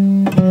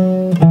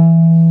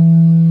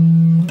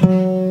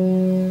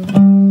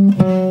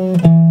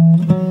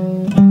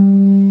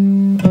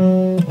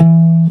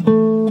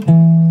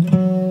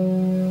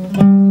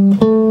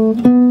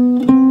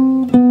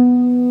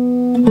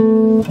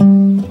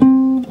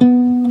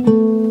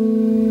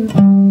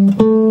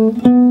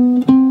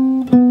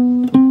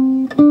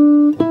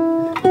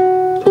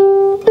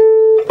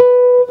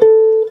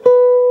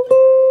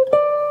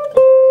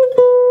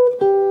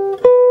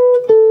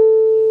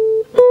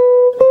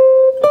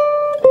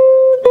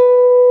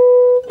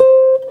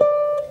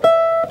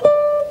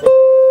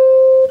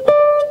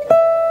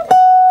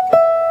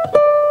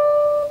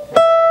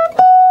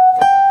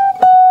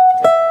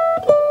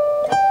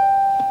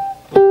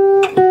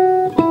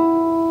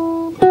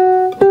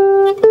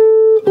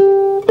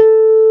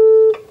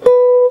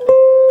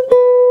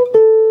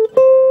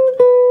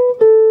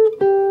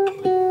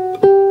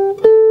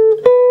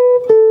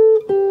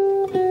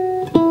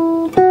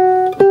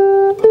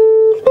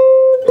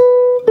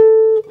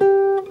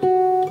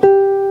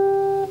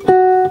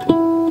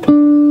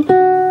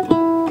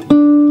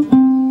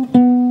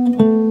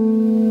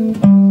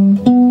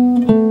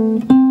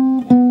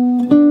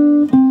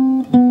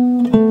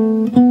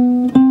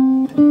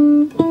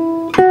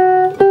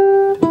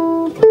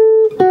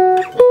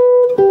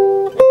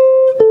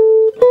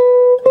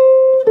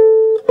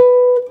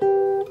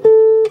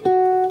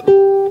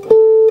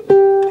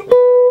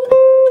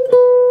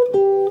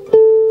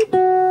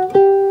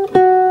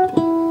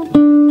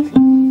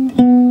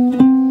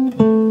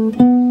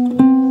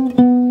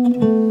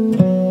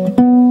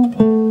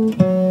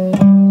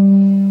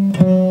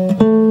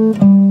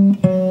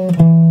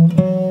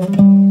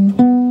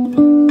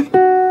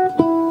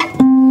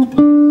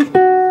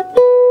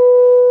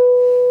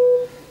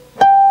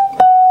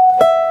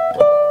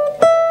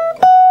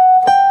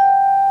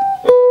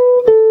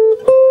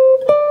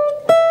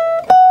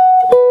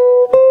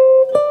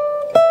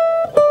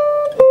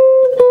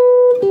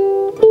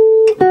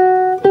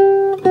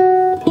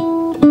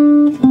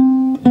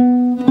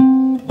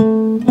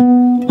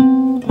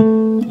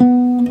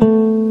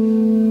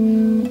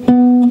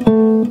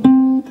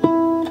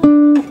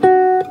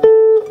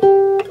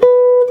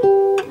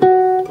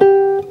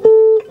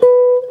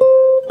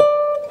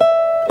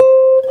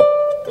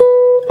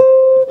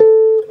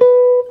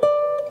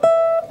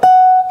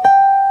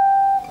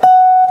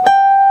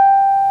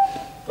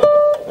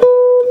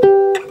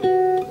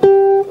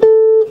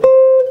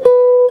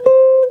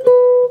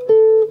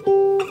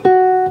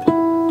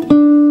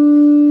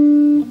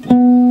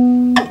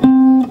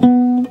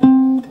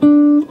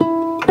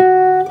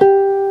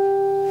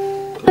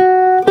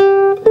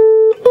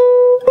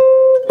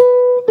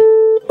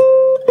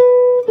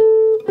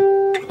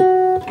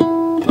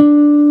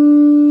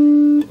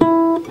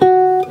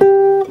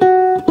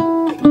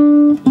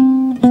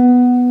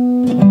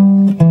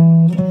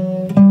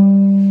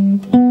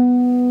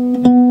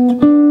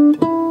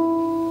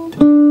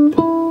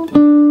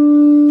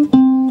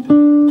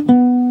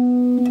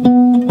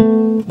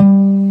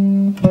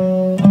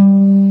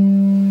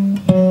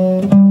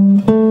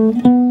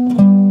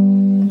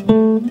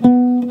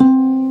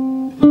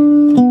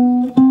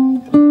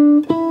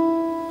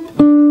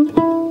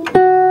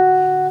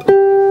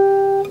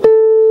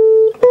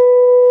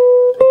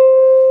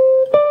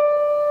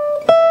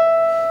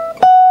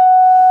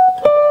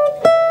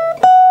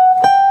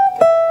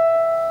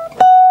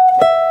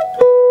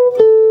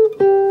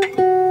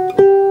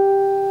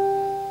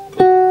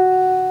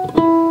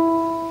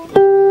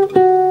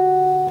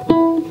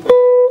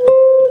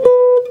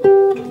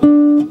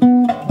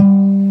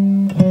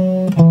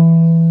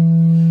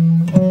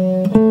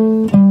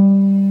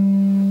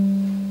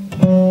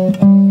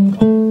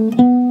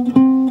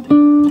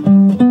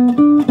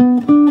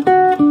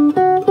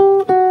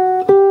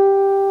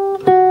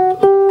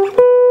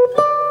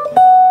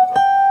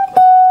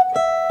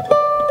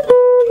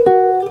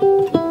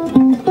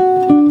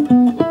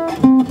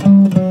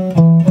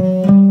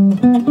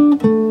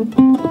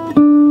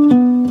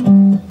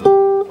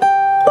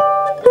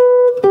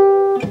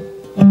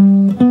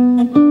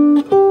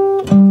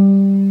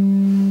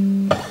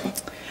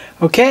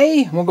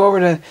 Okay, we'll go over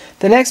to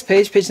the next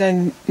page, page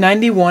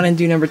 91, and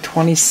do number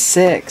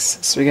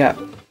 26. So we got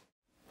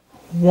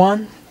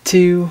 1,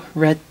 2,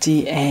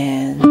 ready,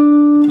 and...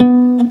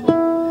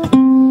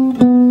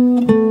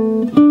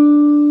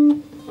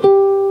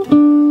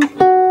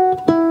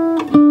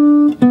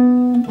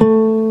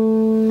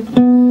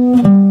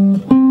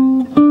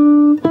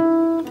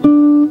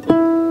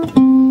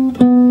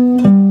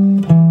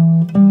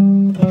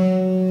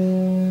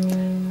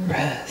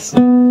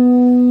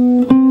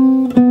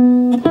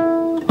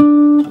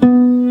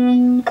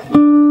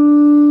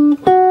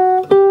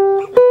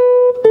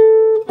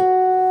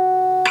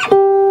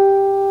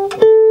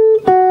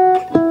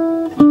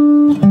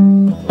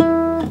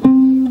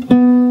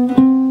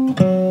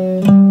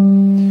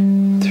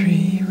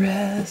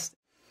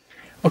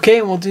 Okay,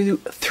 and we'll do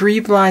 3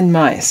 blind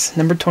mice,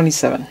 number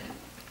 27.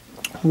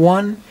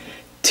 1,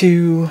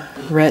 2,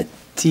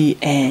 ready,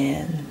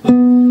 and...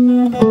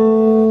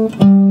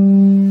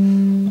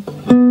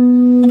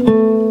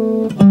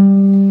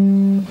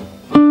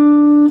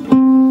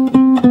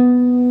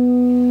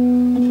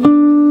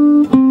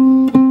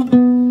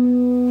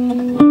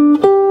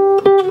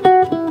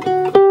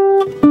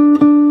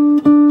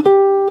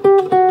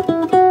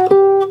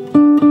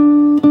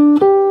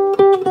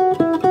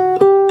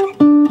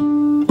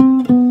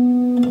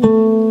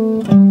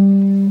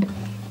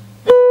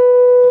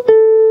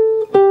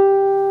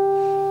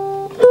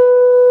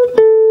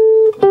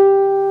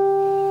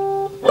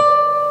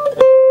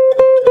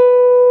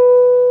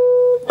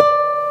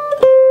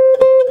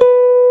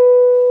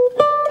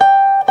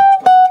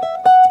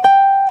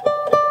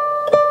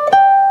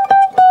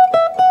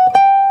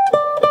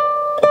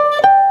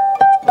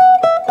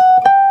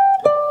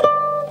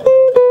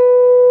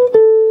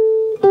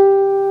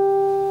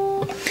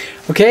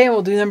 Okay,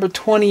 we'll do number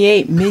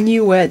 28,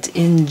 Minuet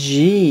in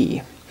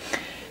G.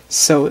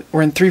 So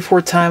we're in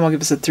 3/4 time. I'll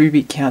give us a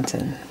 3-beat count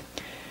in.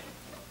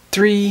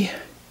 3,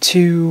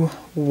 2,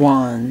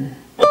 1.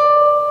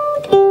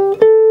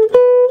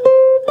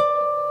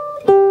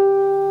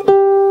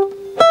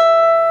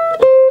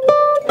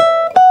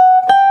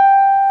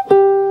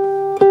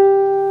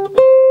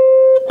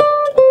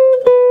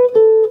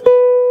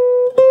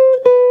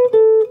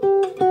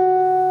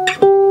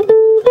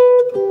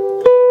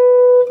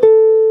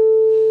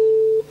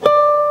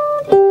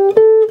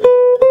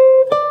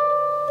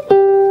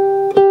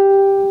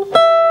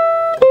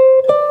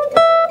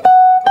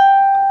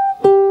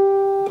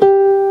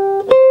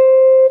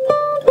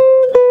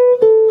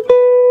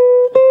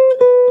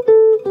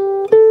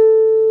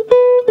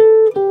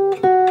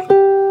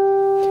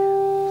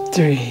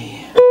 Three.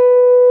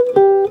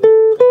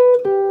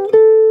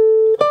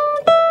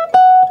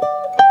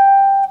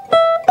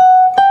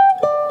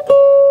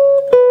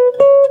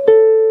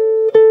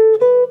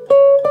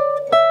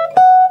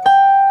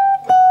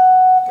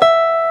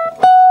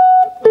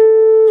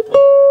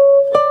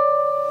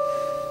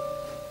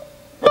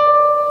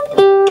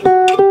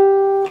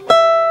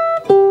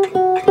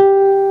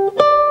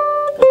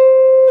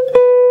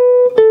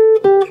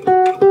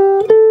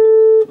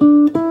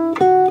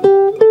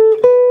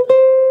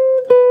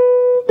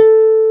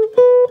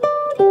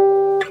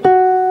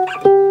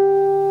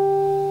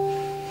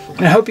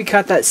 I hope you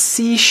caught that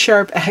C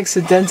sharp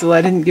accidental.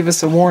 I didn't give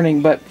us a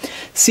warning, but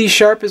C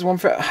sharp is 1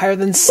 fret higher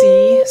than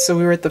C, so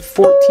we were at the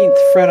 14th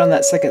fret on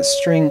that 2nd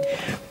string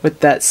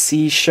with that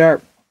C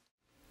sharp.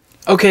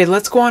 Okay,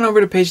 let's go on over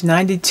to page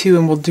 92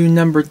 and we'll do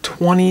number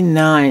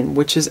 29,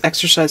 which is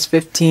exercise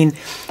 15.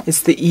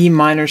 It's the E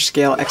minor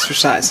scale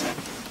exercise.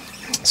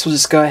 So we'll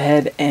just go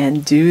ahead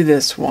and do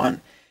this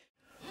one.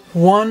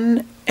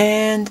 1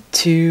 and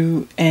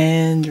 2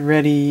 and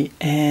ready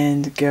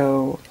and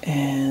go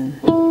and...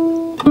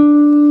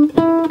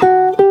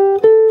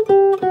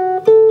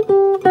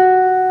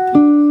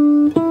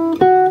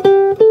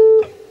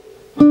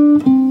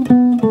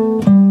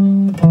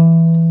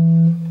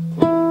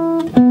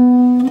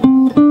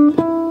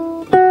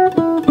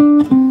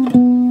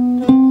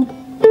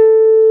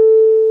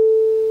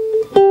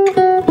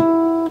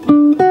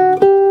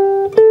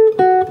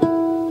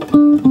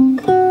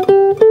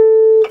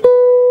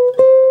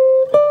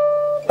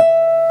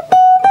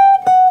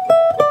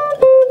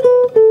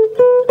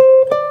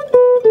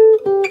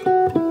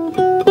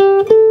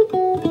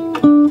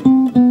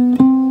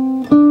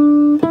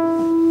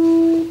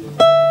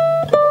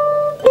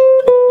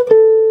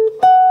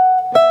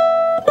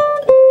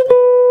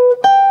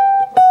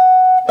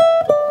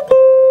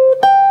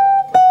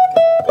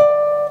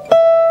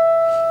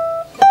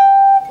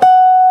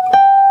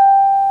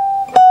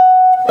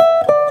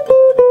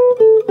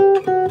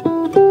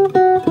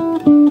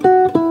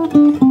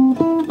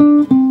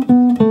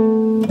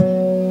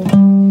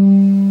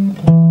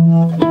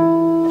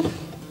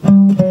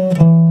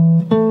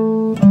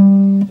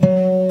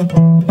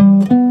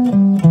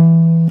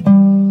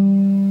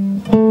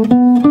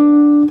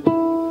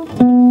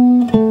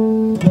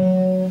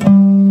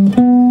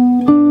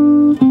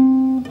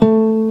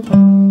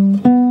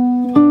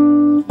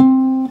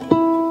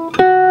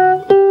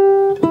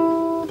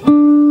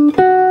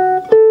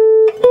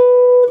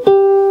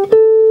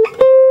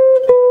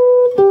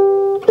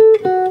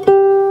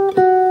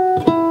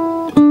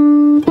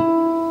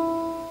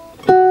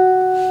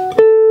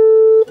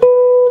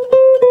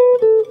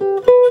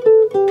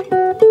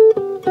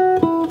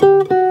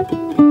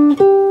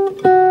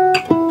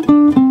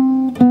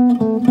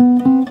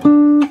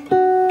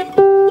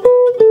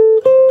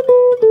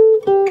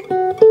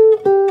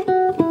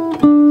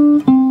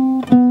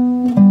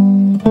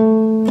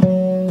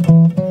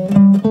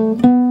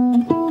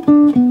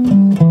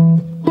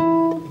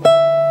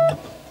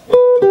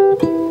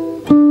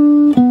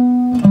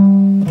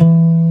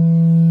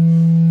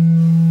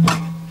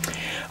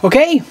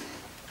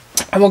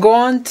 we'll go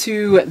on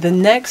to the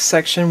next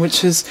section,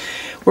 which is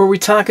where we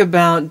talk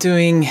about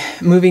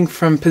moving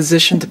from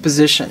position to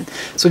position.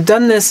 So we've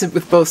done this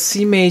with both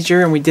C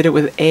major and we did it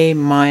with A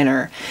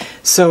minor.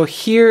 So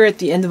here at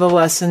the end of the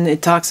lesson,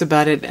 it talks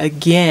about it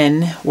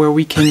again, where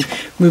we can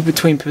move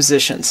between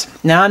positions.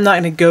 Now I'm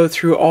not going to go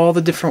through all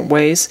the different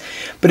ways,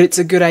 but it's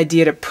a good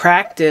idea to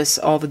practice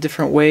all the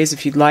different ways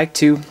if you'd like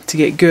to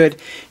get good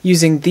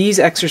using these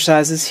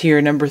exercises here,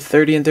 number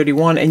 30 and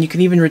 31, and you can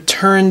even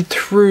return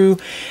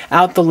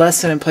throughout the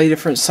lesson and play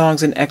different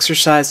songs and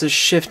exercises,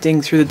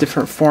 shifting through the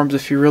different forms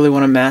if you really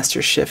want to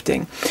master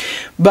shifting.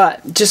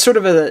 But just sort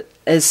of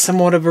as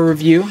somewhat of a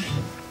review,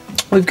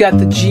 we've got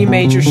the G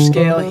major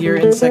scale here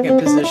in second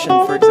position,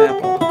 for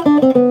example.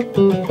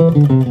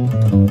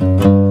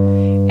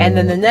 And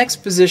then the next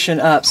position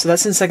up, so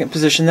that's in second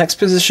position. Next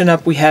position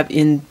up we have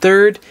in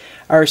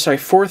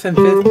fourth and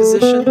fifth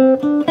position.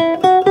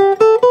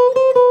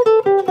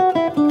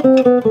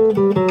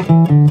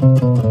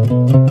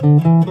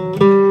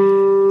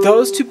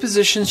 Those two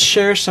positions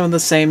share some of the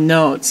same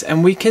notes,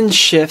 and we can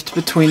shift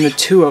between the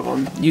two of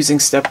them using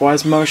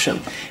stepwise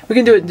motion. We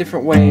can do it in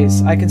different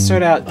ways. I can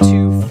start out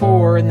 2,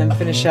 4, and then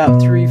finish out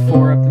 3,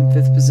 4 up in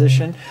fifth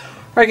position.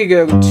 Or I could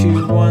go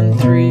 2, 1,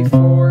 3,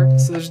 4.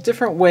 So there's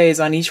different ways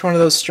on each one of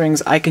those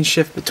strings I can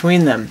shift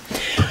between them.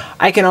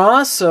 I can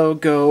also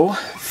go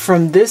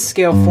from this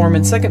scale form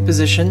in second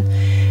position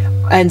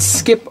and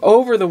skip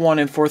over the 1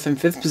 in fourth and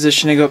fifth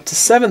position and go up to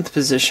seventh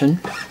position,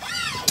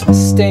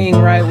 staying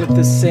right with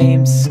the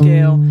same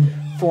scale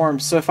form.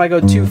 So if I go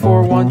 2,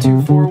 4, 1,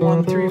 2, 4,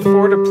 1, 3,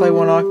 4 to play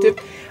one octave,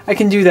 I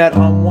can do that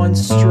on one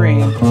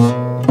string.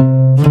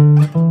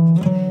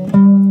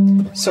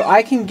 So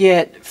I can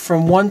get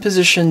from one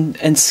position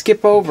and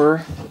skip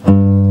over,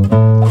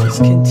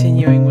 just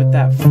continuing with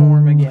that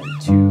form again.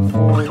 2,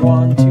 4,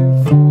 1,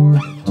 2, 4,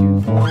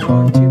 2, 4,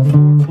 1, 2,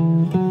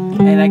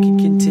 4. And I can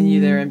continue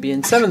there and be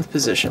in seventh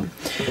position.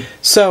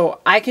 So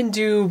I can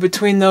do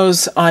between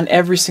those on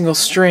every single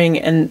string,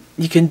 and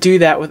you can do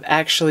that with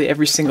actually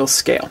every single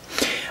scale.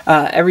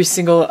 Every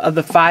single of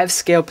the 5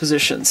 scale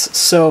positions.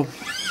 So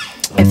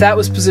if that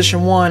was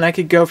position 1, I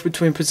could go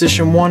between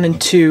position 1 and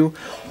 2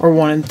 or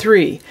 1 and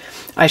 3.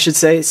 I should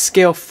say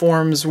scale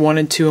forms 1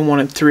 and 2 and 1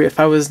 and 3 if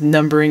I was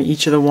numbering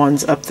each of the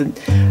ones up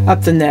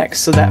the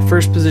next. So that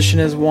first position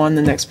is 1,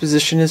 the next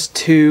position is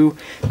 2,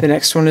 the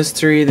next one is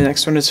 3, the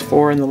next one is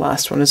 4, and the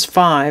last one is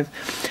 5.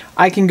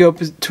 I can go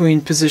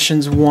between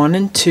positions 1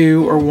 and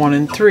 2 or 1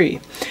 and 3.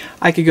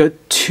 I could go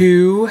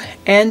 2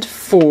 and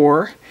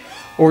 4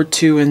 or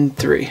 2 and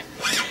 3.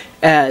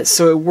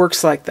 So it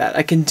works like that.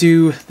 I can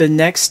do the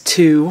next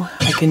 2.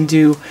 I can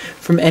do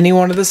from any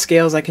one of the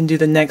scales, I can do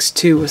the next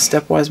 2 with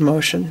stepwise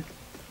motion.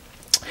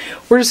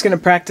 We're just going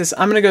to practice.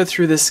 I'm going to go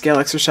through this scale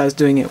exercise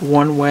doing it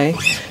one way.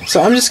 So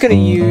I'm just going to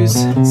use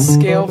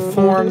scale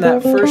form,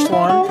 that first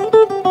one.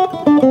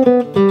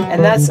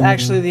 And that's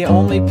actually the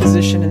only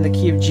position in the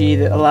key of G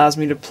that allows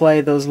me to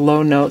play those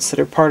low notes that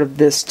are part of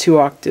this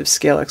 2-octave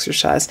scale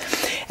exercise.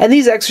 And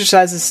these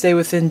exercises stay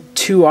within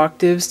 2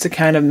 octaves to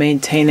kind of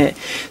maintain it.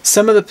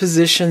 Some of the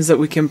positions that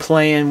we can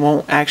play in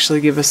won't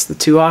actually give us the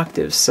 2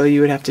 octaves, so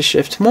you would have to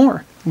shift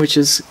more, which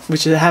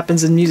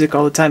happens in music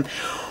all the time.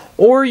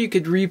 Or you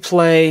could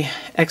replay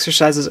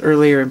exercises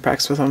earlier and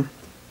practice with them.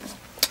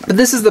 But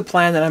this is the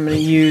plan that I'm going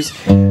to use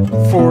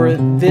for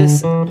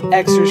this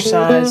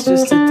exercise,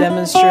 just to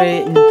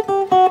demonstrate and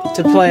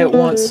to play it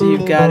once so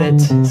you've got it,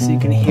 so you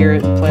can hear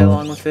it and play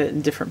along with it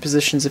in different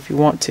positions if you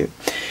want to.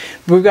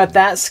 We've got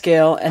that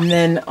scale, and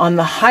then on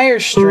the higher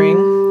string,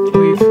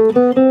 we've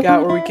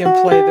got where we can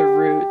play the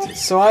root.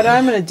 So what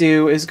I'm going to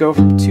do is go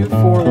from 2,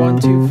 4, 1,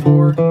 2,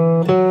 4,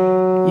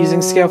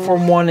 using scale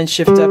form 1 and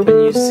shift up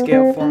and use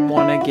scale form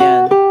 1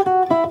 again.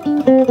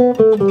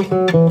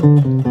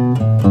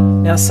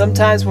 Now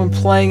sometimes when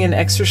playing an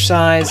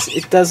exercise,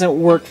 it doesn't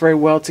work very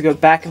well to go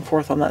back and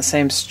forth on that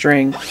same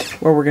string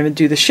where we're going to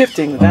do the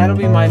shifting. That'll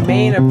be my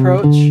main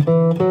approach,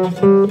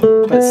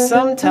 but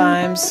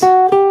sometimes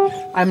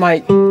I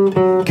might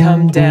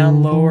come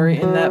down lower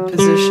in that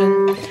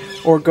position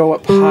or go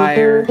up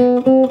higher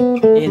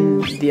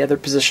in the other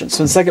position.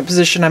 So in second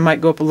position I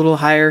might go up a little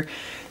higher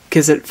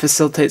because it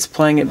facilitates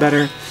playing it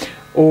better,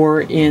 or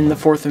in the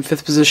fourth and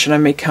fifth position I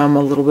may come a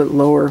little bit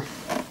lower.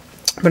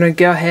 I'm going to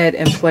go ahead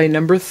and play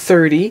number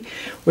 30,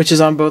 which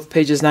is on both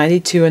pages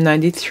 92 and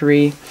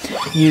 93,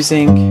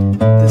 using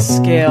the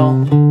scale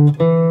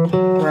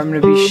where I'm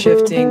going to be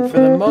shifting for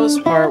the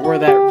most part where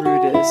that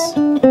root is.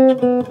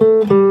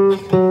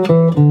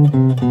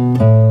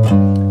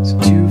 So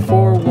 2,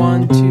 4,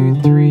 1,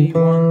 2, 3,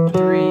 1,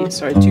 3.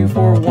 Sorry, 2,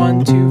 4,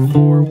 1, 2,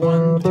 4,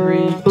 1,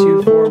 3,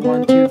 2, 4,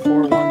 1, 2,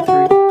 4, 1, 3.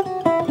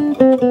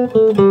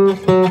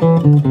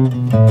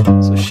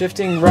 So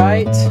shifting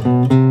right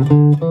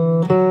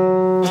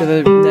to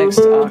the next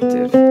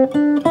octave,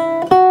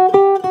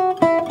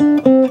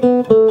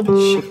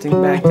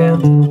 shifting back down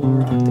to the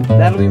lower octave.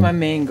 That'll be my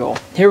main goal.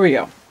 Here we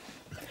go.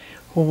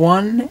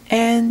 1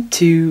 and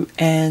 2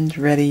 and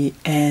ready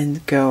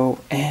and go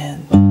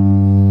and.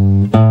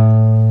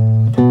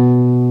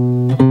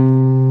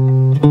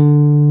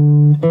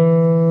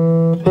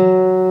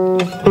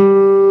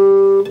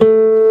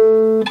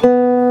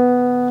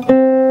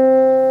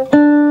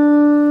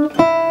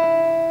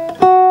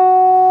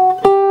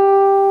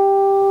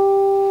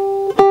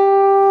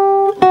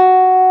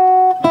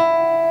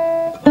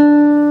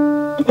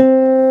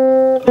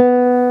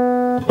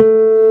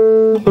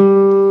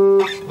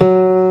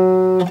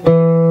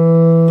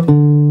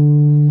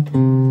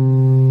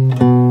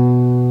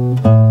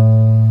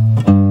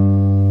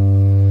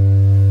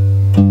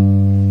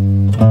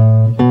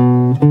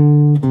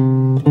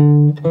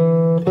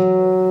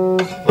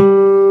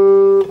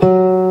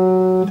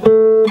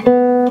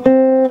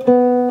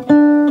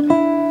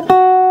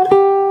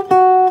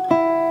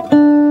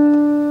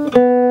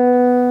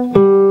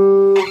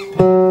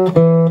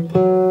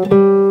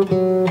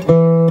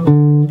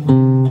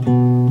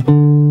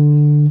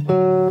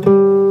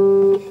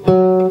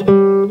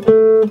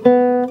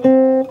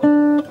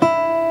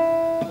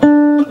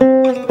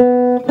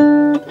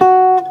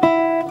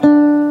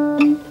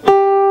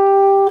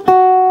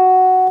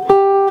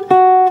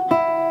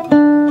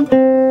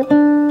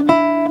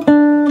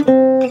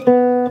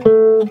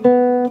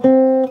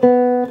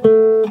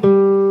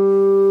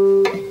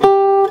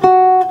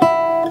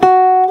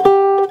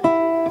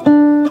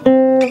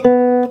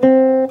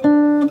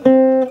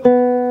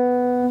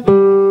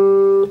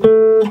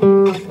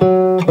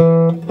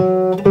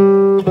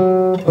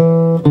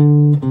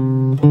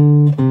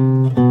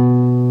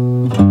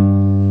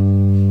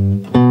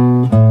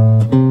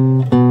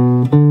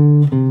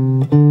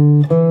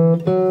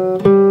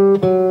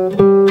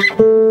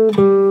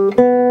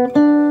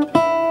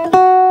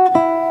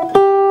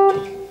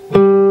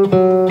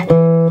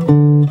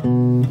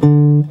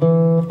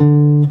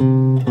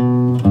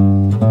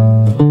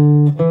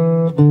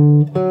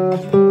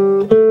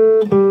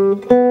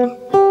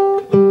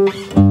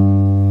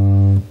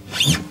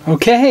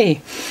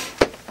 Okay,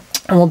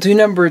 and we'll do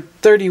number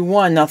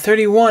 31. Now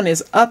 31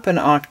 is up an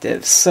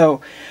octave,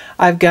 so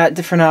I've got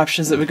different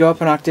options that would go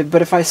up an octave,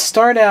 but if I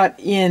start out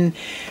in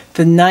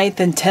the 9th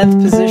and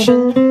 10th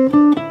position,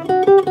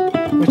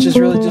 which is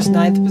really just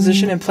 9th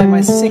position, and play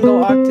my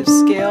single octave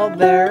scale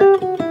there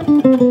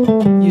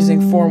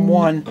using form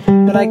 1,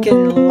 then I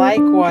can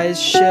likewise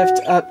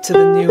shift up to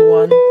the new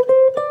one,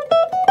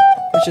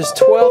 which is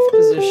 12th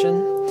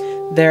position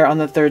there on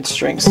the 3rd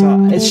string.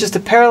 So it's just a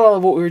parallel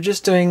of what we were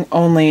just doing,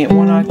 only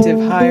 1 octave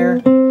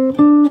higher,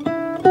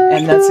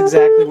 and that's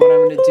exactly what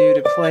I'm going to do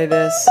to play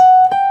this.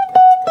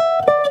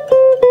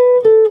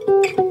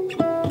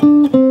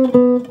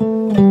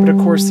 But of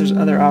course there's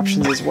other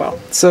options as well.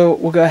 So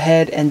we'll go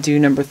ahead and do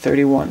number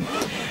 31.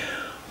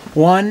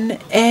 1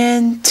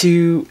 and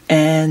 2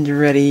 and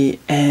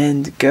ready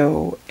and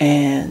go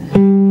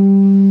and...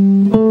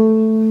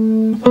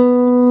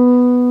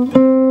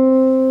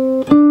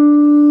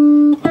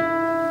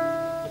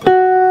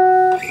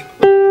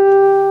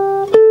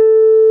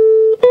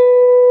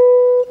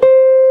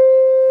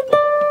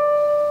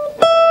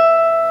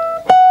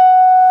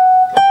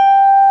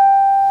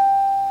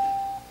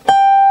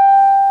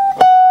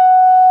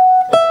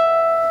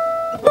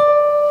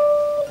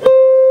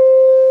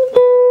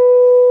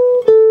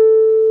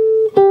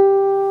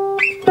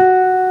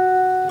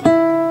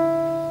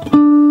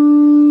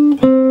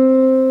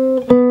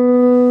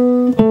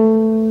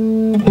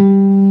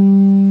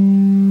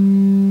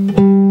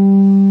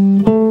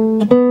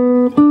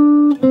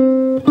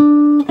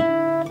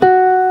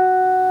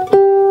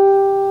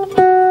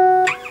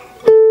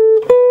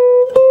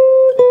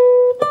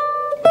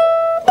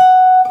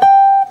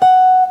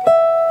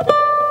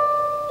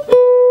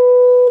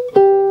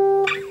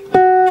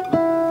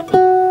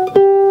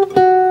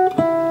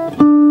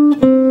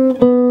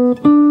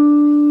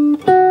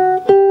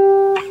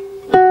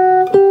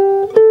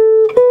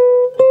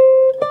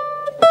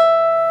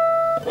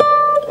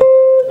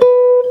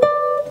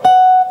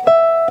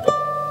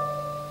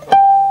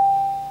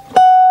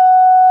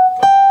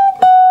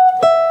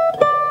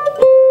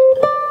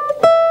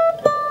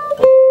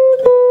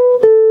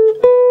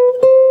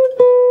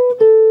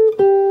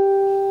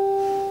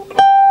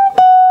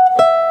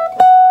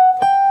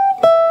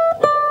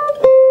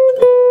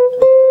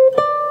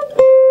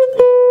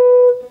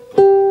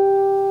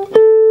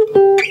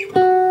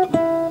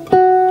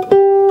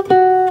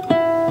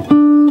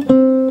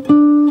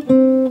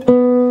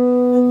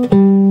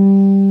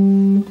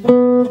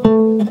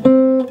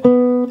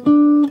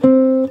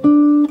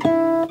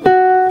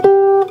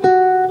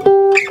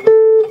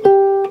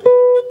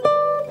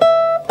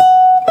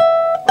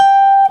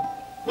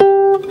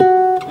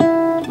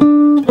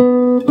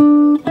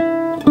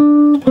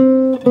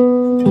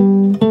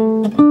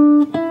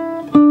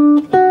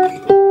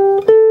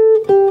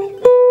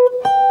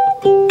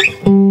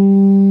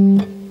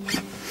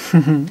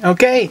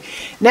 Okay,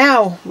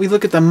 now we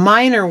look at the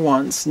minor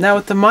ones. Now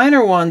with the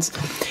minor ones,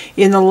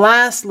 in the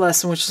last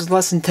lesson, which is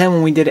lesson 10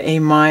 when we did A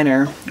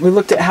minor, we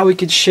looked at how we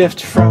could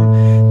shift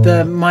from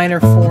the minor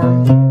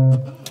form,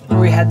 where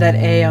we had that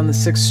A on the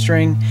 6th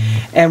string,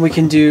 and we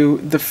can do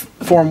the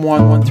form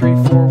 1, 1, 3,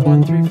 4,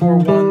 1, 3, 4,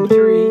 1,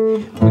 3.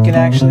 We can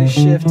actually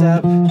shift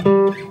up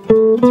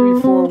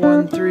 3, 4,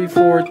 1, 3,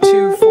 4,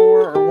 2,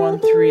 4, or 1,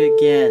 3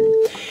 again.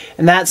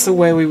 And that's the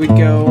way we would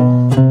go.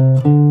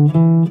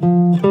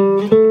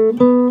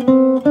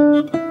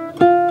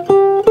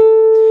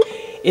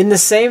 In the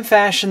same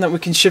fashion that we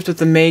can shift with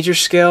the major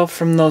scale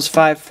from those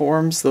 5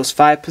 forms, those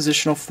 5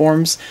 positional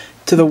forms,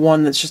 to the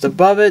one that's just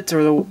above it,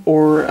 or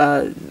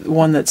the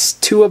one that's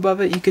 2 above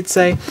it, you could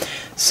say.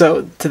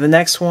 So to the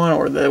next one,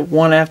 or the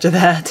one after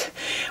that.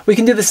 We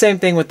can do the same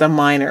thing with the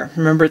minor.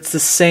 Remember, it's the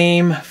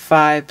same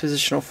 5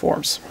 positional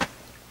forms.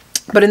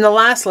 But in the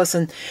last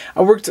lesson,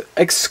 I worked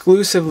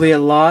exclusively a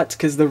lot,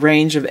 because the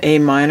range of A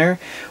minor,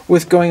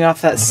 with going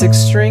off that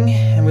 6th string,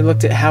 and we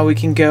looked at how we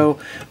can go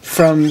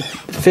from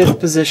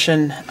 5th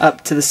position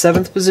up to the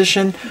 7th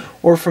position,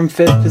 or from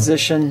 5th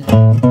position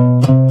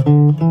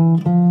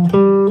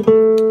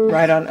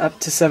right on up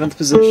to 7th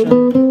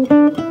position,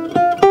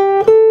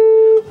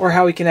 or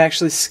how we can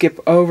actually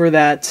skip over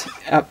that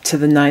up to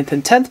the 9th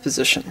and 10th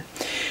position.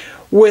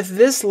 With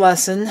this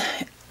lesson,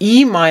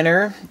 E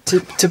minor, to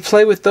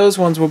play with those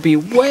ones, will be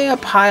way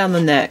up high on the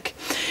neck.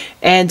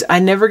 And I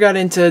never got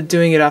into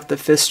doing it off the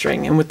 5th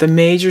string. And with the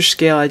major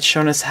scale, I'd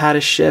shown us how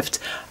to shift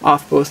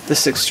off both the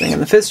 6th string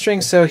and the 5th string.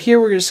 So here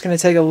we're just going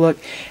to take a look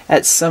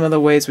at some of the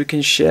ways we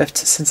can shift,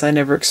 since I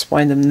never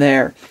explained them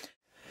there.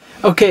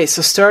 Okay,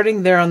 so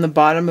starting there on the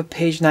bottom of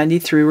page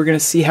 93, we're going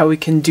to see how we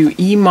can do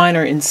E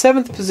minor in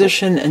 7th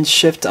position and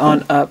shift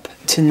on up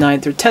to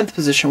 9th or 10th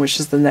position, which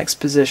is the next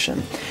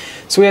position.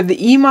 So we have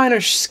the E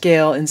minor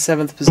scale in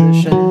 7th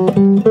position.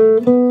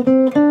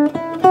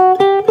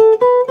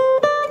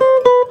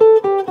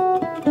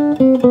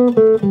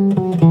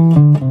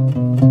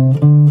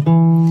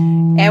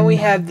 And we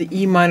have the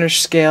E minor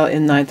scale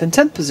in 9th and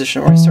 10th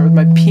position, where I start with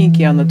my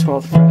pinky on the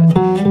 12th fret.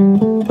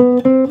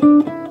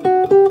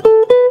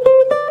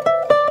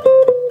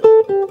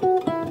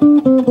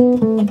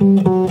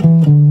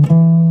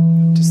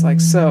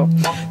 so.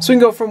 So we can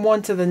go from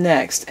one to the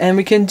next, and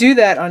we can do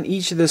that on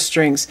each of the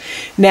strings.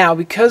 Now,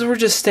 because we're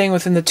just staying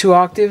within the 2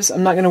 octaves,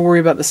 I'm not going to worry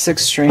about the 6th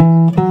string.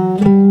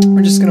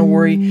 We're just going to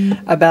worry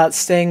about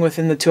staying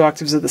within the 2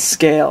 octaves of the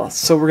scale.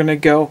 So we're going to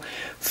go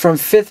from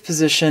 5th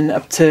position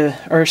up to,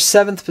 or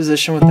 7th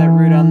position with that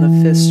root on the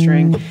 5th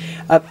string,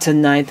 up to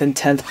 9th and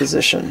 10th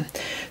position.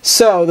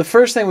 So the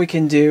first thing we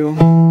can do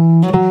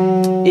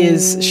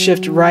is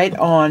shift right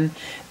on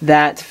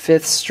that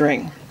 5th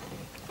string.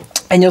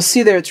 And you'll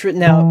see there it's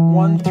written out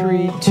 1,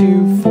 3,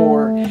 2,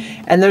 4.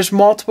 And there's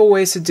multiple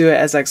ways to do it,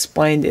 as I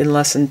explained in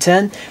lesson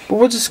 10, but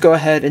we'll just go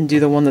ahead and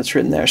do the one that's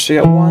written there. So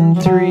you got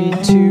 1, 3,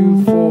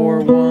 2, 4,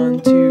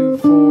 1, 2,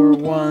 4,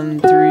 1,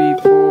 3,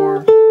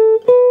 4.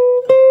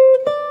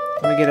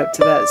 And we get up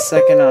to that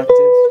 2nd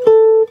octave.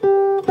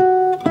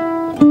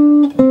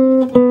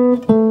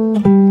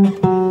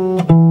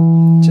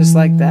 Just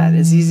like that,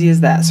 as easy as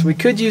that. So we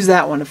could use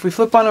that one. If we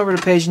flip on over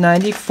to page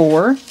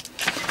 94,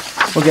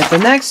 we'll get the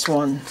next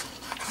one,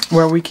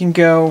 where we can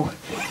go,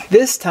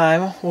 this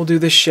time we'll do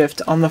the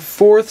shift on the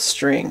 4th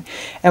string.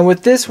 And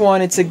with this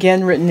one, it's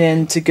again written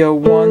in to go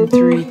 1,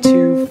 3,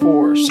 2,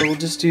 4. So we'll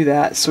just do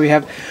that. So we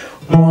have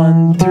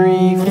 1,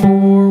 3,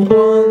 4,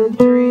 1,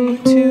 3,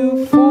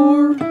 2,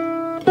 4.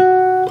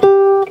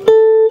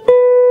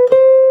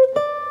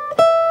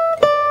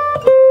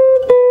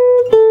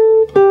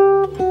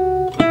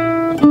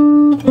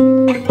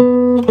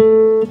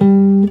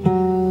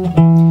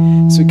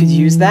 So we could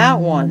use that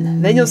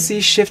one. Then you'll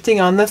see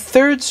shifting on the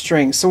 3rd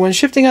string. So when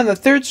shifting on the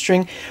 3rd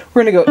string,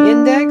 we're going to go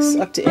index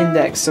up to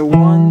index. So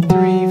 1,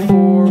 3,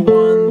 4,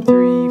 1,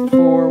 3,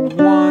 4,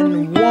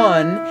 1,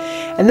 1.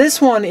 And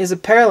this one is a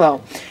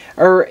parallel.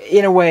 Or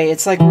in a way,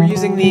 it's like we're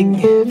using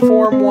the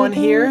form 1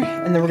 here,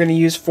 and then we're going to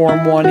use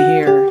form 1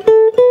 here.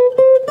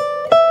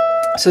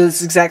 So it's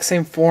the exact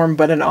same form,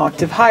 but an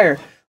octave higher.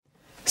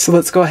 So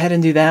let's go ahead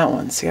and do that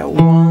one. So you got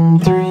 1,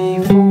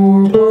 3,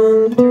 4,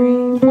 1,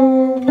 3,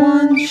 4,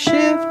 1,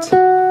 shift.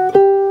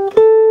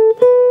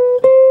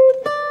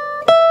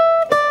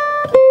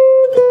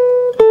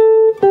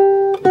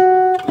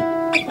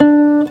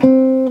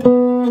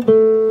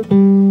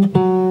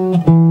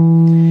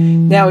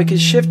 Now we can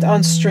shift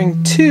on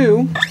string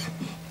 2.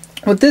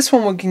 With this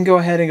one, we can go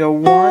ahead and go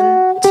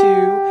 1,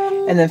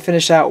 2, and then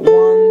finish out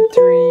 1,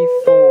 3,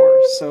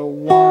 4. So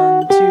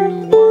 1, 2,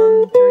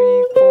 1,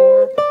 3,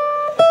 4.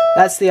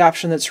 That's the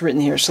option that's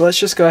written here. So let's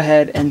just go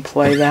ahead and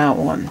play that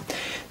one.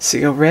 So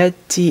you go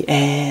ready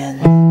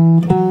and.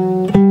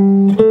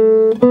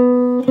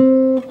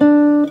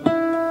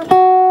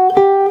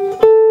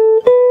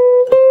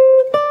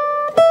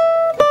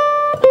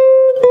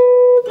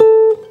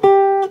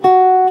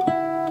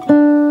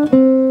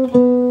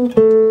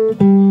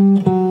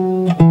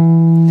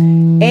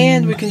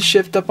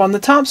 Shift up on the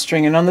top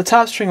string, and on the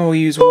top string we'll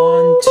use 1,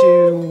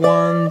 2,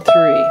 1,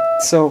 3.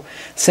 So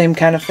same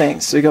kind of thing.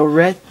 So we go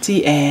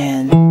ready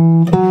and.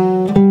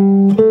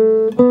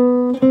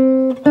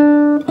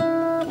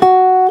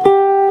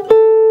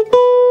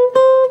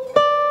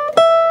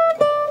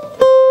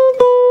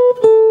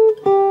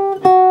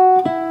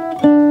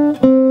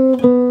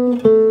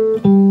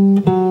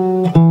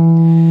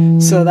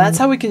 So that's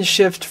how we can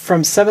shift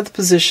from 7th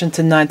position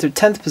to 9th or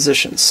 10th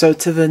position, so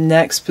to the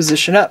next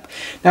position up.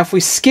 Now if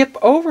we skip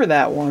over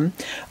that one,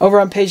 over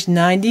on page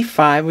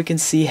 95 we can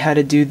see how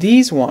to do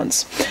these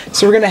ones.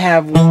 So we're going to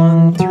have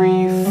 1,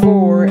 3,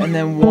 4, and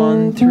then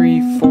 1,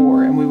 3,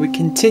 4, and we would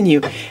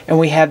continue, and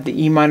we have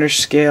the E minor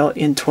scale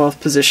in 12th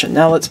position.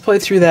 Now let's play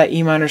through that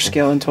E minor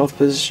scale in 12th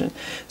position.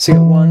 So you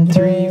got 1,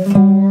 3,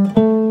 4.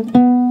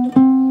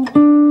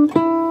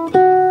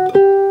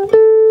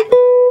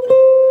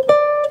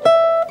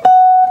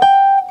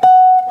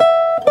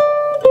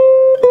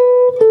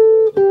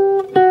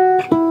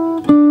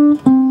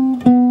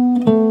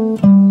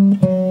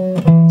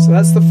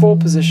 That's the full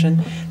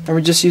position, and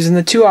we're just using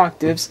the 2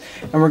 octaves,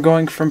 and we're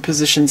going from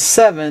position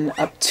 7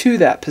 up to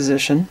that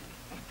position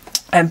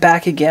and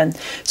back again.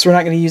 So we're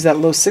not going to use that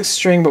low 6th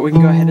string, but we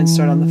can go ahead and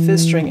start on the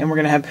 5th string, and we're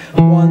going to have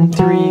 1,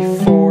 3,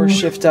 4,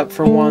 shift up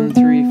for 1,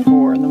 3,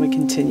 4, and then we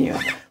continue.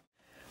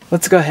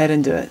 Let's go ahead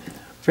and do it.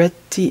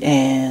 Ready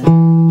and. And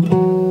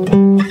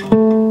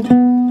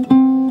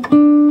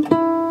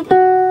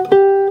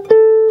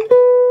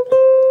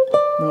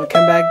we'll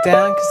come back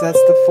down because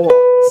that's the full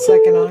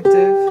 2nd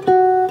octave.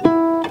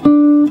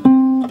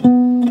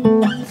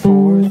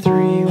 4,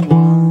 3,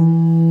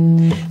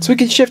 1. So we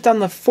can shift on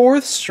the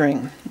 4th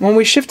string. When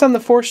we shift on the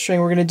 4th string,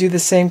 we're going to do the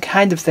same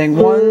kind of thing.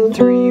 1,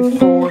 3,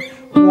 4,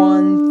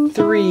 1,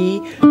 3.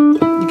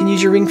 You can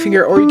use your ring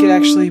finger, or you could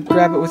actually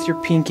grab it with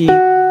your pinky,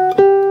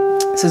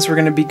 since we're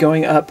going to be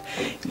going up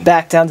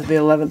back down to the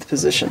 11th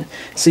position.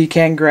 So you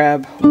can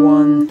grab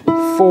 1,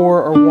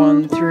 4, or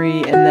 1,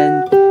 3, and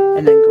then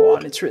go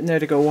on. It's written there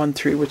to go 1,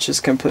 3, which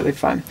is completely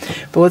fine.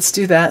 But let's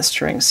do that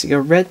string. So you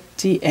go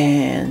ready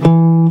and.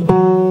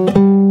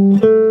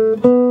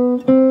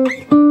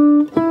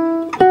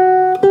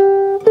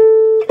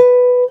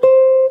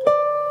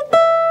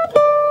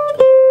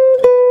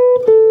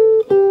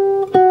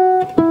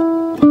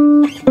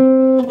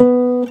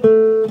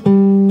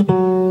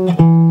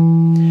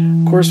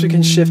 course, we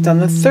can shift on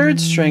the third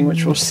string,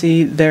 which we'll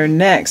see there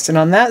next. And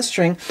on that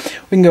string,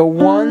 we can go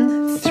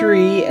 1,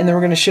 3, and then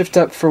we're going to shift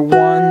up for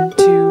 1,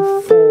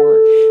 2,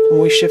 4.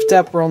 When we shift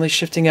up, we're only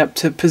shifting up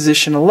to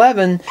position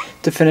 11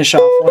 to finish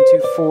off 1,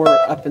 2, 4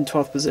 up in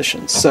 12th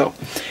position. So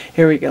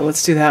here we go.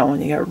 Let's do that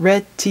one. You got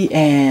ready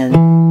and.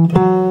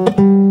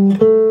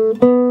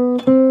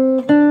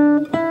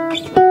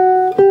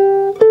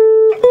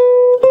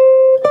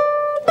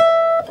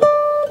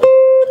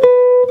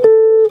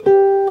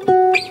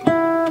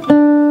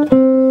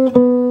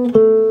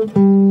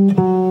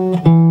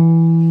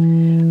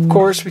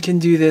 We can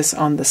do this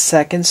on the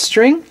second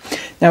string.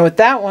 Now with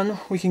that one,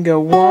 we can go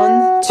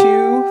 1,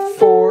 2,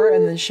 4,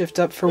 and then shift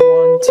up for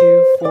 1,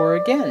 2, 4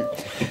 again.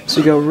 So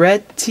we go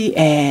ready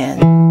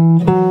and.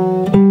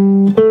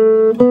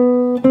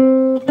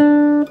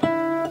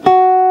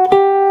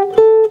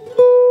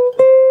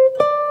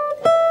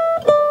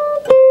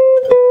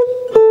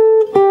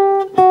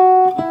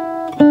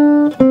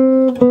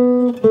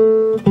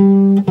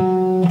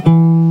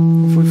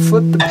 If we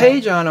flip the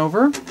page on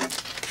over,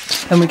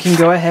 then we can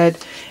go ahead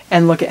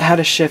and look at how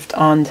to shift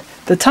on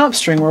the top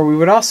string, where we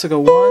would also go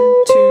 1,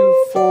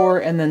 2, 4,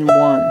 and then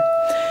 1.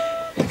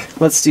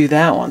 Let's do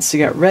that one. So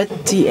you got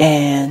ready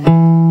and.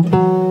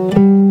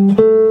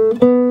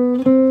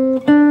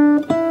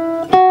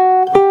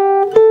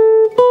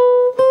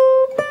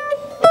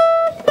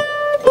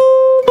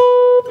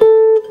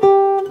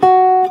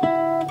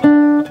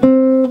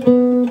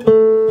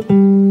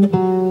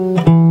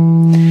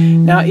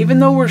 Now, even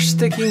though we're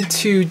sticking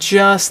to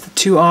just the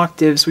 2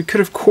 octaves, we could,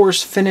 of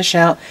course, finish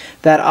out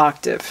that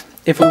octave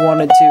if we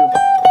wanted to.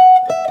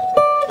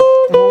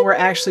 And when we're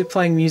actually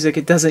playing music,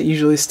 it doesn't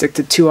usually stick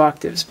to 2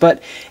 octaves,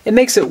 but it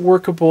makes it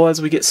workable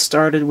as we get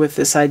started with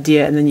this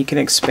idea, and then you can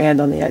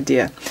expand on the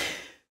idea.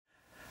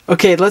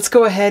 Okay, let's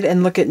go ahead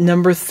and look at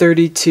number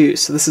 32.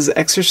 So this is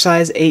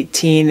exercise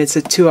 18. It's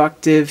a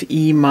 2-octave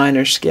E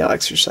minor scale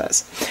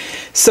exercise.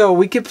 So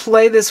we could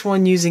play this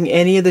one using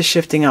any of the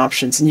shifting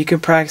options, and you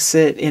can practice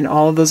it in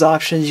all of those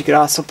options. You could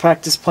also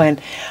practice playing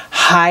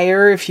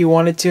higher if you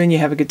wanted to, and you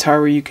have a guitar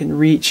where you can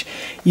reach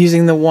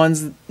using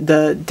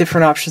the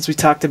different options we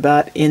talked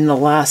about in the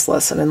last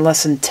lesson. In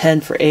lesson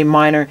 10 for A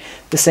minor,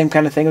 the same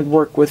kind of thing would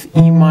work with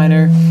E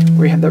minor,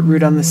 where you have that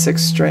root on the 6th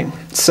string.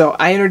 So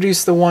I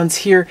introduced the ones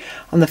here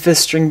on the 5th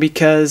string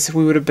because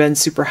we would have been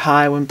super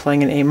high when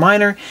playing an A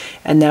minor,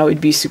 and now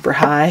we'd be super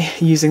high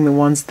using the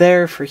ones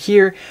there for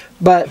here,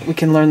 but we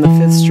can learn the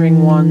 5th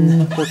string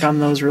one, work on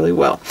those really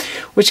well,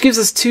 which gives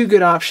us 2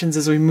 good options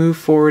as we move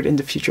forward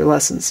into future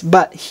lessons.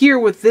 But here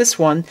with this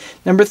one,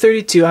 number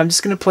 32, I'm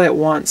just going to play it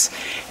once,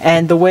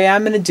 and the way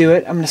I'm going to do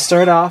it, I'm going to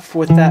start off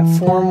with that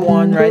form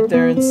 1 right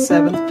there in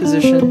 7th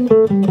position.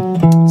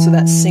 So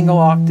that single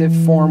octave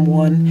form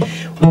 1,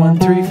 1,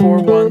 3, 4,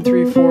 1,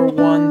 3, 4,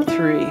 1,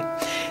 3.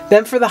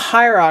 Then for the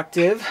higher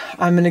octave,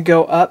 I'm going to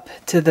go up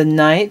to the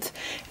 9th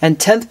and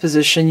 10th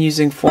position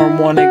using form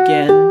 1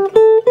 again.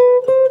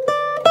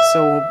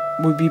 So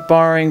we'll be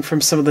borrowing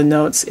from some of the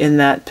notes in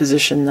that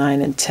position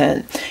 9 and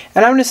 10.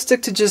 And I'm going to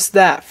stick to just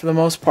that for the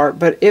most part,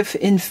 but if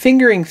in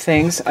fingering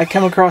things I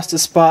come across a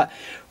spot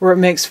where it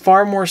makes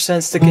far more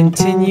sense to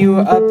continue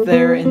up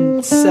there in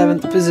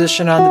 7th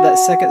position onto that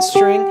 2nd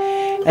string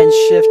and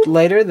shift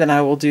later, then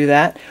I will do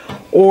that.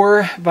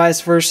 Or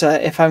vice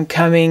versa, if I'm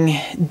coming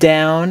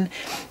down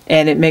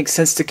and it makes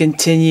sense to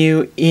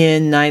continue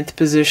in 9th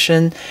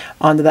position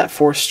onto that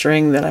 4th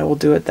string, then I will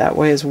do it that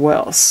way as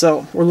well.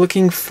 So we're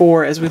looking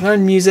for, as we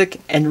learn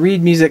music and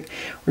read music,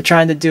 we're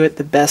trying to do it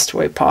the best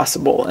way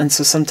possible. And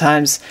so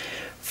sometimes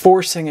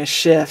forcing a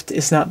shift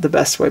is not the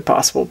best way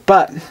possible.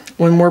 But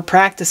when we're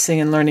practicing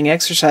and learning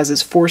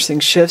exercises, forcing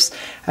shifts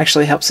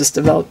actually helps us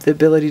develop the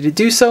ability to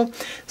do so.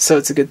 So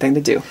it's a good thing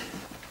to do.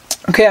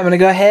 Okay, I'm going to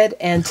go ahead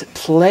and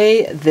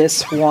play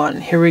this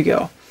one. Here we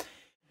go.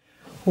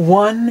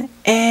 1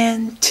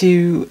 and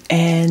 2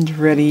 and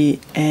ready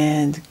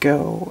and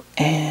go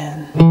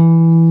and...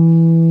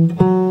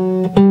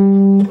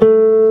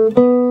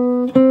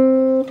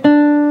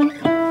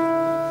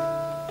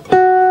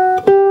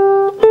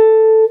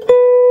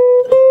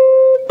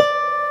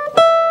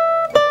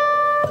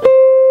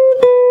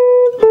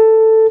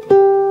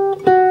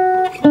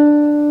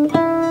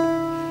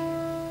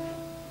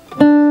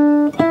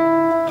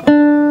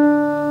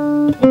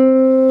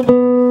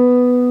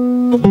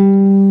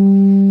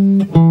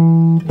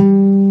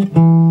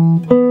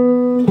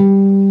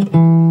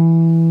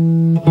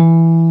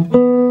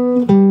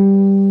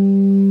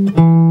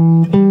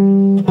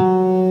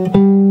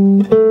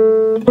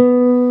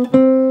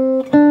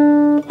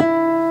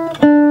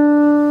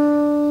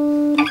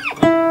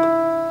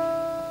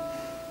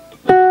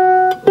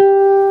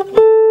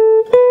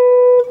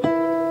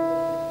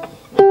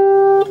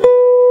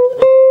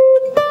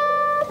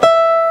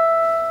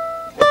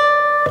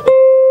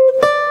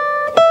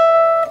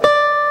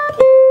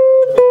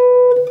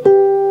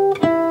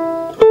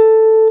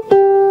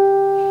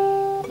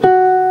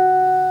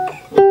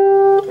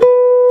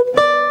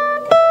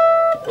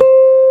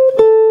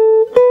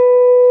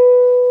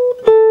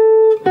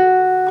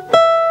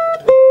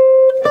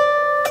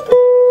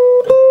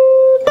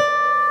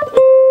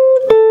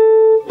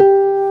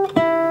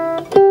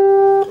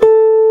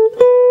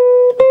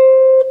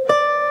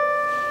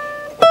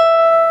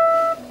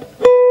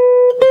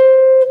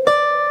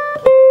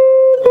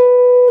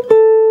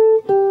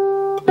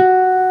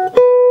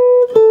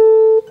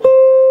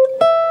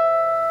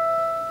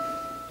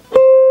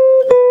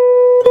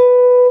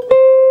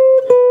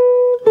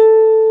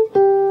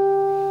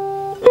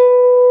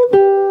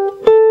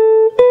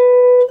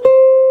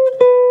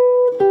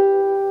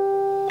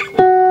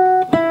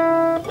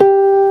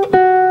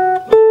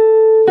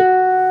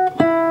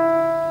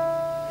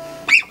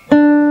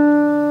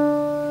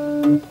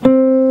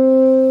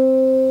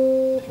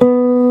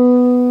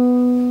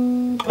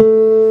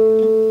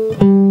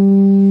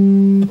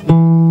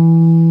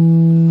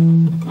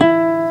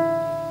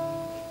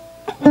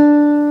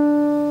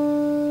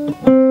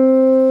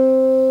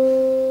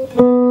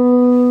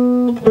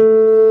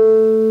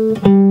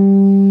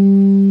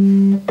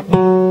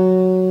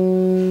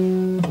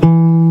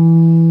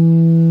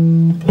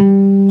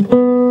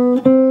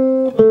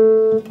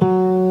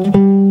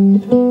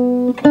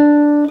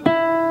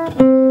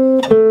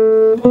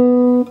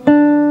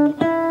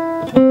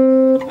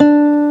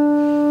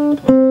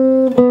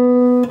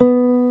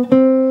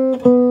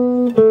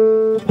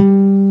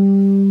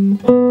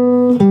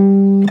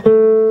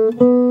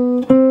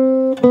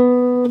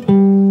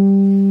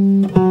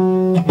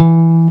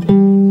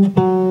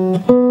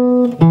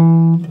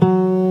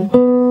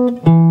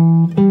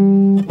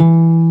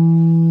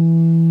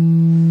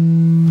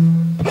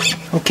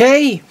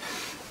 Okay,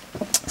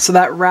 so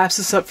that wraps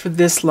us up for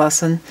this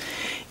lesson.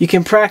 You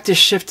can practice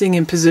shifting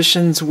in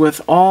positions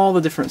with all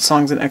the different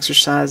songs and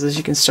exercises.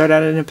 You can start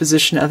out in a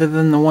position other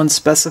than the one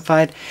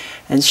specified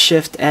and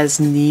shift as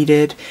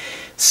needed.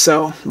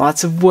 So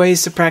lots of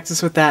ways to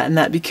practice with that, and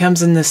that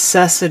becomes a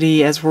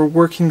necessity as we're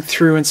working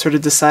through and sort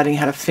of deciding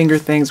how to finger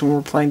things when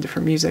we're playing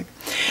different music.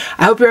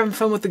 I hope you're having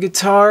fun with the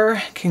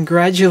guitar.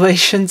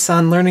 Congratulations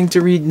on learning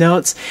to read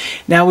notes.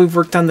 Now we've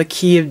worked on the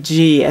key of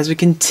G. As we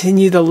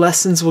continue, the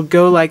lessons will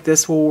go like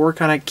this. We'll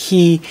work on a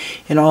key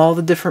in all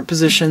the different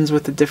positions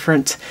with the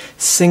different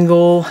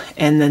single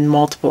and then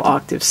multiple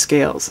octave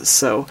scales.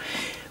 So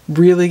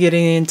really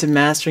getting into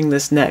mastering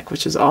this neck,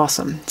 which is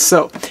awesome.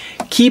 So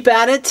keep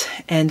at it,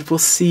 and we'll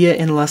see you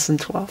in lesson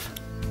 12.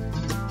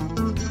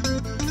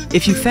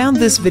 If you found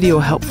this video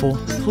helpful,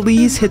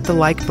 please hit the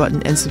like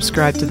button and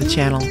subscribe to the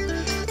channel.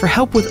 For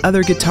help with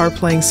other guitar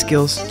playing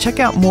skills, check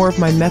out more of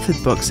my method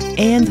books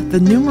and the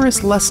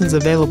numerous lessons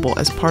available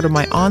as part of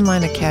my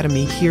online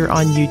academy here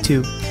on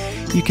YouTube.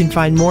 You can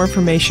find more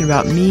information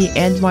about me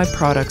and my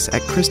products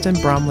at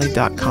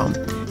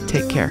kristenbromley.com.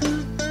 Take care.